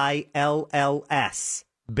 BILLS.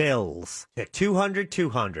 Bills to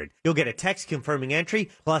 200-200. You'll get a text confirming entry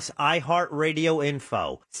plus iHeartRadio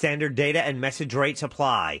info. Standard data and message rates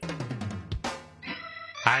apply.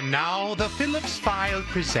 And now the Phillips File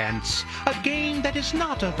presents a game that is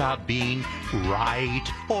not about being right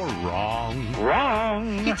or wrong.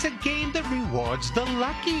 Wrong. It's a game that rewards the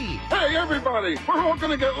lucky. Hey, everybody, we're all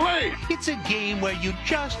going to get late. It's a game where you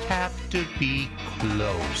just have to be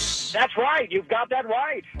close. That's right. You've got that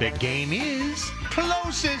right. The game is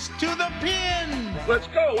closest to the pin. Let's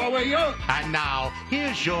go while we're young. And now,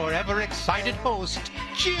 here's your ever-excited host,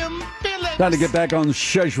 Jim Phillips. Time to get back on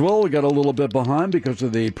schedule. We got a little bit behind because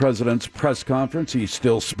of the president's press conference. He's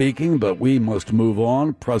still speaking, but we must move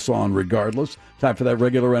on, press on regardless. Time for that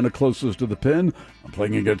regular round of closest to the pin. I'm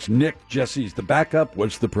playing against Nick. Jesse's the backup.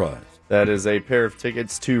 What's the prize? That is a pair of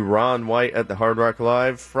tickets to Ron White at the Hard Rock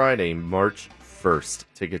Live Friday, March 1st.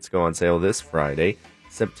 Tickets go on sale this Friday,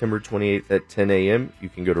 September 28th at 10 a.m. You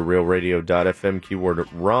can go to realradio.fm,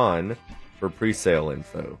 keyword Ron, for pre-sale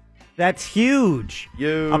info. That's huge.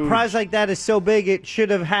 Huge. A prize like that is so big, it should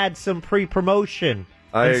have had some pre-promotion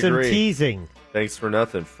and some teasing. Thanks for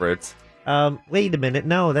nothing, Fritz. Wait a minute.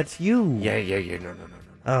 No, that's you. Yeah. No.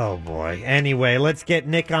 Oh, boy. Anyway, let's get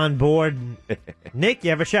Nick on board. Nick, you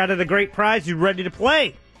have a shot at a great prize. You ready to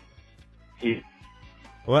play?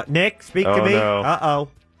 What, Nick? Speak to me. No. Uh-oh.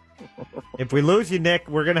 If we lose you, Nick,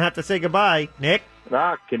 we're going to have to say goodbye. Nick?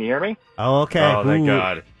 Can you hear me? Oh, okay. Oh, thank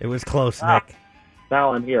God. It was close, Nick.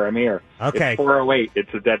 Now I'm here. Okay. It's 408.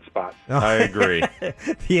 It's a dead spot. I agree.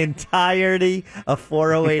 The entirety of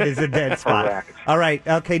 408 is a dead spot. Correct. All right.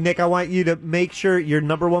 Okay, Nick, I want you to make sure your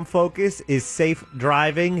number one focus is safe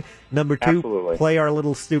driving. Number two, Absolutely. play our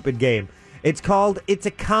little stupid game. It's called It's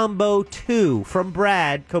a Combo 2 from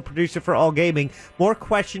Brad, co-producer for All Gaming. More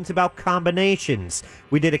questions about combinations.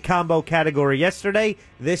 We did a combo category yesterday.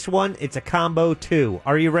 This one, it's a Combo 2.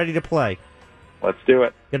 Are you ready to play? Let's do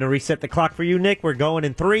it. Going to reset the clock for you, Nick. We're going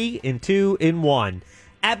in 3, in 2, in 1.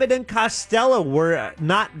 Abbott and Costello were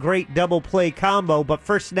not great double play combo, but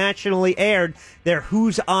first nationally aired their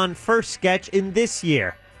Who's On First sketch in this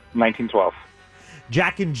year. 1912.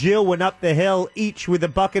 Jack and Jill went up the hill, each with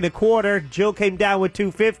 $1.25. Jill came down with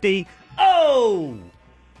 $2.50. Oh!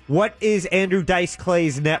 What is Andrew Dice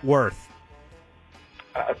Clay's net worth?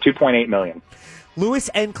 $2.8 million. Lewis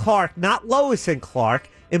and Clark, not Lois and Clark,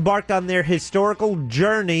 embarked on their historical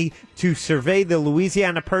journey to survey the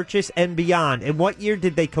Louisiana Purchase and beyond. In what year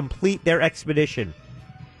did they complete their expedition?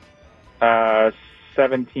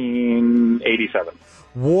 1787.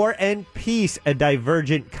 War and Peace, a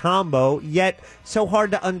divergent combo, yet so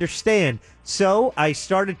hard to understand. So I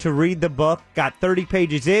started to read the book, got 30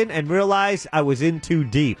 pages in, and realized I was in too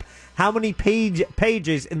deep. How many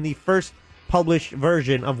pages in the first published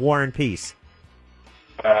version of War and Peace?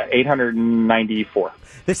 894.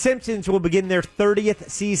 The Simpsons will begin their 30th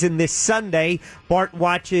season this Sunday. Bart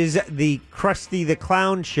watches the Krusty the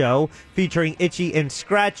Clown show featuring Itchy and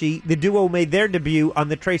Scratchy. The duo made their debut on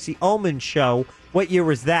the Tracy Ullman show. What year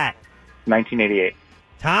was that? 1988.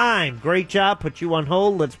 Time. Great job. Put you on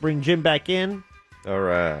hold. Let's bring Jim back in. All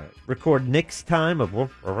right. Record Nick's time of...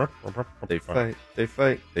 They fight. They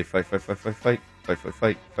fight. They fight. Fight. Fight. Fight. Fight. Fight. Fight.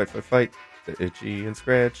 Fight. Fight. Fight. Fight. The Itchy and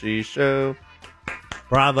Scratchy show.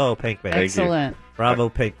 Bravo, Pinkman. Excellent. Bravo,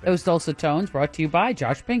 Pinkman. Those dulcet tones brought to you by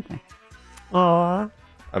Josh Pinkman. Aw.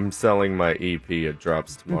 I'm selling my EP. It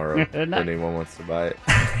drops tomorrow. If anyone wants to buy it.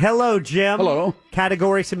 Hello, Jim. Hello.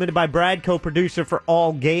 Category submitted by Brad, co-producer for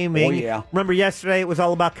All Gaming. Oh, yeah. Remember yesterday it was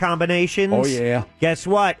all about combinations? Oh, yeah. Guess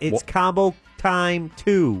what? It's Combo Time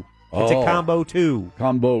 2. It's a Combo 2.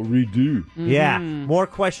 Combo redo. Yeah. More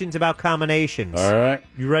questions about combinations. All right.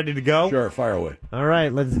 You ready to go? Sure, fire away. All right,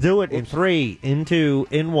 let's do it in 3, in 2,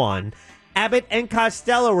 in 1. Abbott and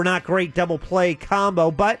Costello were not great double play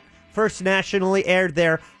combo, but first nationally aired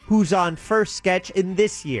their Who's on First sketch in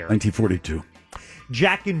this year. 1942.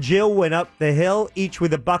 Jack and Jill went up the hill, each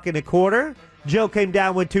with $1.25. Jill came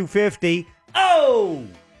down with $2.50. Oh!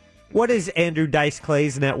 What is Andrew Dice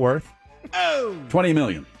Clay's net worth? Oh! $20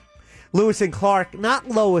 million. Lewis and Clark, not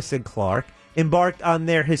Lois and Clark, embarked on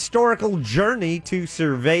their historical journey to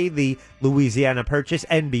survey the Louisiana Purchase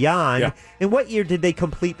and beyond. Yeah. In what year did they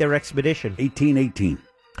complete their expedition? 1818.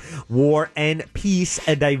 War and Peace,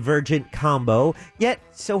 a divergent combo, yet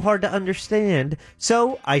so hard to understand.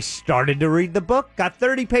 So I started to read the book, got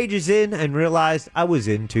 30 pages in, and realized I was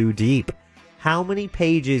in too deep. How many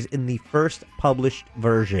pages in the first published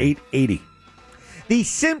version? 880. The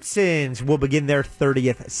Simpsons will begin their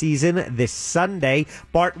 30th season this Sunday.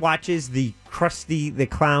 Bart watches the Krusty the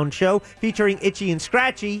Clown show featuring Itchy and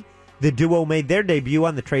Scratchy. The duo made their debut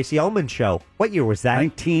on the Tracy Ullman show. What year was that?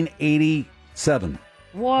 1987.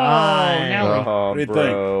 Whoa, Oh, What do you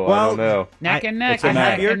bro. think? I don't know. Neck and neck. I have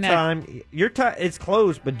neck your and neck. time. Your time is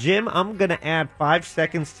closed, but Jim, I'm going to add 5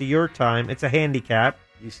 seconds to your time. It's a handicap.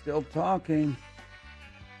 He's still talking.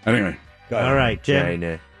 Anyway. Go ahead. All right, Jim.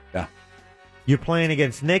 China. Yeah. You're playing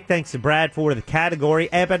against Nick. Thanks to Brad for the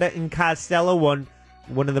category. Abbott and Costello won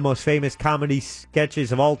one of the most famous comedy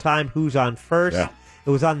sketches of all time, Who's on First? Yeah. It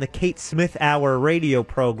was on the Kate Smith Hour radio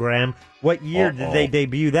program. What year did they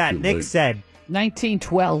debut that? Too Nick late. said.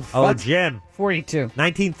 1912. Oh, Jim. 42.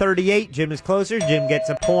 1938. Jim is closer. Jim gets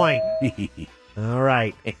a point. All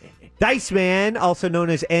right. Dice Man, also known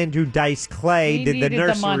as Andrew Dice Clay, He did the needed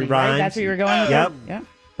nursery money, rhymes. right? That's where you were going with Yep. that? Yeah.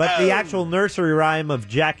 But the actual nursery rhyme of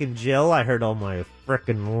Jack and Jill, I heard all my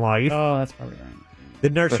frickin' life. Oh, that's probably right. The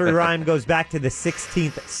nursery rhyme goes back to the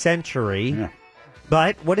 16th century. Yeah.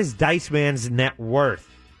 But what is Dice Man's net worth?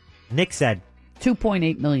 Nick said.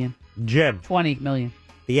 2.8 million. Jim. 20 million.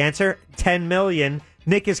 The answer, 10 million.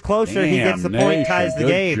 Nick is closer. He gets the point, Nick, ties the good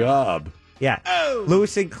game. job. Yeah.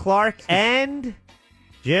 Lewis and Clark and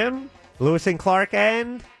Jim. Lewis and Clark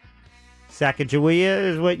and Sacagawea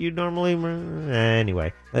is what you normally...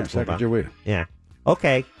 Anyway, let's move on. Sacagawea. Yeah.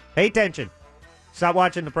 Okay. Pay attention. Stop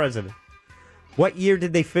watching the president. What year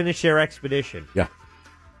did they finish their expedition? Yeah.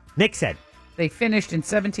 Nick said. They finished in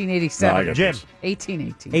No, I 1787. got Jim. this.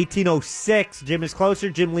 1818. 1806. Jim is closer.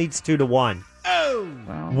 Jim leads 2-1.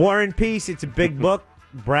 Wow. War and Peace. It's a big book.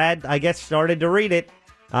 Brad, I guess, started to read it.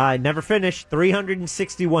 Never finished.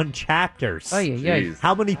 361 chapters. Oh, yeah.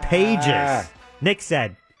 How many pages? Nick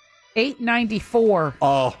said. 894.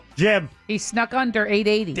 Oh. Jim. He snuck under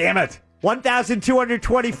 880. Damn it.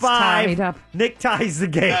 1,225. Tied up. Nick ties the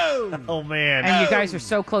game. Oh, man. And you guys are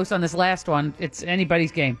so close on this last one. It's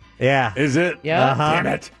anybody's game. Yeah. Is it? Yeah. Uh-huh. Damn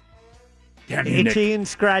it. Damn you, Nick. Itchy and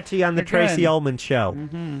Scratchy on the You're Tracy good. Ullman show.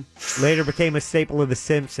 Later became a staple of The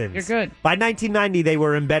Simpsons. You're good. By 1990, they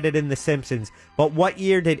were embedded in The Simpsons. But what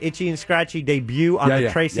year did Itchy and Scratchy debut on the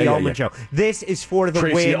Tracy Ullman show? This is for the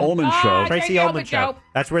win. Tracy Ullman show. Tracy Ullman show.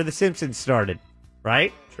 That's where The Simpsons started,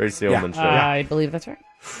 right? Tracy Ullman show. I believe that's right.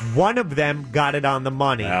 One of them got it on the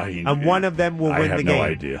money, and one of them will I win have the no game.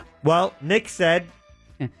 idea. Well, Nick said...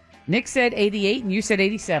 Nick said 88, and you said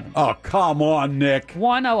 87. Oh, come on, Nick.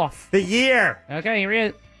 One off. The year. Okay, here it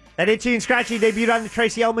is. That Itchy and Scratchy debuted on the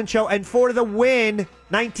Tracy Ullman show, and for the win,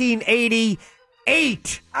 1980,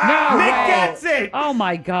 8. No Nick way. gets it. Oh,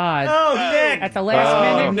 my God. Oh, Nick. At the last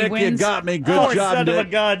minute, he Nick, wins. you got me. Good Oh, job, son of a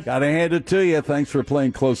Nick. gun. Got to hand it to you. Thanks for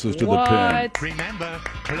playing closest to the pin. Remember,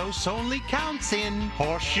 close only counts in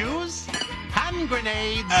horseshoes, hand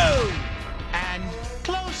grenades, and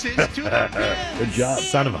closest to the pin. Good job.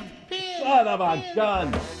 Son of a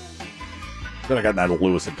gun. Could have gotten that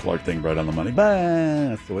Lewis and Clark thing right on the money. But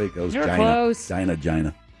that's the way it goes. You're Gina. close.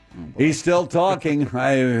 Gina. He's still talking.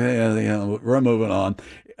 We're moving on.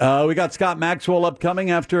 We got Scott Maxwell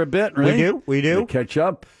upcoming after a bit, right? We do. To catch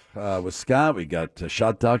up with Scott. We got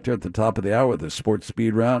Shot Doctor at the top of the hour with a sports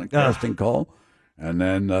speed round and casting call. And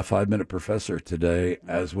then 5-Minute Professor today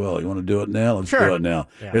as well. You want to do it now? Let's do it now.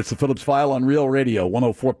 Yeah. It's the Phillips File on Real Radio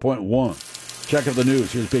 104.1. Check out the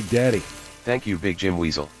news. Here's Big Daddy. Thank you, Big Jim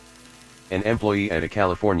Weasel. An employee at a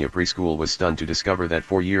California preschool was stunned to discover that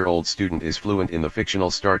 4-year-old student is fluent in the fictional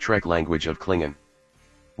Star Trek language of Klingon.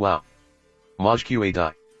 Wow. Maj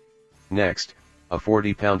QA. Next, a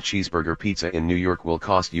 40-pound cheeseburger pizza in New York will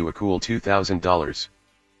cost you a cool $2,000.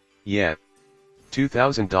 Yeah.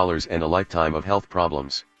 $2,000 and a lifetime of health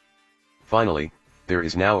problems. Finally, there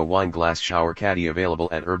is now a wine glass shower caddy available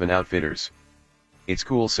at Urban Outfitters. It's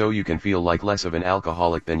cool so you can feel like less of an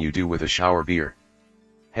alcoholic than you do with a shower beer.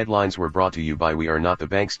 Headlines were brought to you by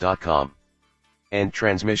wearenotthebanks.com. End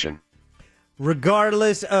transmission.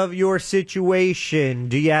 Regardless of your situation,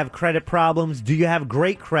 do you have credit problems? Do you have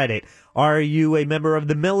great credit? Are you a member of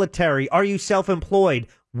the military? Are you self-employed?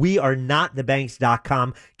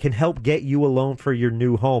 wearenotthebanks.com can help get you a loan for your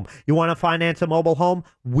new home. You want to finance a mobile home?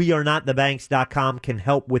 wearenotthebanks.com can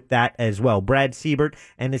help with that as well. Brad Siebert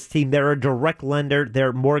and his team, they're a direct lender.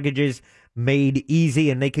 Their mortgages made easy,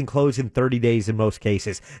 and they can close in 30 days in most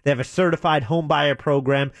cases. They have a certified home buyer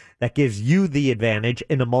program that gives you the advantage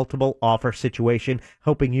in a multiple offer situation,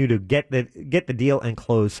 helping you to get the deal and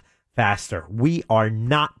close faster.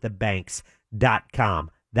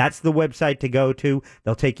 wearenotthebanks.com. That's the website to go to.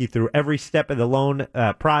 They'll take you through every step of the loan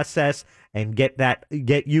process and get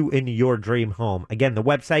you into your dream home. Again, the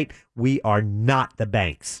website,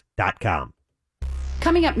 wearenotthebanks.com.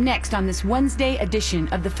 Coming up next on this Wednesday edition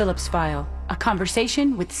of the Phillips File, a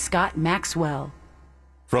conversation with Scott Maxwell.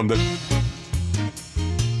 From the...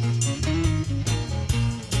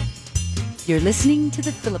 You're listening to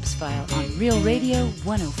the Phillips File on Real Radio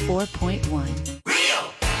 104.1.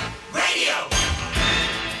 Radio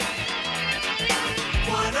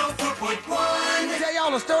 104.1. Tell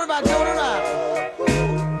y'all a story about Jordan Rock.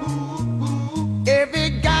 Every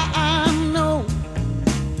guy I know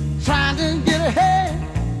trying to get ahead,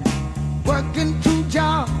 working 2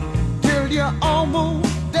 jobs till you're almost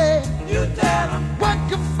dead. You tell 'em, work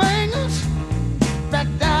your fingers back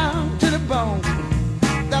down to the bone.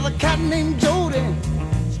 There's a cat named Jody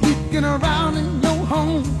sneaking around in your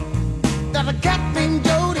home. There's a cat named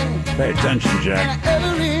Jody. Pay attention, Jack.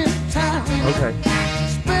 Every time. Okay.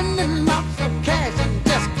 Spending lots of cash and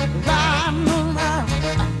just riding around.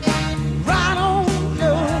 Ride on,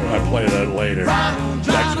 Joe. I'll play that later.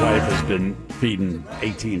 Jack's wife has been feeding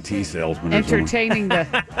AT&T salesmen. Entertaining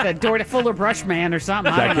the door to Fuller Brush man or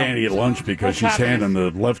something. I Jack don't know. can't eat lunch because What's she's happening? handing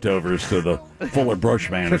the leftovers to the Fuller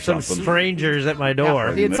Brush man or Some something. strangers at my door.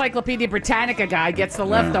 Yeah, the Encyclopedia Britannica guy gets the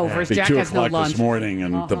leftovers. Be Jack 2 has no o'clock lunch. this morning,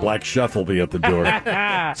 and the black chef will be at the door.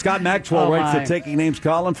 Scott Maxwell Oh, writes my. the Taking Names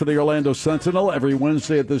column for the Orlando Sentinel every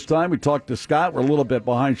Wednesday at this time. We talk to Scott. We're a little bit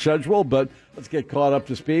behind schedule, but let's get caught up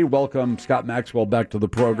to speed. Welcome, Scott Maxwell, back to the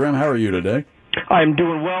program. How are you today? I'm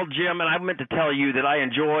doing well, Jim, and I meant to tell you that I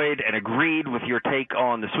enjoyed and agreed with your take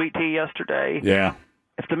on the sweet tea yesterday. Yeah.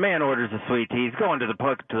 If the man orders a sweet tea, he's going to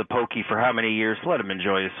the pokey for how many years? Let him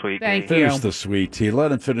enjoy his sweet tea. Finish the sweet tea.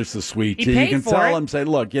 Let him finish the sweet He tea. You paid can for tell it. him, say,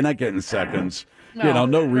 look, you're not getting seconds. No,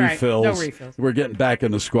 no right. refills. No refills. We're getting back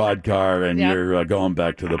in the squad car, and Yep. you're going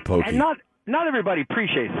back to the pokey. And not everybody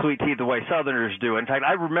appreciates sweet tea the way Southerners do. In fact,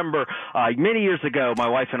 I remember many years ago, my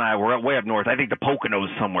wife and I were way up north. I think the Poconos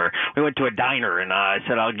somewhere. We went to a diner, and I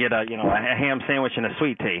said, "I'll get a ham sandwich and a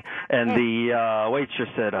sweet tea." And the waitress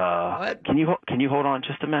said, "Can you hold on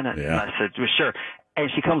just a minute?" Yeah. And I said, "Well, sure." And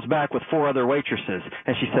she comes back with 4 other waitresses,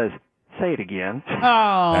 and she says, "Say it again."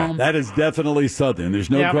 Oh, That is definitely Southern. There's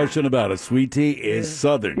no Yep. question about it. Sweet tea is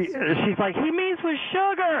Southern. She's like, "He means with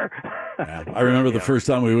sugar." I remember the first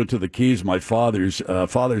time we went to the Keys, my father's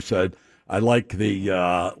father said, I like the,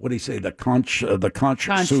 what do you say, the conch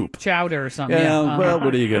soup. Chowder or something. Yeah, well,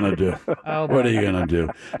 what are you going to do? Oh, What boy. are you going to do?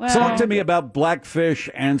 Well- Talk to me about Blackfish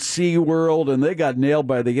and SeaWorld, and they got nailed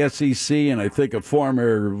by the SEC, and I think a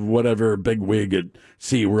former, whatever, bigwig at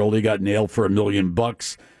SeaWorld, he got nailed for $1 million.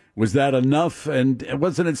 Was that enough? And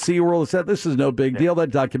wasn't it SeaWorld that said, this is no big deal,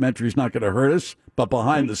 that documentary's not going to hurt us, but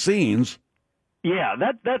behind the scenes... Yeah,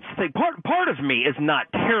 that's the thing. Part of me is not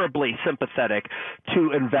terribly sympathetic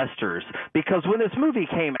to investors because when this movie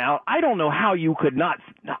came out, I don't know how you could not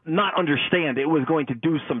understand it was going to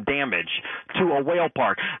do some damage to a whale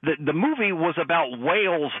park. The movie was about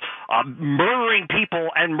whales murdering people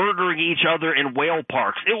and murdering each other in whale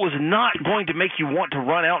parks. It was not going to make you want to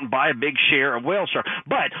run out and buy a big share of whale shark,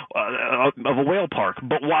 but of a whale park.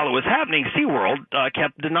 But while it was happening, SeaWorld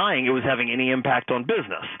kept denying it was having any impact on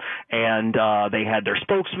business, and they had their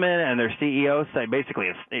spokesman and their CEO say basically,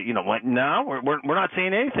 no, we're not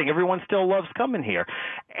seeing anything. Everyone still loves coming here.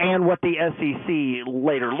 And what the SEC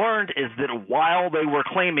later learned is that while they were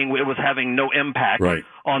claiming it was having no impact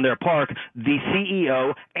on their park, the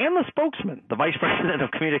CEO and the spokesman, the vice president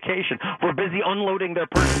of communication, were busy unloading their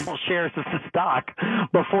personal shares of the stock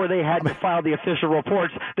before they had to file the official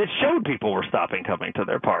reports that showed people were stopping coming to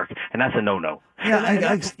their park. And that's a no-no.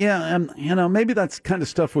 Yeah, maybe that kind of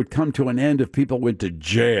stuff would come to an end if people went to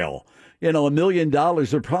jail. $1 million,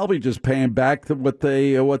 they're probably just paying back what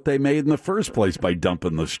they made in the first place by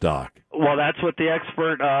dumping the stock. Well, that's what the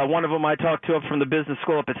expert, one of them I talked to up from the business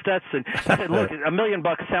school up at Stetson, he said, look, $1 million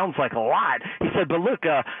sounds like a lot. He said, but look,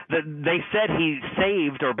 they said he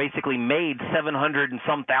saved or basically made $700,000 and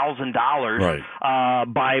some dollars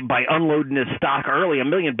by unloading his stock early. $1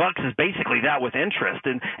 million is basically that with interest.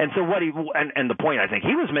 And so what and the point I think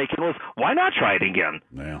he was making was, why not try it again?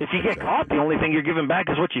 Yeah, if you get caught, the only thing you're giving back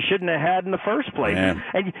is what you shouldn't have had in the first place.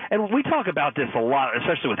 And we talk about this a lot,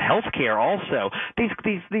 especially with healthcare also.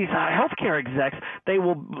 These healthcare execs, they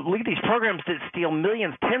will lead these programs that steal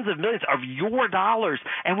millions, tens of millions of your dollars,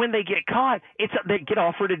 and when they get caught, they get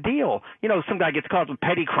offered a deal. Some guy gets caught with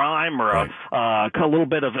petty crime or a little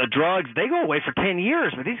bit of drugs, they go away for 10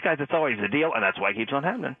 years. But these guys, it's always a deal, and that's why it keeps on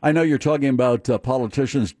happening. I know you're talking about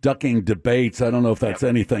politicians ducking debates. I don't know if that's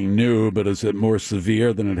anything new, but is it more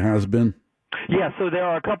severe than it has been? Yeah, so there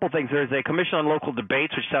are a couple things. There's a Commission on Local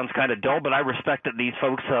Debates, which sounds kind of dull, but I respect that these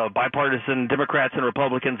folks, bipartisan Democrats and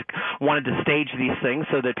Republicans, wanted to stage these things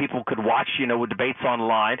so that people could watch, with debates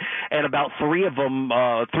online. And about three of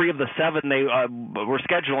the seven they were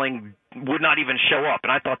scheduling would not even show up.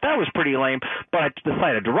 And I thought that was pretty lame, but I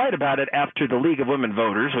decided to write about it after the League of Women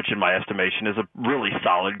Voters, which in my estimation is a really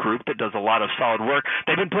solid group that does a lot of solid work.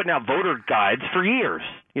 They've been putting out voter guides for years.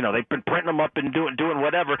 They've been printing them up and doing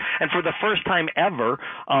whatever. And for the first time ever,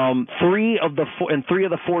 three of the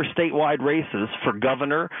four statewide races for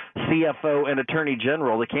governor, CFO, and attorney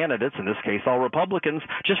general, the candidates, in this case all Republicans,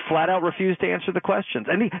 just flat out refused to answer the questions.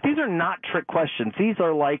 And these are not trick questions. These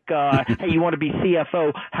are like, hey, you want to be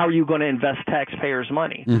CFO? How are you going to invest taxpayers'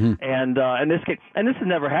 money? Mm-hmm. And in this case, and this has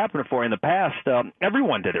never happened before in the past.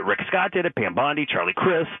 Everyone did it. Rick Scott did it. Pam Bondi, Charlie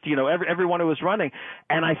Crist. Everyone who was running.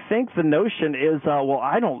 And I think the notion is,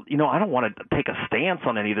 I don't want to take a stance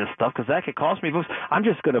on any of this stuff because that could cost me votes. I'm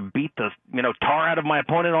just going to beat the tar out of my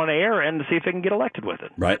opponent on air and see if I can get elected with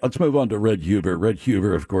it. Right. Let's move on to Red Huber. Red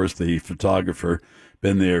Huber, of course, the photographer,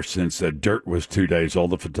 been there since Dirt was 2 days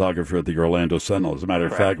old, the photographer at the Orlando Sentinel. As a matter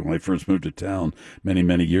of fact, when I first moved to town many,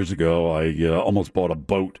 many years ago, I almost bought a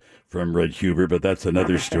boat from Red Huber, but that's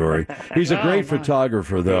another story. He's a great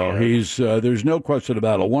photographer, though. He's there's no question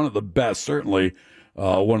about it. One of the best, certainly.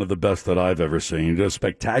 One of the best that I've ever seen. Does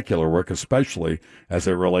spectacular work, especially as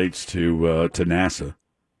it relates to NASA.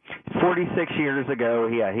 46 years ago,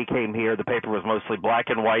 he came here. The paper was mostly black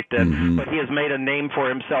and white then, but he has made a name for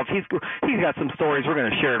himself. He's got some stories. We're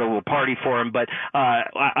going to share at a little party for him. But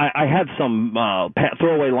I had some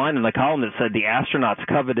throwaway line in the column that said the astronauts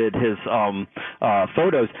coveted his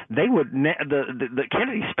photos. They would the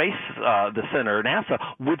Kennedy Space the Center, NASA,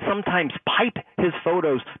 would sometimes pipe his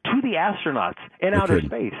photos to the astronauts in outer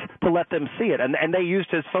space to let them see it, and they used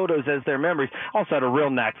his photos as their memories. Also had a real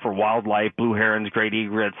knack for wildlife, blue herons, great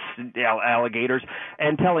egrets, alligators,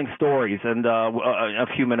 and telling stories and of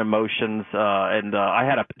human emotions. And I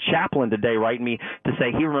had a chaplain today write me to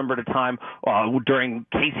say he remembered a time during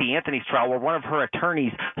Casey Anthony's trial where one of her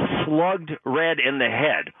attorneys slugged Red in the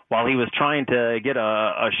head while he was trying to get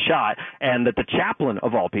a shot, and that the chaplain,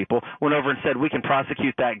 of all people, went over and said, we can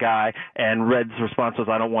prosecute that guy, and Red's response was,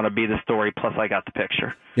 I don't want to be the story, plus I got the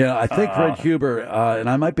picture. Yeah, I think Red Huber, and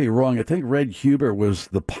I might be wrong, I think Red Huber was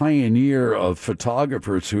the pioneer of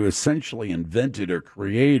photographers who essentially invented or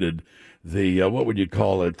created the, what would you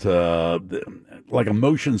call it, like a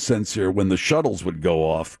motion sensor when the shuttles would go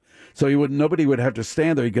off. So nobody would have to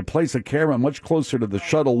stand there. You could place a camera much closer to the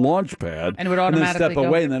shuttle launch pad and it would automatically then step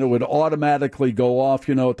away, and then it would automatically go off,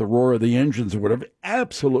 at the roar of the engines or whatever.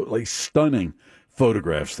 Absolutely stunning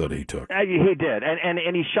photographs that he took. He did,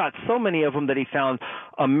 and he shot so many of them that he found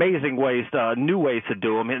amazing ways, new ways to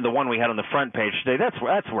do them. The one we had on the front page today,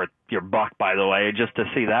 that's worth your buck, by the way, just to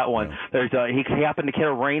see that one. There's he happened to hit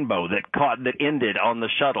a rainbow that ended on the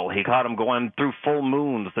shuttle. He caught him going through full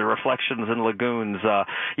moons, the reflections in lagoons.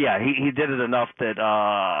 He did it enough that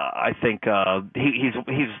I think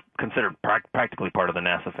he's considered practically part of the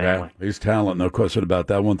NASA family. Yeah, he's talent, no question about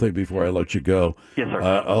that. One thing before I let you go. Yes, sir.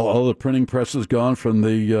 All the printing presses gone from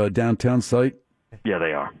the downtown site? Yeah,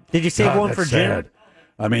 they are. Did you save one for Jim?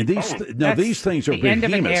 I mean, these things are the end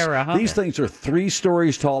of an behemoths. era, huh? These things are 3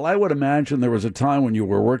 stories tall. I would imagine there was a time when you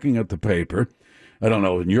were working at the paper. I don't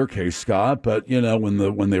know in your case, Scott, but when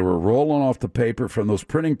they were rolling off the paper from those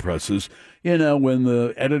printing presses, when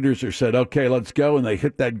the editors are said, "Okay, let's go," and they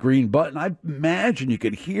hit that green button, I imagine you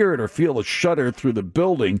could hear it or feel a shudder through the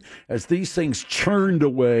building as these things churned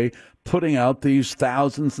away, putting out these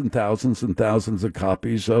thousands and thousands and thousands of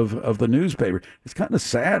copies of the newspaper. It's kind of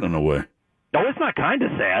sad in a way. No, it's not kind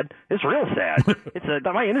of sad. It's real sad.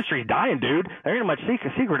 My industry's dying, dude. There ain't much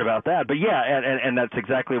secret about that. But yeah, and that's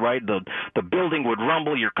exactly right. The building would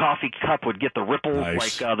rumble. Your coffee cup would get the ripples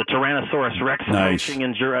like the Tyrannosaurus Rex approaching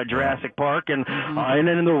in Jurassic Park. And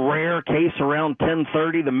then in the rare case around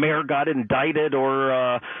 10:30, the mayor got indicted, or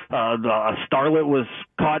a starlet was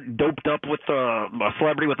caught doped up with a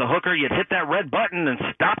celebrity with a hooker. You'd hit that red button and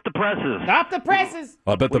stop the presses. Stop the presses.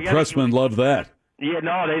 I bet the pressmen love that. Yeah,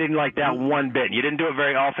 no, they didn't like that one bit. You didn't do it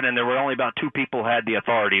very often, and there were only about 2 people who had the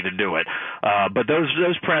authority to do it. But those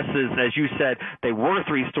presses, as you said, they were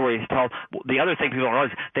 3 stories tall. The other thing people don't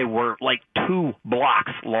realize, they were like 2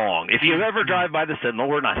 blocks long. If you ever drive by the Sentinel,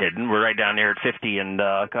 we're not hidden. We're right down here at 50 and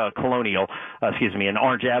and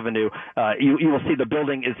Orange Avenue. You will see the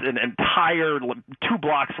building is an entire 2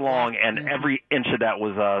 blocks long, and every inch of that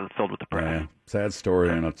was filled with the press. Yeah. Sad story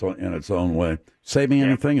in its own way. Saving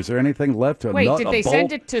anything? Is there anything left? Wait, did they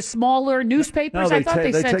send it to smaller newspapers? No, I thought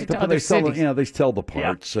they sent it to other cities. They sell the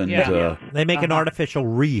parts, and they make an artificial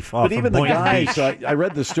reef off but even of the Boynton guys, Beach. I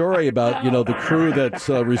read the story about the crew that's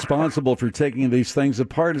responsible for taking these things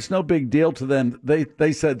apart. It's no big deal to them.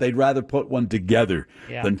 They said they'd rather put one together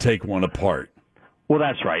than take one apart. Well,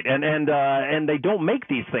 that's right, and they don't make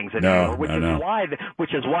these things anymore, which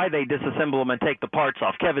is why they disassemble them and take the parts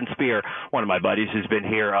off. Kevin Spear, one of my buddies who's been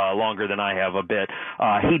here longer than I have a bit,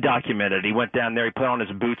 he documented. He went down there, he put on his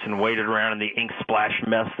boots and waited around in the ink splash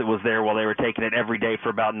mess that was there while they were taking it every day for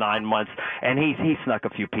about 9 months, and he snuck a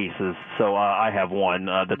few pieces. So I have one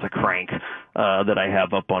that's a crank that I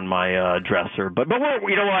have up on my dresser. But we're,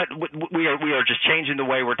 you know what? We are just changing the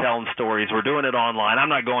way we're telling stories. We're doing it online. I'm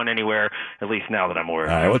not going anywhere, at least now that I'm aware.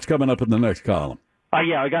 All right, what's coming up in the next column?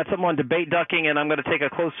 I got something on debate ducking, and I'm going to take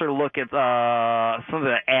a closer look at some of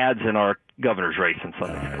the ads in our governor's race in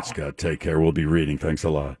Sunday. All right, Scott, take care. We'll be reading. Thanks a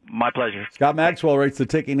lot. My pleasure. Scott Maxwell writes the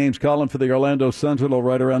Taking Names column for the Orlando Sentinel.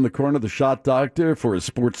 Right around the corner, the Shot Doctor for his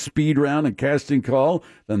sports speed round and casting call.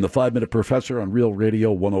 Then the 5-Minute Professor on Real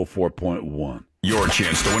Radio 104.1. Your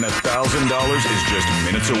chance to win $1,000 is just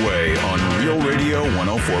minutes away on Real Radio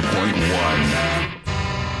 104.1.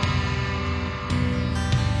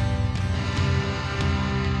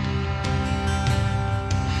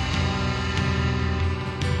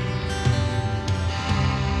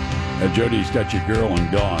 Jody's Got Your Girl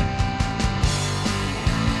and Gone.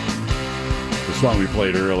 The song we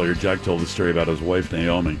played earlier, Jack told the story about his wife,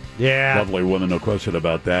 Naomi. Yeah. Lovely woman, no question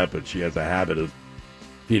about that, but she has a habit of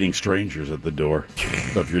feeding strangers at the door.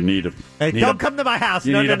 So if you don't come to my house.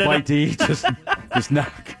 You need a bite to eat, just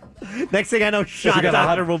knock. Next thing I know, Shot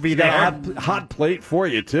Doctor will be there. A hot plate for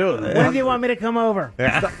you, too. When do you want me to come over?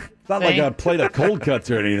 It's not like a plate of cold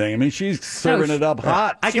cuts or anything. I mean, she's serving it up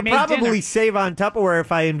hot. I could probably save on Tupperware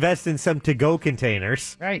if I invest in some to-go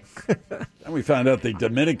containers. Right. And we found out the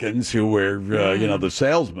Dominicans who were, the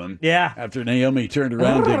salesmen. Yeah. After Naomi turned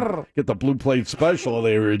around to get the blue plate special,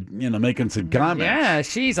 they were, making some comments. Yeah,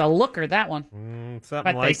 she's a looker, that one.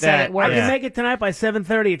 Something but like they said that. it worked. I can make it tonight by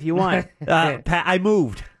 7:30 if you want. Pat, I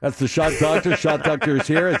moved. That's the Shot Doctor. Shot Doctor is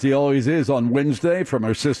here, as he always is, on Wednesday from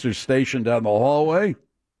our sister station down the hallway.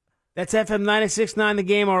 That's FM 96.9, The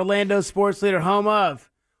Game, Orlando sports leader, home of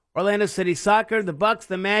Orlando City Soccer, the Bucks,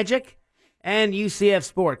 the Magic, and UCF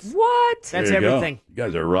Sports. What? That's There you everything. Go. You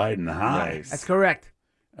guys are riding high. That's correct.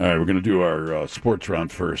 All right, we're going to do our sports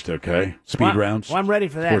round first, okay? Speed rounds. Well, I'm ready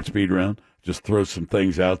for that. Sports speed round. Just throw some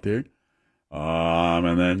things out there.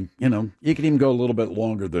 And then, you can even go a little bit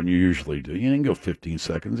longer than you usually do. You can go 15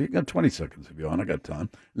 seconds. You got 20 seconds if you want. I got time.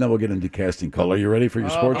 And then we'll get into casting call. Are you ready for your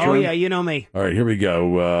sports round? Oh, yeah, you know me. All right, here we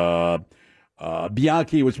go.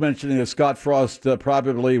 Bianchi was mentioning that Scott Frost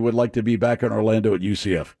probably would like to be back in Orlando at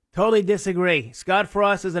UCF. Totally disagree. Scott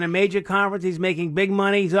Frost is in a major conference. He's making big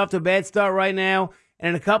money. He's off to a bad start right now. And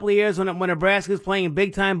in a couple of years, when Nebraska's playing in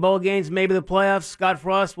big-time bowl games, maybe the playoffs, Scott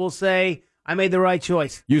Frost will say, I made the right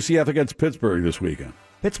choice. UCF against Pittsburgh this weekend.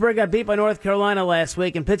 Pittsburgh got beat by North Carolina last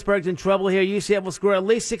week, and Pittsburgh's in trouble here. UCF will score at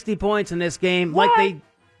least 60 points in this game, like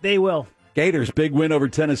they will. Gators, big win over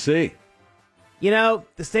Tennessee. You know,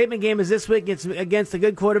 the statement game is this week against a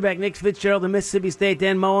good quarterback, Nick Fitzgerald, and Mississippi State,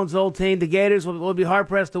 Dan Mullen's old team. The Gators will be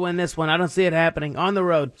hard-pressed to win this one. I don't see it happening. On the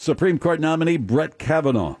road. Supreme Court nominee Brett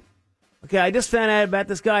Kavanaugh. Okay, I just found out about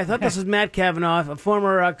this guy. I thought this was Matt Kavanaugh, a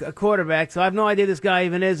former quarterback, so I have no idea this guy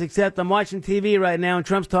even is, except I'm watching TV right now and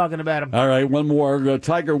Trump's talking about him. All right, one more.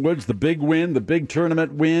 Tiger Woods, the big win, the big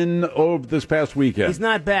tournament win over this past weekend. He's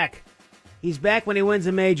not back. He's back when he wins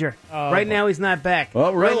a major. Right now, he's not back.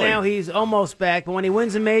 Oh, really? Right now, he's almost back, but when he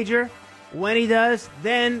wins a major, when he does,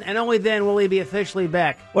 then and only then will he be officially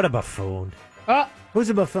back. What a buffoon.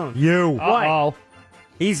 Who's a buffoon? You. Why?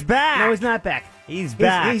 He's back. No, he's not back. He's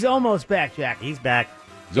back. He's almost back, Jack. He's back.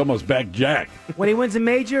 He's almost back, Jack. When he wins a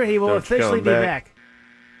major, he will Don't officially come be back.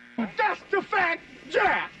 back. That's the fact,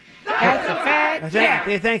 Jack. That's a fact, Jack.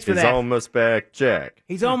 Yeah, thanks for He's that. almost back, Jack.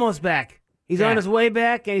 He's almost back. He's Yeah. on his way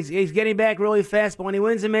back, and he's getting back really fast. But when he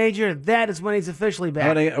wins a major, that is when he's officially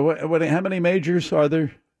back. How many majors are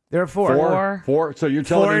there? There are four. Four? So you're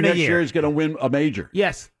telling Four me in a next year. year he's going to win a major?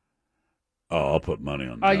 Yes. Oh, I'll put money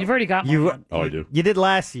on that. You've already got one. Oh, I do. You did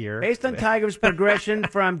last year. Based on Tiger's progression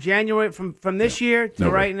from January from this year to No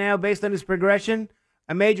way. right now, based on his progression,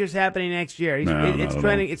 a major's happening next year. It's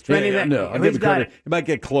trending. It's trending. Yeah, no, I'll give he's him got credit. it. He might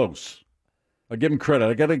get close. I'll give him credit.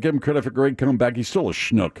 I got to give him credit for great comeback. He's still a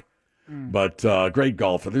schnook, but great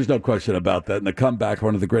golfer. There's no question about that. And the comeback,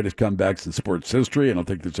 one of the greatest comebacks in sports history. I don't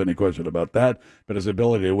think there's any question about that. But his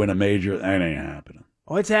ability to win a major, that ain't happening.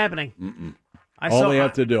 Oh, it's happening. All they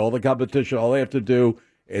have to do, all the competition, all they have to do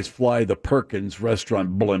is fly the Perkins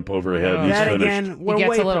restaurant blimp overhead. He's That finished. again, we're gets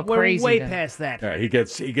way, a little we're crazy way then. past that. Yeah, he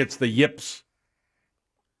gets the yips.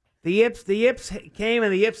 The yips came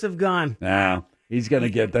and the yips have gone. Now he's going to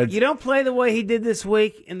get that. You don't play the way he did this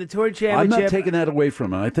week in the Tour I'm Championship. not taking that away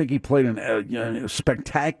from him. I think he played a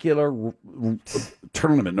spectacular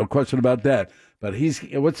tournament, no question about that. But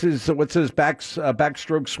what's his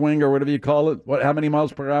backstroke swing or whatever you call it? How many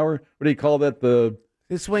miles per hour? What do you call that?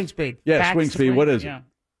 His swing speed. Yeah, swing speed. What is it?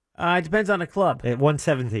 It depends on the club. At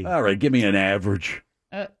 117. All right, give me an average.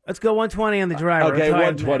 Let's go 120 on the driver. Okay, Retire from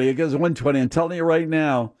 120. It goes 120. I'm telling you right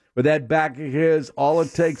now, with that back of his, all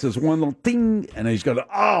it takes is one little ding, and he's going to,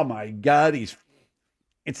 oh my God, it's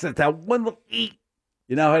that one little eat.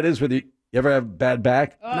 You know how it is with you ever have a bad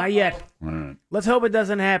back? Not yet. All right. Let's hope it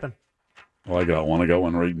doesn't happen. Well, I want to go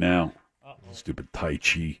one right now. Stupid Tai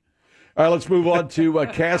Chi. All right, let's move on to a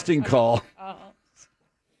casting call.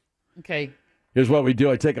 Okay. Here's what we do.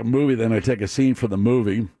 I take a movie, then I take a scene from the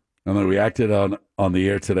movie, and then we act it on the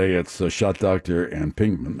air today. It's Shot Doctor and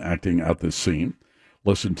Pinkman acting out this scene.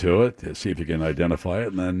 Listen to it, see if you can identify it,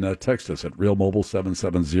 and then text us at Real Mobile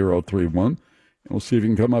 77031, and we'll see if you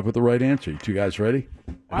can come up with the right answer. You two guys ready?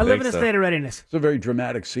 I live in a state of readiness. It's a very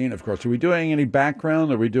dramatic scene, of course. Are we doing any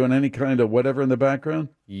background? Are we doing any kind of whatever in the background?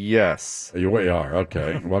 Yes. You are.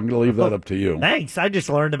 Okay. Well, I'm going to leave that up to you. Thanks. I just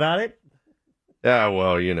learned about it. Yeah,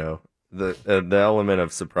 well, the element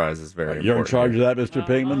of surprise is very important. You're in charge of that, Mr.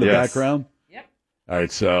 Pinkman, the Yes. background? Yep. All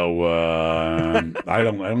right, so I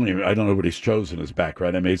don't know what he's chosen as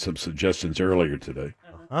background. I made some suggestions earlier today.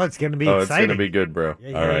 Oh, it's going to be it's exciting. going to be good, bro.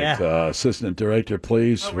 All right, assistant director,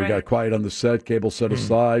 please. We got quiet on the set, cable set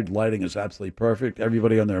aside, lighting is absolutely perfect.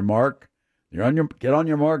 Everybody on their mark. Get on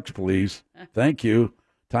your marks, please. Thank you.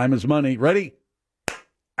 Time is money. Ready?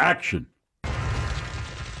 Action.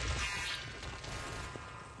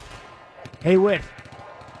 Hey, Whit.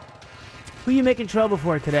 Who you making trouble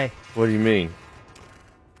for today? What do you mean?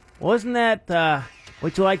 Well, isn't that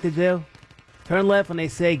what you like to do? Turn left when they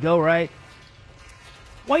say go right.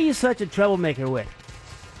 Why are you such a troublemaker, Whit?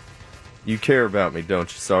 You care about me,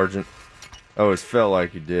 don't you, Sergeant? I always felt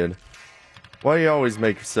like you did. Why do you always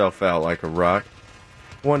make yourself out like a rock?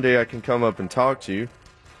 One day I can come up and talk to you.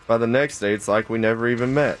 By the next day, it's like we never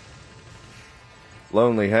even met.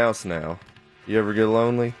 Lonely house now. You ever get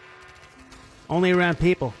lonely? Only around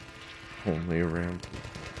people. Only around.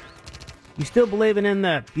 You still believing in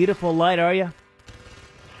the beautiful light, are you?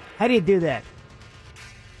 How do you do that?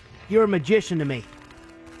 You're a magician to me.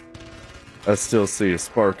 I still see a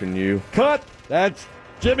spark in you. Cut! That's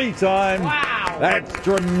Jimmy time. Wow. That's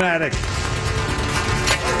dramatic.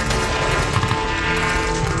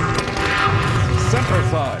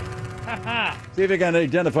 Simplify. See if you can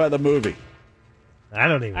identify the movie. I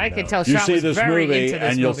don't even know. I can tell You Sean see was this very movie, into this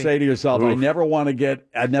and you'll movie. say to yourself, I Oof. never want to get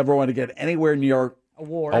anywhere near a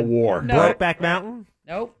war. a war. No. Brokeback Mountain?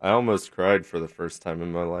 Nope. I almost cried for the first time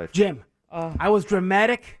in my life. Jim, I was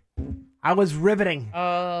dramatic. I was riveting.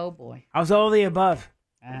 Oh, boy. I was all the above.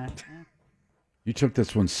 You took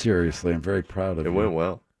this one seriously. I'm very proud of you. It went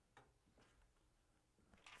well.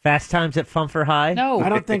 Fast Times at Funfer High? No. I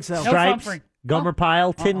don't think so. No Stripes? Funfering. Gomer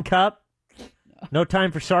Pyle? Tin Cup? No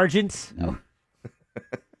Time for Sergeants? No.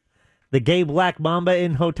 The Gay Black Mamba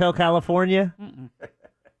in Hotel California?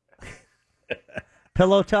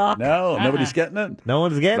 Pillow Talk? No, nobody's getting it. No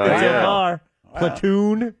one's getting Not it so yet. far. Wow.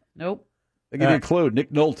 Platoon? Nope. They give you a clue.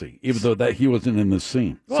 Nick Nolte, even though that he wasn't in the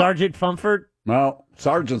scene. Sergeant Funford? No,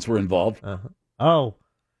 sergeants were involved. Oh.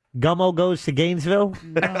 Gummo Goes to Gainesville?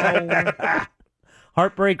 No.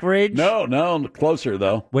 Heartbreak Ridge? No, closer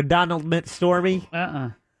though. When Donald met Stormy? He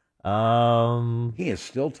is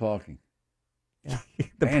still talking. The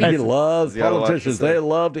Man, he president. loves He's got a lot to politicians. say. They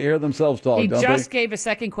love to hear themselves talk. He don't just they? gave a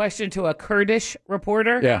second question to a Kurdish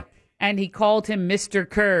reporter. Yeah. And he called him Mr.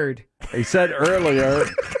 Kurd. He said earlier.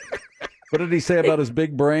 What did he say about his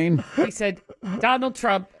big brain? He said Donald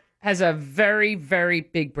Trump has a very, very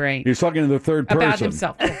big brain. He was talking to the third person. About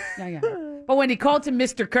himself. Yeah. But when he called him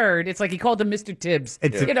Mr. Kurd, it's like he called him Mr. Tibbs.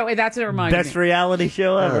 It's you know, that's what it reminded Best me. reality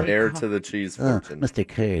show ever. Heir to the cheese fortune. Mr.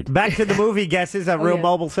 Curd. Back to the movie guesses at Real yeah.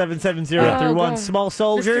 Mobile 77031. God. Small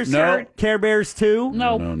Soldiers? Mr. Curd. No. Care Bears 2?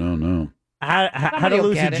 No. No. How to Somebody will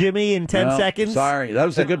Lose a get it. Jimmy in 10 No, seconds? Sorry, that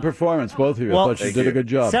was a good performance, both of you. Well, I thought you did a good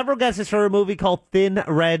job. Several guesses for a movie called Thin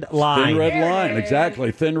Red Line. Thin Red Line,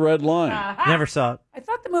 exactly. Thin Red Line. Never saw it. I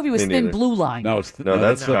thought the movie was Me Thin neither. Blue Line. No, it's No,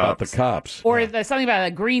 that's about the cops. cops. Or something about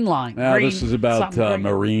a green line. Now, green, this is about something green.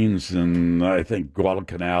 Marines and I think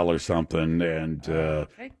Guadalcanal or something, and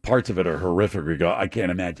parts of it are horrific. I can't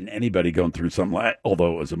imagine anybody going through something like,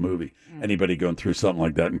 although it was a movie, anybody going through something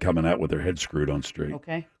like that and coming out with their head screwed on straight.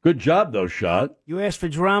 Okay. Good job, though, Shot. You asked for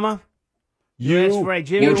drama? You asked for a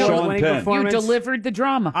Jimmy were Award Sean winning Penn. You performance. delivered the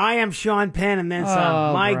drama. I am Sean Penn and then some.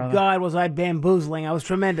 Oh, My brother. God, was I bamboozling. I was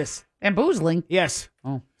tremendous. Bamboozling? Yes.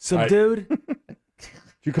 Oh. Subdued? Did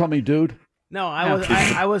you call me dude? No, I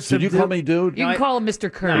was Did you subdued. call me dude? You can call him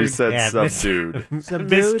Mr. Kurd. He said Yeah, subdued.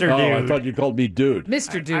 Subdued? Mr. Oh, I Dude. thought you called me dude.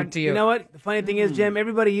 Mr. Dude to you. You know what? The funny thing is, Jim,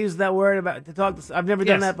 everybody used that word about to talk. I've never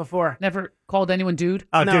done Yes. that before. Never called anyone dude?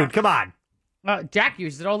 Oh, No. dude, come on. Jack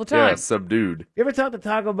uses it all the time. Yeah, subdued. You ever talked to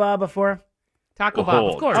Taco Bob before? Taco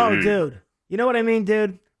Bob, of course. Oh, dude. You know what I mean,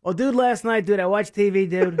 dude? Well, dude, last night, dude, I watched TV,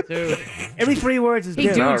 dude. Dude. Every 3 words is He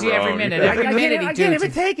dude. dudes you Not every wrong. minute. I Every minute he I can't dudes even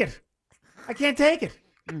you. take it. I can't take it.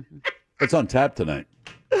 It's on tap tonight,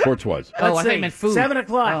 sports-wise. Oh, I Let's thought you see. meant food. 7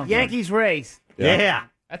 o'clock, Oh. Yankees Rays. Yeah.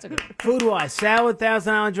 That's a good. Food-wise, salad,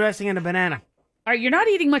 Thousand Island dressing, and a banana. All right, you're not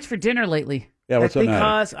eating much for dinner lately. Yeah, what's That's the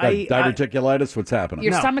matter? because Got diverticulitis? What's happening?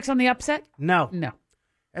 Your No. stomach's on the upset? No. No.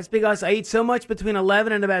 That's because I eat so much between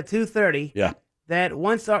 11 and about 2:30 Yeah. that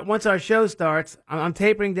once our show starts, I'm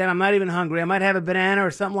tapering down. I'm not even hungry. I might have a banana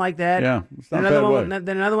or something like that. Yeah, it's not a another bad one, way.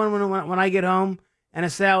 then another one when I get home, and a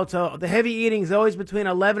salad. So the heavy eating is always between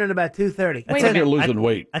 11 and about 2:30. Wait a Said you're minute. losing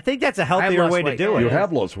weight. I think that's a I healthier have lost way to weight. do You it.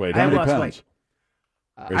 have lost weight. I How have many lost pounds? weight.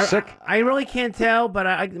 You're sick. I really can't tell,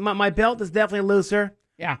 but my belt is definitely looser.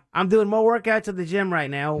 Yeah. I'm doing more workouts at the gym right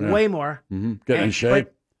now, Yeah. way more. Mm-hmm. Getting in And- shape.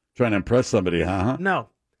 Trying to impress somebody, huh? No.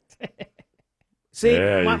 See,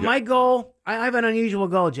 Yeah, you my goal, I have an unusual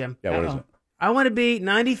goal, Jim. Yeah, what is it? I want to be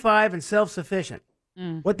 95 and self-sufficient.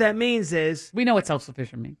 What that means is... We know what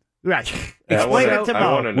self-sufficient means. Right. Yeah, Explain it to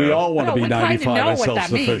I want Mo. to know. We all want to No, be we kinda 95 know and what that means.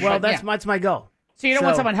 self-sufficient. Well, Yeah. that's my goal. So you don't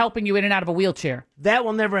want So- someone helping you in and out of a wheelchair. That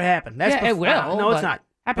will never happen. That's Yeah, it will, No, it's but not.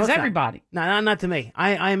 happens No, it's to everybody. Not. No, not to me.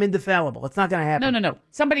 I am indefallible. It's not going to happen. No.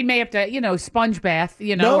 Somebody may have to, sponge bath,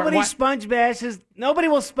 or Nobody what- sponge baths. Nobody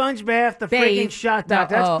will sponge bath the bathe. freaking shot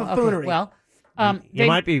doctor. That's okay. buffoonery. Well, You they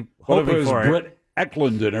might be What if it hoping was for it. Britt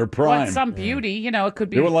Eklund in her want prime? some beauty, it could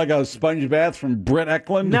be You would like a sponge bath from Britt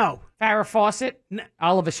Eklund? No. Farrah Fawcett,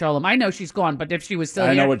 Oliver Sholem. I know she's gone, but if she was still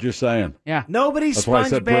I here, know what you're saying. yeah, Nobody That's why I sponge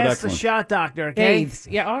said Britt baths the Eklund. shot doctor, okay? bathes.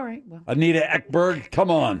 Yeah, all right. Well, Anita Ekberg, come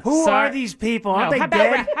on. Who Sorry. are these people? no. Aren't they how,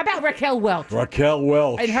 dead? about Raquel Welch? Raquel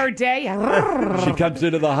Welch. In her day, She comes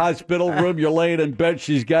into the hospital room. You're laying in bed.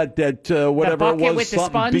 She's got that whatever it bucket was, with the something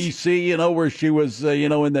sponge? BC, where she was,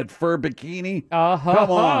 in that fur bikini. Come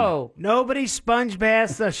on. Nobody sponge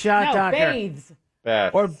baths the shot No, doctor. bathes.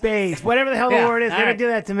 Bath. Or bathes. Whatever the hell the Yeah, word is. all They right. don't do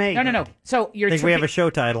that to me. No. So you're I think we have a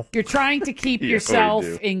show title. you're trying to keep Yeah, we yourself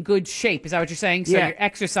do. in good shape. Is that what you're saying? So Yeah. you're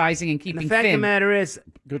exercising and And keeping the fact of thin. the matter is,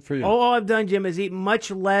 Good for you. all I've done, Jim, is eat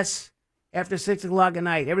much less after 6 o'clock at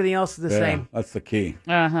night. Everything else is the Yeah, same. that's the key.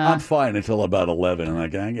 Uh-huh. I'm fine until about 11, and I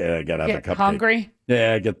gotta have a Get cupcake. hungry?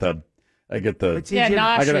 Yeah, I get the. But see, Yeah, Jim,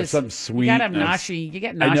 nauseous. I gotta have something sweet. You gotta have and nausea. You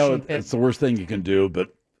get I know nausea. it's the worst thing you can do,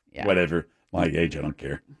 but Yeah. whatever. My age, I don't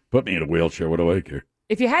care. Put me in a wheelchair. What do I care?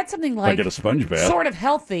 If you had something I like get a sponge bath. sort of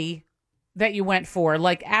healthy that you went for,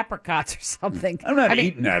 like apricots or something. I'm not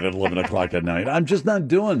eating that at 11 o'clock at night. I'm just not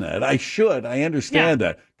doing that. I should. I understand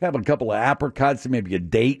that. Have a couple of apricots, maybe a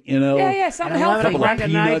date, you know. Yeah, something At healthy. 11 o'clock at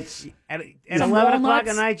night, peanuts. at Some 11 o'clock walnuts.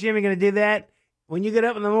 at night, Jim, you're going to do that. When you get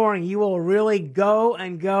up in the morning, you will really go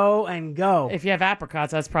and go and go. If you have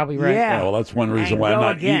apricots, that's probably right. Yeah. Well, that's one reason And why I'm go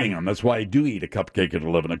not again. eating them. That's why I do eat a cupcake at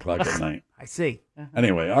 11 o'clock at night. I see.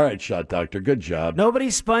 Anyway, all right, Shot Doctor. Good job. Nobody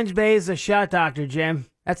sponge bathes a shot doctor, Jim.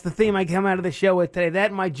 That's the theme I come out of the show with today. That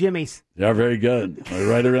and my Jimmies. Yeah, very good.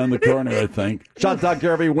 Right around the corner, I think. Shot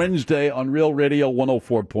Doctor every Wednesday on Real Radio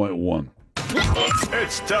 104.1.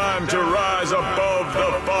 It's time to rise above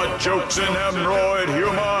the butt jokes and hemorrhoid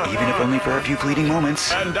humor. Even if only for a few fleeting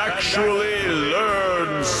moments. And actually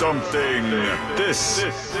learn something. This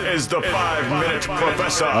is the 5-Minute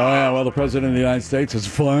Professor. Oh, yeah, well, the President of the United States has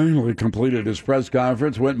finally completed his press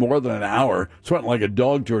conference. Went more than an hour. Sweating like a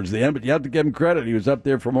dog towards the end, but you have to give him credit. He was up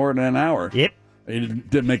there for more than an hour. Yep. It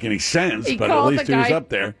didn't make any sense, He but at called least the he was guy- up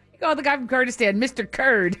there. You call the guy from Kurdistan Mr.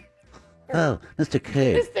 Kurd. Oh, Mr.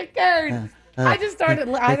 Curd. Mr. Kurd. I just started,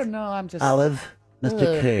 I don't know, I'm just... Olive,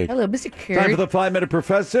 Mr. Curd. Hello, Mr. Kurd. Time for the 5-Minute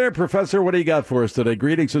Professor. Professor, what do you got for us today?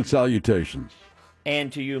 Greetings and salutations.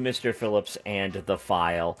 And to you, Mr. Phillips, and the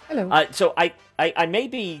file. Hello. So I may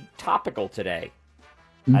be topical today.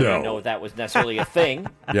 I don't know if that was necessarily a thing.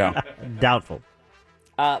 Yeah. Doubtful.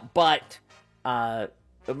 But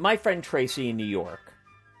my friend Tracy in New York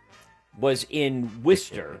was in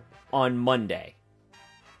Worcester on Monday.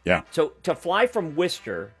 Yeah. So to fly from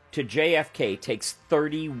Worcester to JFK takes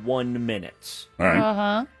 31 minutes. All right.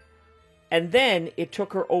 Uh-huh. And then it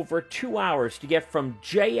took her over 2 hours to get from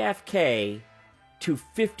JFK to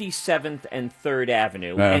 57th and 3rd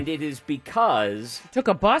Avenue. Yeah. And it is because... Took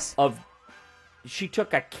a bus? She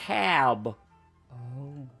took a cab.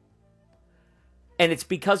 Oh. And it's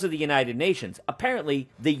because of the United Nations. Apparently,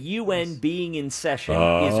 the UN being in session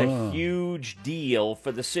is a huge deal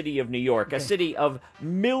for the city of New York, a city of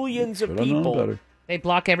millions of Should've known people. better. They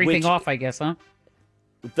block everything Which- off, I guess, huh?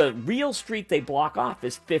 The real street they block off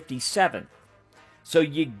is 57th. So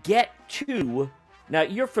you get to... Now,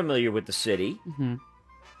 you're familiar with the city.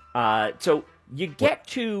 Mm-hmm. So you get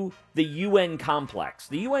to the UN complex.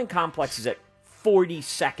 The UN complex is at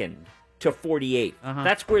 42nd to 48th. Uh-huh.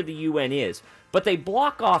 That's where the UN is. But they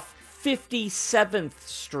block off 57th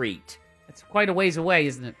Street. It's quite a ways away,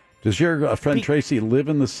 isn't it? Does your friend Tracy live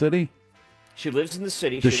in the city? She lives in the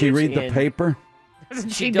city. Does she lives read the in- paper? Doesn't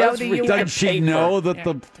She she does know the read UN? the Does she paper. know that Yeah.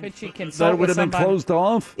 the Could she consult that would with have been somebody? closed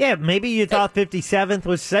off? Yeah, maybe you thought 57th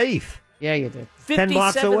was safe. Yeah, you did. 10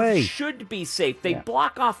 blocks 57th away. should be safe. They Yeah.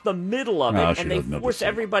 block off the middle of it, No, she and they doesn't know the force city.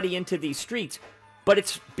 everybody into these streets. But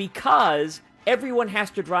it's because everyone has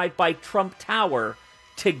to drive by Trump Tower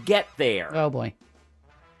to get there. Oh, boy.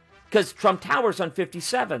 Because Trump Tower's on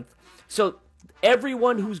 57th. So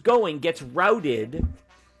everyone who's going gets routed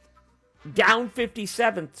down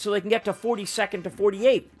 57th so they can get to 42nd to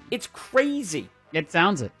 48th. It's crazy. It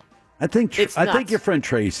sounds it. I think It's I think nuts. your friend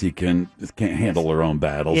Tracy can handle her own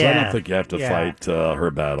battles. I Yeah. don't think you have to Yeah. fight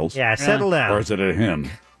her battles. Yeah, settle down. Or is it at him?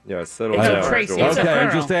 Yeah, settle It's a down. Tracy. George. It's a Okay, I'm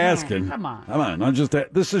girl. just asking. Come on. Come on. I'm just.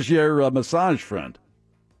 This is your massage friend.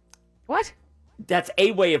 What? That's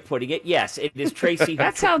a way of putting it. Yes, it is Tracy. who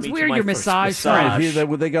That took sounds me to weird, my your first massage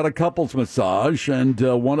Right, they got a couples massage, and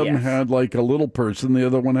one of them Yes. had like a little person, the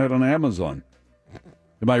other one had an Amazon.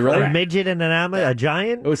 Am I right? A midget and a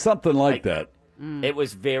giant? It was something like that. It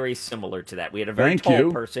was very similar to that. We had a very Thank tall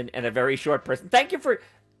you. person and a very short person. Thank you for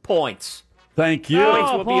points. Thank you.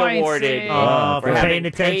 Points will be points, awarded for having paying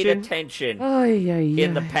attention? paid attention Ay, ay,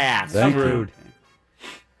 in the ay. past. Thank you. Rude.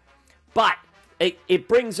 But it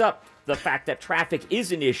brings up the fact that traffic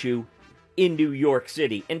is an issue in New York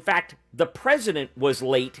City. In fact, the president was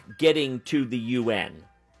late getting to the UN.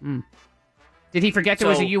 Did he forget there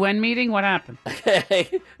was a So- UN meeting? What happened?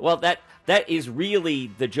 Well, that is really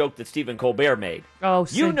the joke that Stephen Colbert made. Oh, You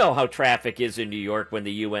see. know how traffic is in New York when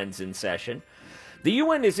the UN's in session. The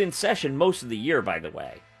UN is in session most of the year, by the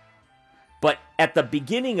way. But at the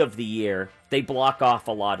beginning of the year, they block off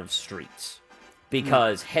a lot of streets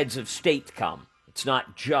because heads of state come. It's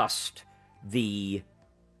not just the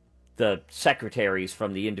secretaries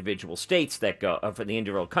from the individual states that go, from the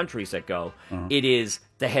individual countries that go. It is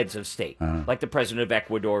the heads of state. Like the president of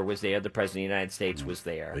Ecuador was there, the president of the United States was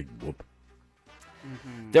there. Big whoop.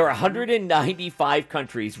 There are 195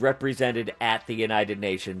 countries represented at the United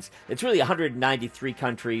Nations. It's really 193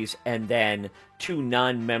 countries and then 2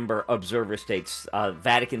 non-member observer states,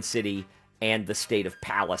 Vatican City and the state of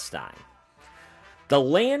Palestine. The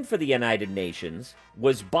land for the United Nations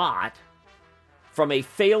was bought from a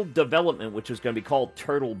failed development which was going to be called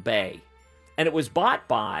Turtle Bay. And it was bought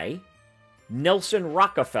by Nelson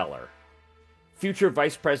Rockefeller, future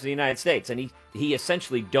Vice President of the United States. And he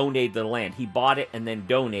essentially donated the land. He bought it and then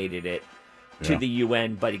donated it to the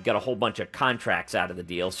UN, but he got a whole bunch of contracts out of the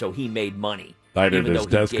deal, so he made money. Died at his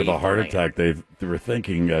desk of a heart attack. They were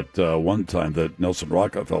thinking at one time that Nelson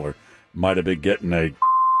Rockefeller might have been getting a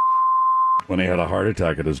when he had a heart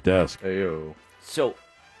attack at his desk. Ayo. So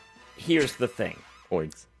here's the thing.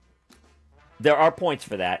 Points. There are points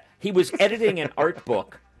for that. He was editing an art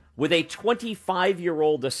book with a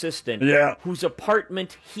 25-year-old assistant whose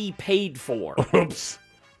apartment he paid for. Oops.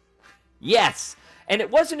 Yes. And it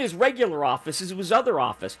wasn't his regular office, it was his other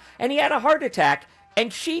office. And he had a heart attack,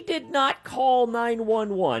 and she did not call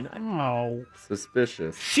 911. Oh.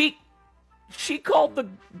 Suspicious. She called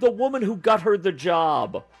the woman who got her the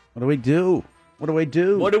job. What do we do? What do we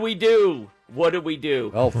do? What do we do? What do we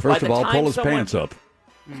do? Well, first of all, pull his pants up.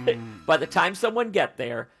 By the time someone got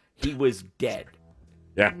there, he was dead.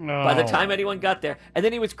 Yeah. By the time anyone got there. And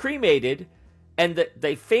then he was cremated, and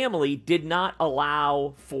the family did not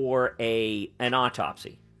allow for an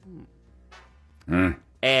autopsy.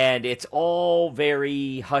 And it's all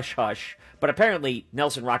very hush-hush. But apparently,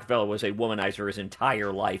 Nelson Rockefeller was a womanizer his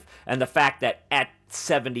entire life. And the fact that at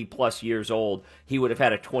 70-plus years old, he would have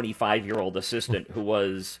had a 25-year-old assistant who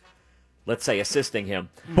was, let's say, assisting him.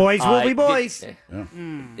 Boys will be boys.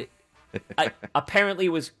 Apparently, it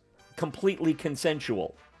was completely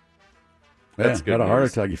consensual. Yeah, That's good had a heart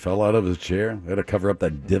news. attack. He fell out of his chair. They had to cover up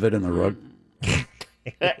that divot in the rug.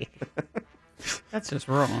 That's just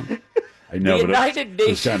wrong. I know, The but United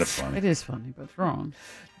it's kind of Nations- funny. It is funny, but it's wrong.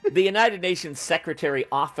 The United Nations Secretary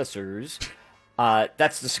officers,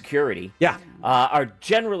 that's the security, Yeah. are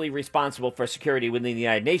generally responsible for security within the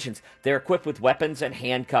United Nations. They're equipped with weapons and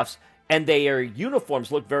handcuffs, and their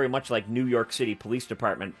uniforms look very much like New York City Police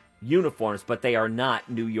Department uniforms, but they are not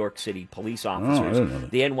New York City police officers. didn't know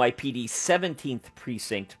that. The NYPD 17th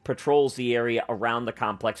Precinct patrols the area around the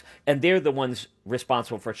complex, and they're the ones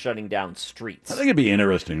responsible for shutting down streets. I think it'd be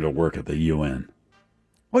interesting to work at the UN.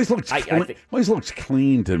 Always looks I clean. think- Always looks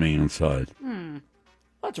clean to me inside. Well,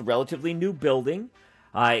 it's a relatively new building.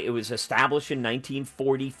 It was established in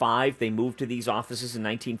 1945. They moved to these offices in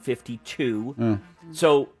 1952.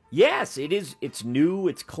 So, yes, it is. It's new.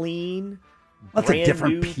 It's clean. Lots of brand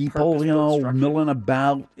different new, people, purpose-built structure. milling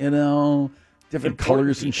about, different Important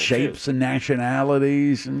colors and people, shapes too. and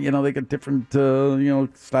nationalities, and, they got different,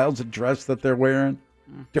 styles of dress that they're wearing,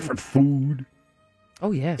 different food.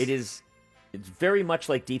 Oh, yes. It is. It's very much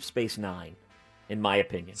like Deep Space Nine, in my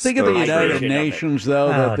opinion. Think of the Hybrid United of it. Nations, though,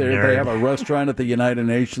 that they nerd. have a restaurant at the United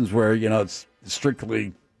Nations where, it's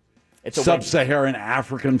strictly It's a sub-Saharan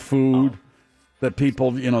African food. That people,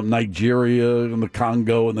 Nigeria and the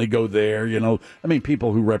Congo, and they go there,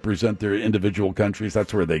 people who represent their individual countries,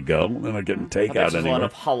 that's where they go. They're not getting takeout There's a lot anywhere.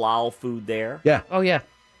 of halal food there. Yeah. Oh, yeah.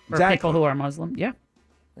 For Exactly. people who are Muslim. Yeah.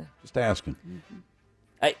 Just asking.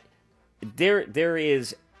 There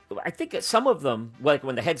is. I think some of them, like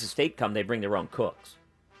when the heads of state come, they bring their own cooks.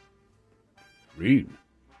 Read.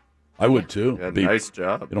 I would, too. Yeah, nice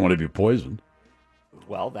job. You don't want to be poisoned.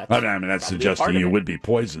 Well, that's. I mean, that's probably a part suggesting of you it. would be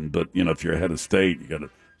poisoned, but if you're head of state, you got to.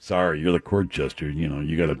 Sorry, you're the court jester.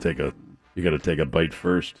 You got to take a bite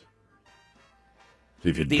first. See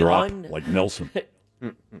if you The drop like Nelson.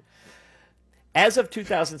 As of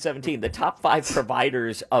 2017, the top 5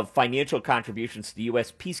 providers of financial contributions to the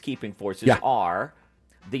U.S. peacekeeping forces are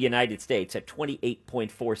the United States at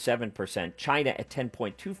 28.47%, China at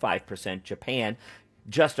 10.25%, Japan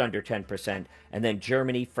just under 10%, and then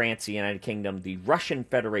Germany, France, the United Kingdom, the Russian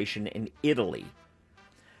Federation, and Italy.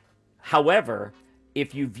 However,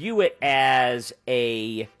 if you view it as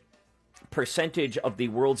a percentage of the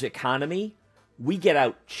world's economy, we get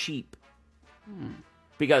out cheap.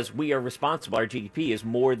 Because we are responsible, our GDP is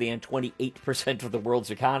more than 28% of the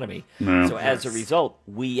world's economy. No. So as a result,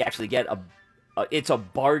 we actually get it's a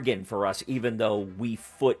bargain for us, even though we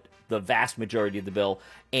foot the vast majority of the bill,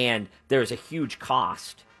 and there's a huge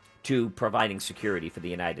cost to providing security for the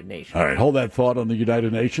United Nations. All right, hold that thought on the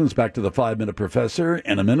United Nations. Back to the 5-Minute Professor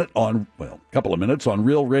in a minute couple of minutes on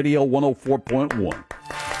Real Radio 104.1.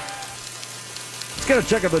 Let's get a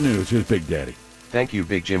check of the news. Here's Big Daddy. Thank you,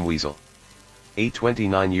 Big Jim Weasel. A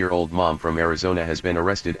 29-year-old mom from Arizona has been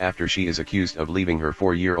arrested after she is accused of leaving her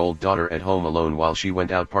 4-year-old daughter at home alone while she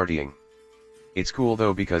went out partying. It's cool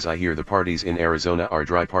though because I hear the parties in Arizona are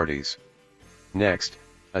dry parties. Next,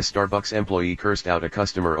 a Starbucks employee cursed out a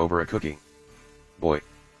customer over a cookie. Boy.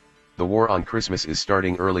 The war on Christmas is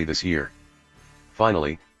starting early this year.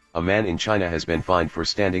 Finally, a man in China has been fined for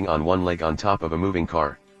standing on one leg on top of a moving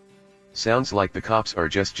car. Sounds like the cops are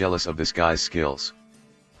just jealous of this guy's skills.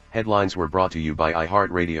 Headlines were brought to you by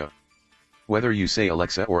iHeartRadio. Whether you say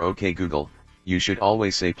Alexa or OK Google, you should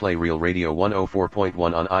always say play Real Radio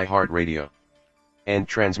 104.1 on iHeartRadio. End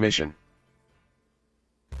transmission.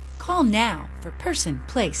 Call now for person,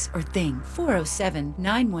 place, or thing.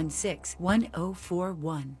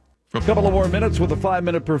 407-916-1041. A couple of more minutes with a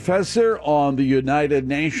 5-minute professor on the United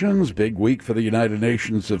Nations. Big week for the United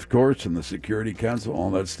Nations, of course, and the Security Council, all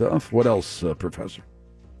that stuff. What else, Professor?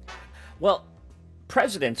 Well,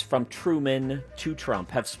 presidents from Truman to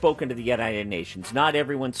Trump have spoken to the United Nations. Not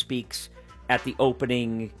everyone speaks at the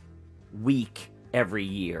opening week every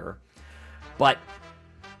year, but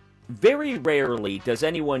very rarely does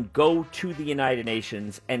anyone go to the United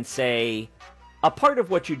Nations and say, a part of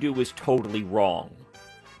what you do is totally wrong.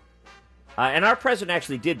 And our president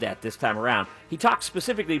actually did that this time around. He talked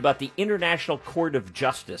specifically about the International Court of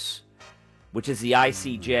Justice, which is the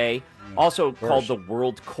ICJ, also called the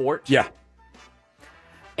World Court. Yeah.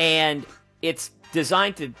 And it's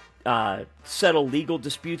designed to settle legal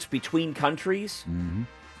disputes between countries. Mm-hmm.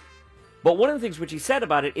 But one of the things which he said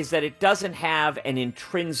about it is that it doesn't have an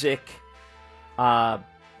intrinsic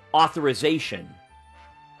authorization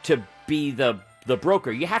to be the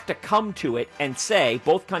broker. You have to come to it and say,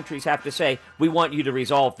 both countries have to say, we want you to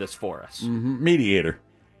resolve this for us. Mm-hmm. Mediator.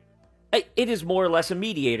 It is more or less a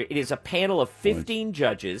mediator. It is a panel of 15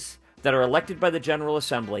 judges that are elected by the General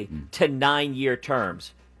Assembly to 9-year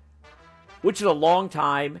terms, which is a long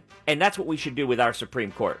time, and that's what we should do with our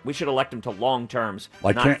Supreme Court. We should elect them to long terms,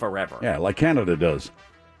 not forever. Yeah, like Canada does.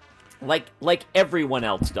 Like everyone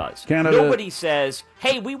else does. Canada. Nobody says,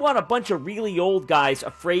 hey, we want a bunch of really old guys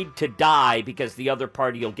afraid to die because the other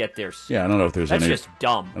party will get their seat. Yeah, I don't know if there's That's any... just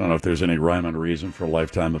dumb. I don't know if there's any rhyme and reason for a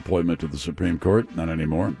lifetime appointment to the Supreme Court. Not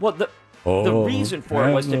anymore. Well, the reason for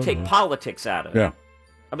it was to take politics out of it. Yeah.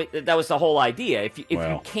 I mean, that was the whole idea. If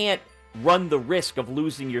you can't run the risk of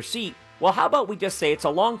losing your seat, well, how about we just say it's a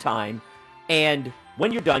long time, and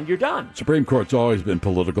when you're done, you're done. Supreme Court's always been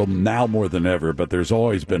political, now more than ever, but there's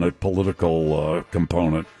always been a political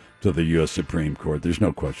component to the U.S. Supreme Court. There's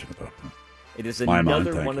no question about that. It is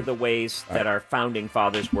another one of the ways that our founding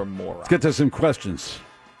fathers were morons. Let's get to some questions.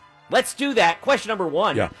 Let's do that. Question number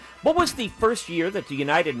 1. Yeah. What was the first year that the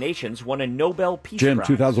United Nations won a Nobel Peace Jim, Prize?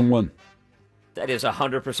 2001. That is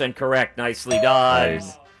 100% correct. Nicely done.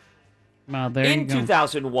 Well, there In you go.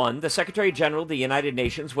 2001, the Secretary General of the United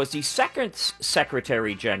Nations was the second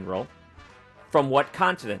Secretary General from what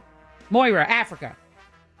continent? Moira, Africa.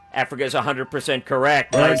 Africa is 100%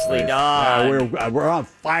 correct. Nicely done. We're on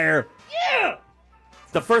fire. Yeah.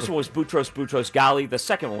 The first one was Boutros Ghali. The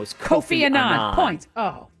second one was Kofi Annan. Points.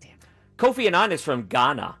 Oh, damn. Kofi Annan is from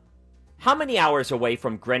Ghana. How many hours away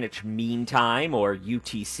from Greenwich Mean Time, or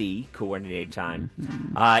UTC, Coordinated Time,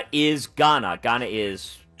 is Ghana? Ghana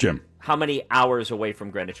is... Jim. How many hours away from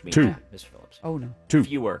Greenwich Mean 2. Time, Ms. Phillips? Oh, no. 2.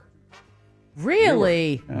 Fewer.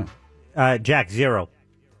 Really? Yeah. Jack, 0.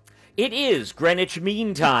 It is Greenwich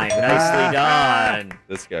Mean Time. Nicely done.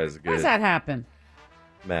 This guy's good. How does that happen?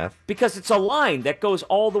 Math. Because it's a line that goes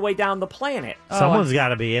all the way down the planet. Someone's got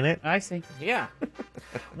to be in it. I see. Yeah.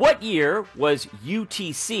 What year was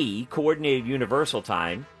UTC, Coordinated Universal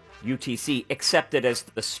Time, UTC, accepted as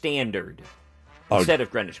the standard instead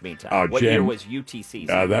of Greenwich Mean Time? What year Jim, was UTC?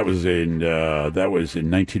 That was in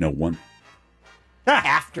 1901.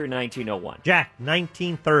 After 1901. Jack,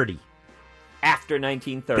 1930. After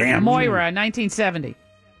 1930. Damn. Moira, 1970.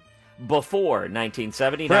 Before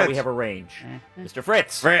 1970. Now Fritz. we have a range. Mr.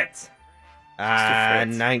 Fritz. Fritz. Mr.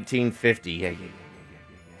 Fritz. 1950. Yeah.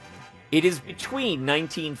 It is between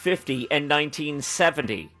 1950 and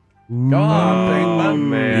 1970. Go on, Pinkman.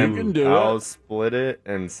 Man, You can do I'll it. split it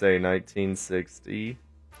and say 1960.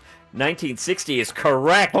 1960 is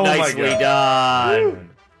correct. Oh my Nicely God. done.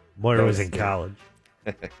 Moira was in college.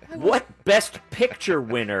 What Best Picture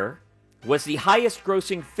winner was the highest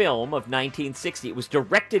grossing film of 1960? It was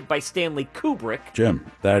directed by Stanley Kubrick. Jim,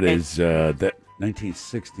 that is that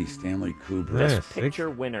 1960 Stanley Kubrick. Best Picture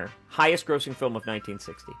winner. Highest grossing film of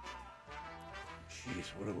 1960. Jeez,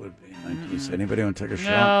 what it would be. 1960. Anybody want to take a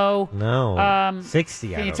shot? No. No. 60.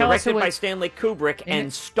 Can I you don't tell know. us who Directed by was... Stanley Kubrick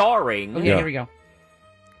and starring Okay, here we go.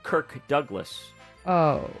 Kirk Douglas.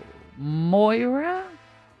 Oh, Moira?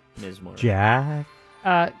 Ms. Moore. Jack.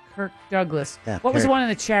 Kirk Douglas. Yeah, What was the Kirk. one in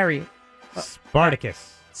the chariot?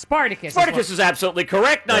 Spartacus. Spartacus. Spartacus is absolutely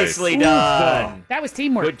correct. Nicely done. That was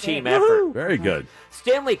teamwork. Good team effort. Very good.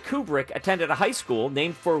 Stanley Kubrick attended a high school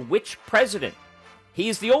named for which president? He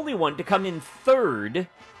is the only one to come in third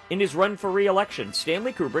in his run for re-election.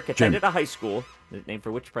 Stanley Kubrick attended a high school named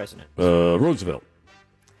for which president? Roosevelt.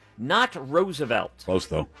 Not Roosevelt. Close,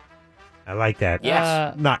 though. I like that.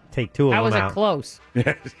 Yes. Not take two of How them was out. it close?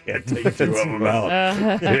 Yeah, take two of them out.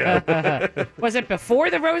 Yeah. Was it before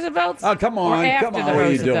the Roosevelts? Oh, come Or on, after come on. the What are you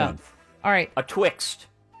Roosevelts? doing? All right. A twixt.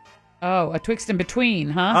 Oh, a twixt in between,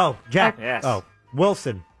 huh? Oh, Jack. Yes. Oh,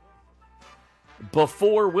 Wilson.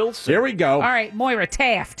 Before Wilson. Here we go. All right, Moira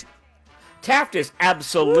Taft. Taft is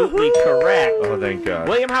absolutely correct. Oh, thank God.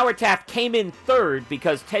 William Howard Taft came in third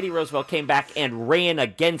because Teddy Roosevelt came back and ran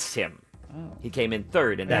against him. He came in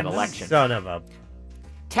third in that election. Son of a...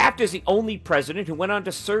 Taft is the only president who went on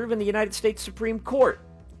to serve in the United States Supreme Court.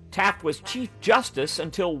 Taft was Chief Justice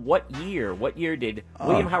until what year? What year did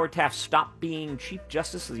William Howard Taft stop being Chief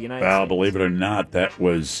Justice of the United Well, States? believe it or not, that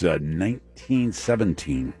was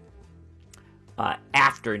 1917.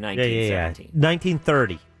 After Yeah, 1917.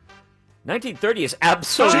 1930. 1930 is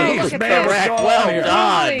absolutely Jeez, correct. man, Well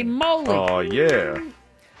holy done. moly. Oh, yeah.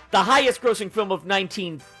 The highest grossing film of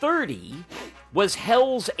 1930 was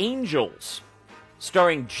Hell's Angels,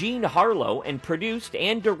 starring Jean Harlow and produced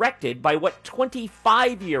and directed by what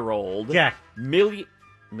 25-year-old Jack.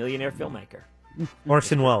 millionaire filmmaker?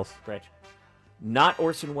 Orson Welles. Reg. Not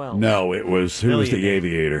Orson Welles. No, it was, who was the Millionaire.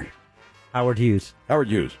 aviator? Howard Hughes. Howard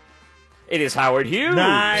Hughes. It is Howard Hughes.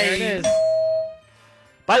 Nice. There it is.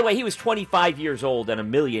 By the way, he was 25 years old and a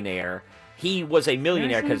millionaire. He was a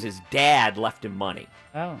millionaire because his dad left him money.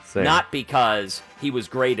 Oh. Same. Not because he was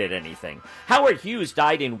great at anything. Howard Hughes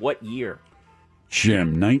died in what year?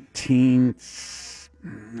 Jim,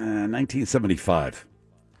 1975.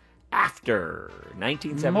 After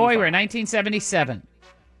 1975. Moira, 1977.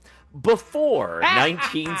 Before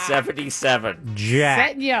 1977. Jack.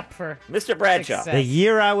 Setting you up for Mr. Bradshaw. success. The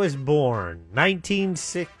year I was born.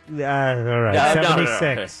 1960. All right. No, no, no, no.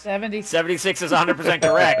 76. 76 is 100%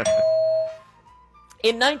 correct.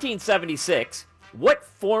 In 1976, what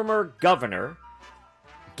former governor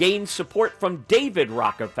gained support from David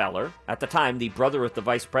Rockefeller, at the time the brother of the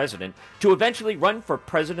vice president, to eventually run for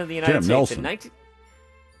president of the United Jim States Nelson. in 19...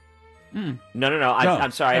 No.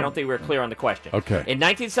 I'm sorry. I don't think we were clear on the question. Okay. In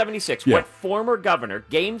 1976, Yeah. what former governor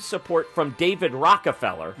gained support from David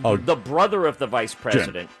Rockefeller, Oh. the brother of the vice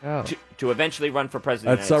president, Oh. to eventually run for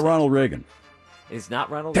president That's of the United Ronald Reagan. States? It's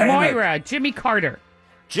not Ronald Damn Reagan. it. Moira, Jimmy Carter.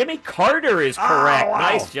 Jimmy Carter is correct. wow.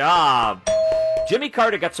 Nice job. Jimmy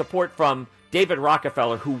Carter got support from David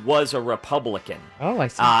Rockefeller, who was a Republican. Oh, I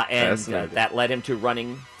see. And Fascinating. that led him to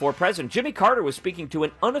running for president. Jimmy Carter was speaking to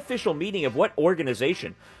an unofficial meeting of what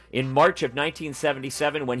organization in March of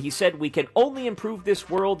 1977 when he said, "We can only improve this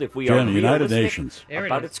world if we are Jim, the United realistic Nations. There it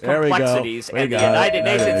about is. its There we go. complexities." We And the got it. United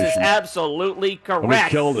Nations is Nations. absolutely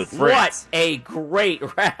correct. killed it. What Fritz. a great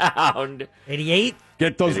round. 88.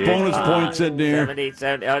 Get those bonus points in there. 70,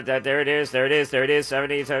 70, there it is,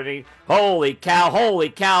 70. Holy cow,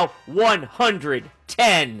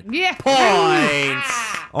 110 Yeah. points.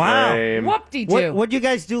 Wow. Same. Whoop-de-doo. What'd you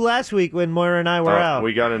guys do last week when Moira and I were out?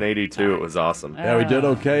 We got an 82. It was awesome. Yeah, we did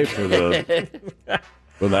okay for the.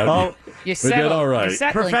 For that. Oh, You we settled. did all right. You're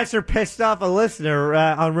settling. Professor pissed off a listener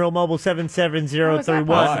on Real Mobile 77031.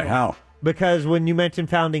 Why? How? Because when you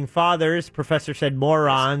mentioned founding fathers, Professor said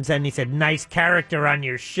morons, and he said, nice character on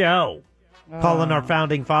your show. Calling our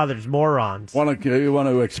founding fathers morons. You want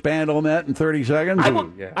to expand on that in 30 seconds?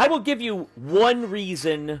 I will give you one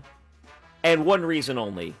reason, and one reason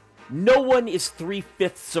only. No one is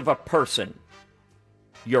 3/5 of a person.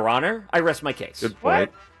 Your Honor, I rest my case. Good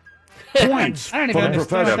point. Points I don't for even the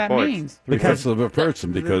understand what professor. that means. Because of a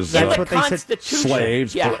person, because That's what they said.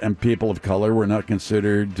 slaves Yeah. and people of color were not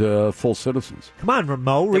considered full citizens. Come on,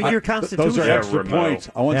 Ramo, read your Constitution. Those are extra points.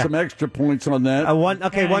 I want some extra points on that.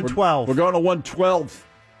 112. We're going to 112.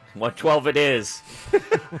 112 it is.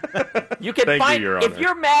 You can Thank you, find Your if Honor.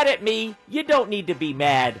 you're mad at me, you don't need to be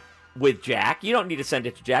mad with Jack. You don't need to send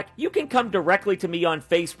it to Jack. You can come directly to me on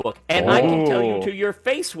Facebook, and I can tell you to your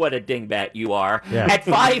face what a dingbat you are at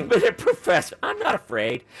 5 Minute Professor. I'm not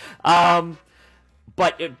afraid.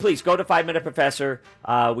 But please go to 5 Minute Professor.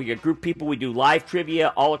 We get group people. We do live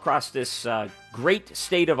trivia all across this great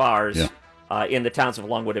state of ours. In the towns of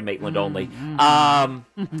Longwood and Maitland only. And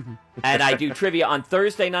I do trivia on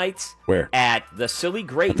Thursday nights. Where? At the Silly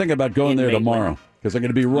Grape. I'm thinking about going in there Maitland. tomorrow because I'm going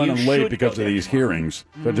to be running You late should because go of there these tomorrow. hearings.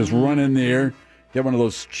 So just run in there, get one of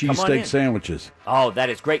those Come on cheesesteak in. sandwiches. Oh, that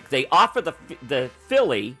is great. They offer the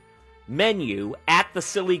Philly menu at the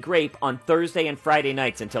Silly Grape on Thursday and Friday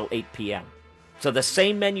nights until 8 p.m. So the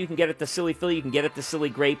same menu you can get at the Silly Philly, you can get at the Silly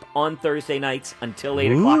Grape on Thursday nights until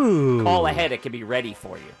 8 o'clock. Call ahead. It can be ready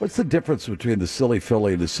for you. What's the difference between the Silly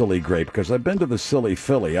Philly and the Silly Grape? Because I've been to the Silly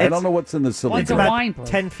Philly. I don't know what's in the Silly Grape. It's about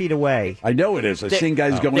 10 feet away. I know it is. I've seen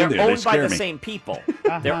guys go in there. They're They owned by scare the me. same people.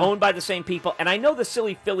 They're owned by the same people. And I know the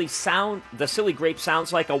Silly Philly the Silly Grape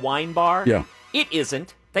sounds like a wine bar. Yeah. It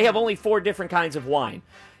isn't. They have only 4 different kinds of wine.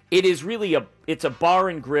 It is really it's a bar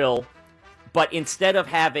and grill, but instead of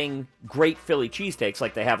having great Philly cheesesteaks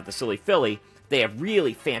like they have at the Silly Philly, they have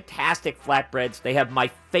really fantastic flatbreads. They have my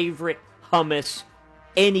favorite hummus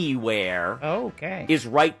anywhere. Okay. Is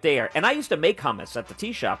right there. And I used to make hummus at the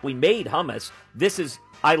tea shop. We made hummus.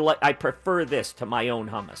 I prefer this to my own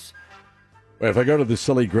hummus. Wait, if I go to the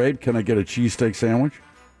Silly Grape, can I get a cheesesteak sandwich?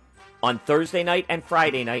 On Thursday night and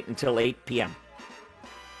Friday night until 8 p.m.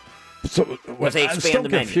 So they I'm expand still the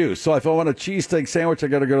menu. confused. So if I want a cheesesteak sandwich, I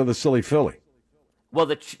got to go to the Silly Philly. Well,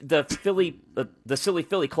 the Silly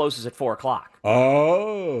Philly closes at 4 o'clock.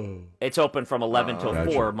 Oh. It's open from 11 till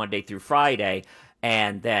Gotcha. 4, Monday through Friday,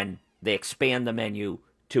 and then they expand the menu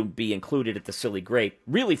to be included at the Silly Grape,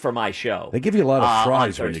 really for my show. They give you a lot of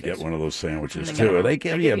fries on when you get Thursdays. one of those sandwiches, too. They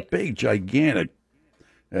give you a big, gigantic,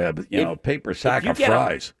 paper sack of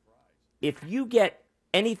fries. If you get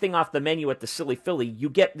anything off the menu at the Silly Philly, you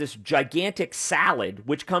get this gigantic salad,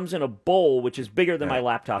 which comes in a bowl, which is bigger than my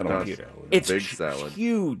laptop computer. It's big salad.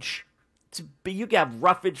 Huge. You have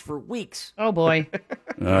roughage for weeks. Oh, boy.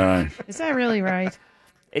 All right. Is that really right?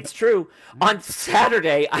 It's true. On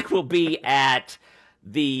Saturday, I will be at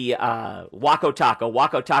the Waco Taco.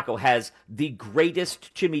 Waco Taco has the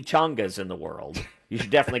greatest chimichangas in the world. You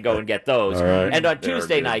should definitely go and get those. All right. And on They are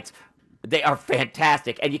Tuesday good. nights, they are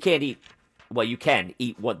fantastic. And you can't eat... Well, you can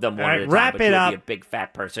eat them one All at right, a time, wrap but it you'll up. be a big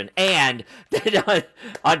fat person. And then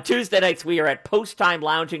on Tuesday nights, we are at Post Time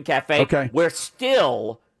Lounge and Cafe. Okay. Where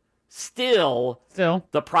still, the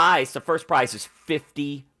first prize is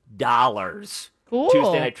 $50. Cool.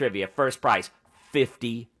 Tuesday night trivia, first prize,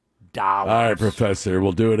 $50. All right, Professor.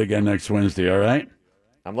 We'll do it again next Wednesday, all right?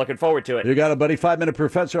 I'm looking forward to it. You got it, buddy. 5-Minute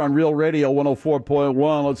Professor on Real Radio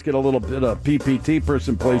 104.1. Let's get a little bit of PPT,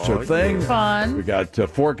 person, place, or thing. Fun. We got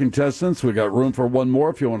 4 contestants. We got room for one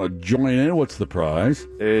more. If you want to join in, what's the prize?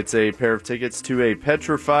 It's a pair of tickets to a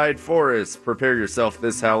petrified forest. Prepare yourself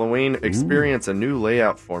this Halloween. Experience a new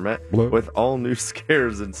layout format with all new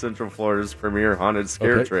scares in Central Florida's premier haunted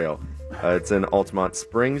scare trail. It's in Altamont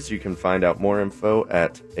Springs. You can find out more info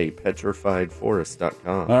at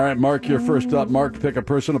apetrifiedforest.com. All right, Mark, you're first up. Mark, pick a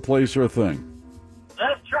person, a place, or a thing.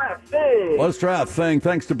 Let's try a thing. Let's try a thing.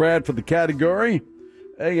 Thanks to Brad for the category.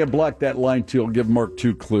 Hey, you block that line, too. I'll give Mark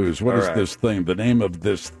 2 clues. What All is right. this thing? The name of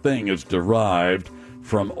this thing is derived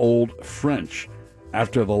from Old French,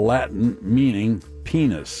 after the Latin meaning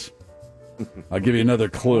penis. I'll give you another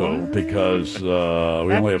clue because we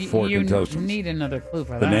only have 4 contestants. You need another clue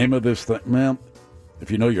for The that. name of this thing, well, if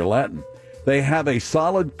you know your Latin, they have a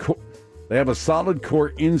solid core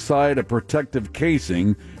inside a protective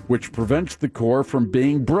casing which prevents the core from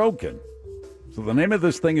being broken. So the name of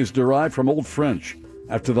this thing is derived from Old French,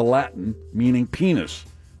 after the Latin meaning penis.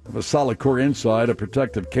 They have a solid core inside a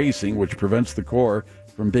protective casing which prevents the core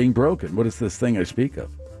from being broken. What is this thing I speak of?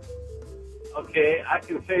 Okay, I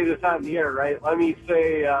can say this on the air, right? Let me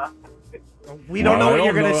say. We don't know what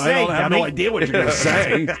you're going to say. I have no idea what you're going to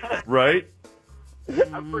say. Right?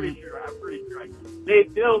 I'm pretty sure. Say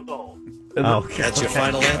dildo. Okay. That's your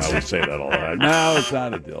final answer? I would say that all the time. No, it's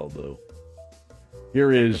not a dildo.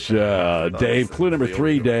 Here is Dave. Clue number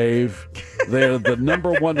 3, Dave. They're the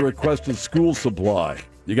number 1 requested school supply.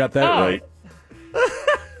 You got that right.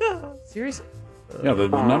 Seriously? Yeah, the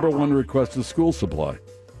number 1 requested school supply.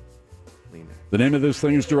 The name of this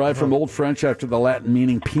thing is derived from Old French, after the Latin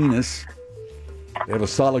meaning penis. They have a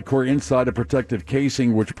solid core inside a protective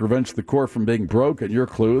casing which prevents the core from being broken. Your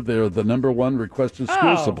clue, they're the number 1 requested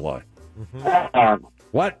school supply.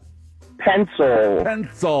 What? Pencil.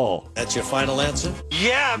 Pencil. That's your final answer?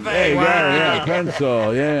 Yeah, Hey, baby. yeah,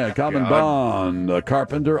 pencil, yeah. Common bond,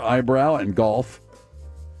 carpenter, eyebrow, and golf.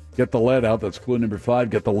 Get the lead out. That's clue number 5.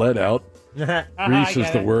 Get the lead out. Grease is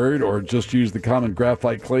the word, or just use the common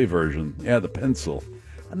graphite clay version. Yeah, the pencil.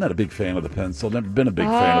 I'm not a big fan of the pencil. Never been a big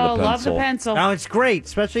fan of the pencil. Love the pencil. No, it's great,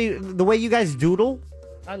 especially the way you guys doodle.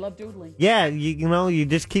 I love doodling. Yeah, you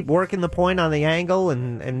just keep working the point on the angle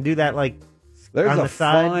and do that like There's on a the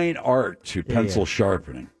side. fine art to pencil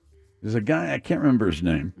sharpening. There's a guy, I can't remember his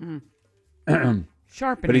name.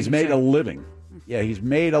 Sharpening. But he's made you a say. living. Yeah, he's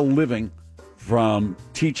made a living from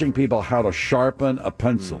teaching people how to sharpen a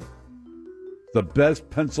pencil. The best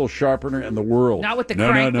pencil sharpener in the world. Not with the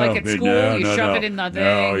crank like at school. You shove it in the thing.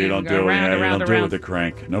 No, you don't and do go it. around, You around, don't do it around. with the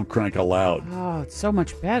crank. No crank allowed. Oh, it's so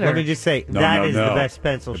much better. Let me just say, that is the best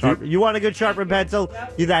pencil sharpener. You want a good sharpened pencil?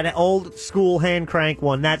 You that old school hand crank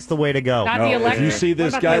one. That's the way to go. Not the electric. If you see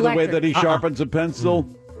this What about guy, the the way electric? that he sharpens a pencil,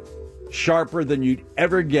 sharper than you'd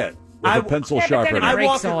ever get with a pencil sharpener. I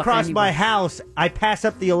walk across my house. I pass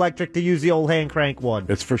up the electric to use the old hand crank one.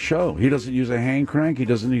 It's for show. He doesn't use a hand crank. He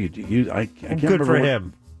doesn't need to use. I can't Good remember for what-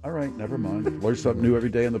 him. All right, never mind. Learn something new every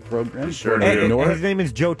day in the program. Sure Don't do. ignore His it. name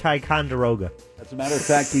is Joe Ticonderoga. As a matter of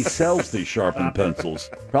fact, he sells these sharpened pencils.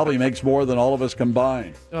 Probably makes more than all of us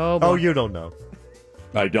combined. Oh, you don't know.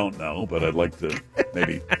 I don't know, but I'd like to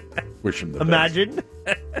maybe wish him the Imagine.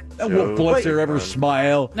 best. Will Blitzer ever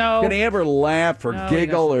smile? No. Can he ever laugh or No, he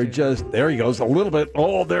giggle or doesn't do just, there he goes, a little bit, a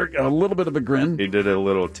little bit of a grin. He did a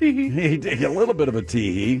little tee. He did a little bit of a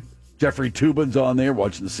tee. Jeffrey Toobin's on there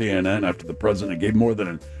watching the CNN after the president gave more than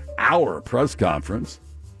an hour press conference.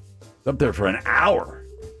 Up there for an hour.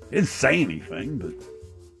 Didn't say anything, but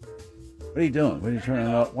what are you doing? What are you turning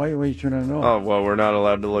it off? Why are you turning it off? Oh, well, we're not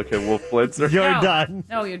allowed to look at Wolf Blitzer. You're No. done.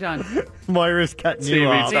 No, you're done. Moira's cutting you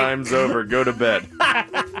TV off. time's over. Go to bed.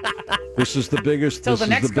 This is the biggest. Till This the is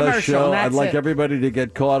next the best commercial, show. and I'd that's like it. everybody to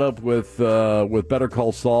get caught up with Better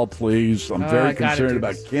Call Saul, please. I'm Oh, very I gotta concerned do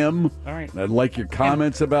about this. Kim. All right. And I'd like your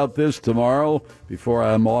comments about this tomorrow before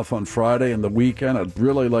I'm off on Friday and the weekend. I'd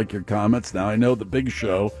really like your comments. Now I know the big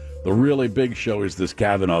show. The really big show is this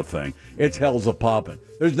Kavanaugh thing. It's hell's a poppin'.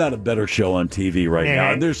 There's not a better show on TV right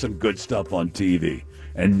now. And there's some good stuff on TV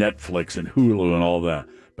and Netflix and Hulu and all that.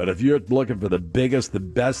 But if you're looking for the biggest, the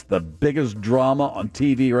best, the biggest drama on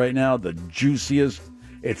TV right now, the juiciest,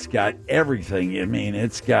 it's got everything. I mean,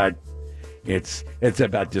 it's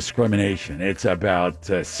about discrimination. It's about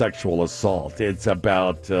sexual assault. It's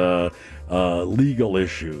about legal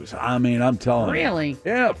issues. I mean, I'm telling you. Really?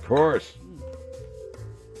 Yeah, of course.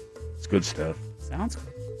 It's good stuff. Sounds good.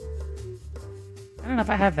 I don't know if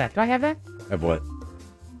I have that. Do I have that? Have what?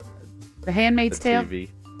 The Handmaid's The Tale? TV.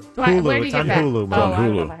 Do I, Hulu. where do you It's get on that? Hulu, Oh, man. I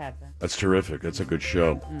don't know Hulu. if I have that. That's terrific. That's a good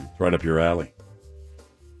show. It's right up your alley.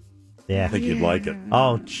 Yeah. I think you'd like it.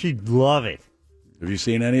 Oh, she'd love it. Have you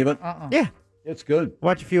seen any of it? Yeah. It's good.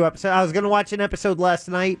 Watch a few episodes. I was going to watch an episode last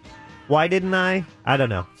night. Why didn't I? I don't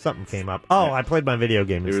know. Something came up. Oh, I played my video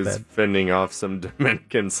game He was instead. fending off some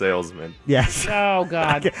Dominican salesmen. Yes. Oh,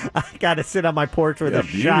 God. I got to sit on my porch with a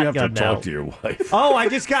you have shotgun to now. talk to your wife. Oh, I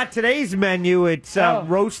just got today's menu. It's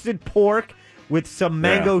roasted pork with some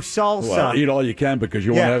mango salsa. Well, eat all you can because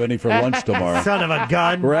you Yeah. won't have any for lunch tomorrow. Son of a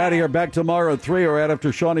gun. We're out of here. Back tomorrow at 3 or right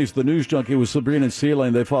after Shawnee's The News Junkie with Sabrina and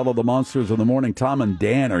Sealing. They follow the Monsters in the Morning. Tom and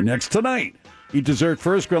Dan are next tonight. Eat dessert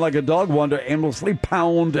first, grin like a dog, wander aimlessly,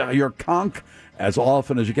 pound your conch as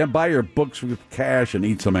often as you can. Buy your books with cash and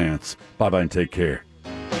eat some ants. Bye-bye and take care.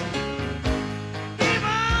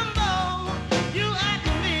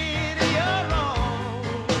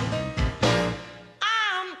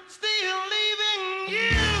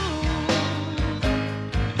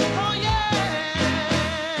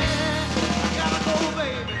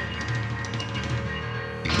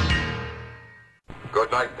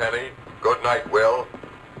 Good night, Penny. Good night, Will.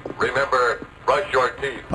 Remember, brush your teeth.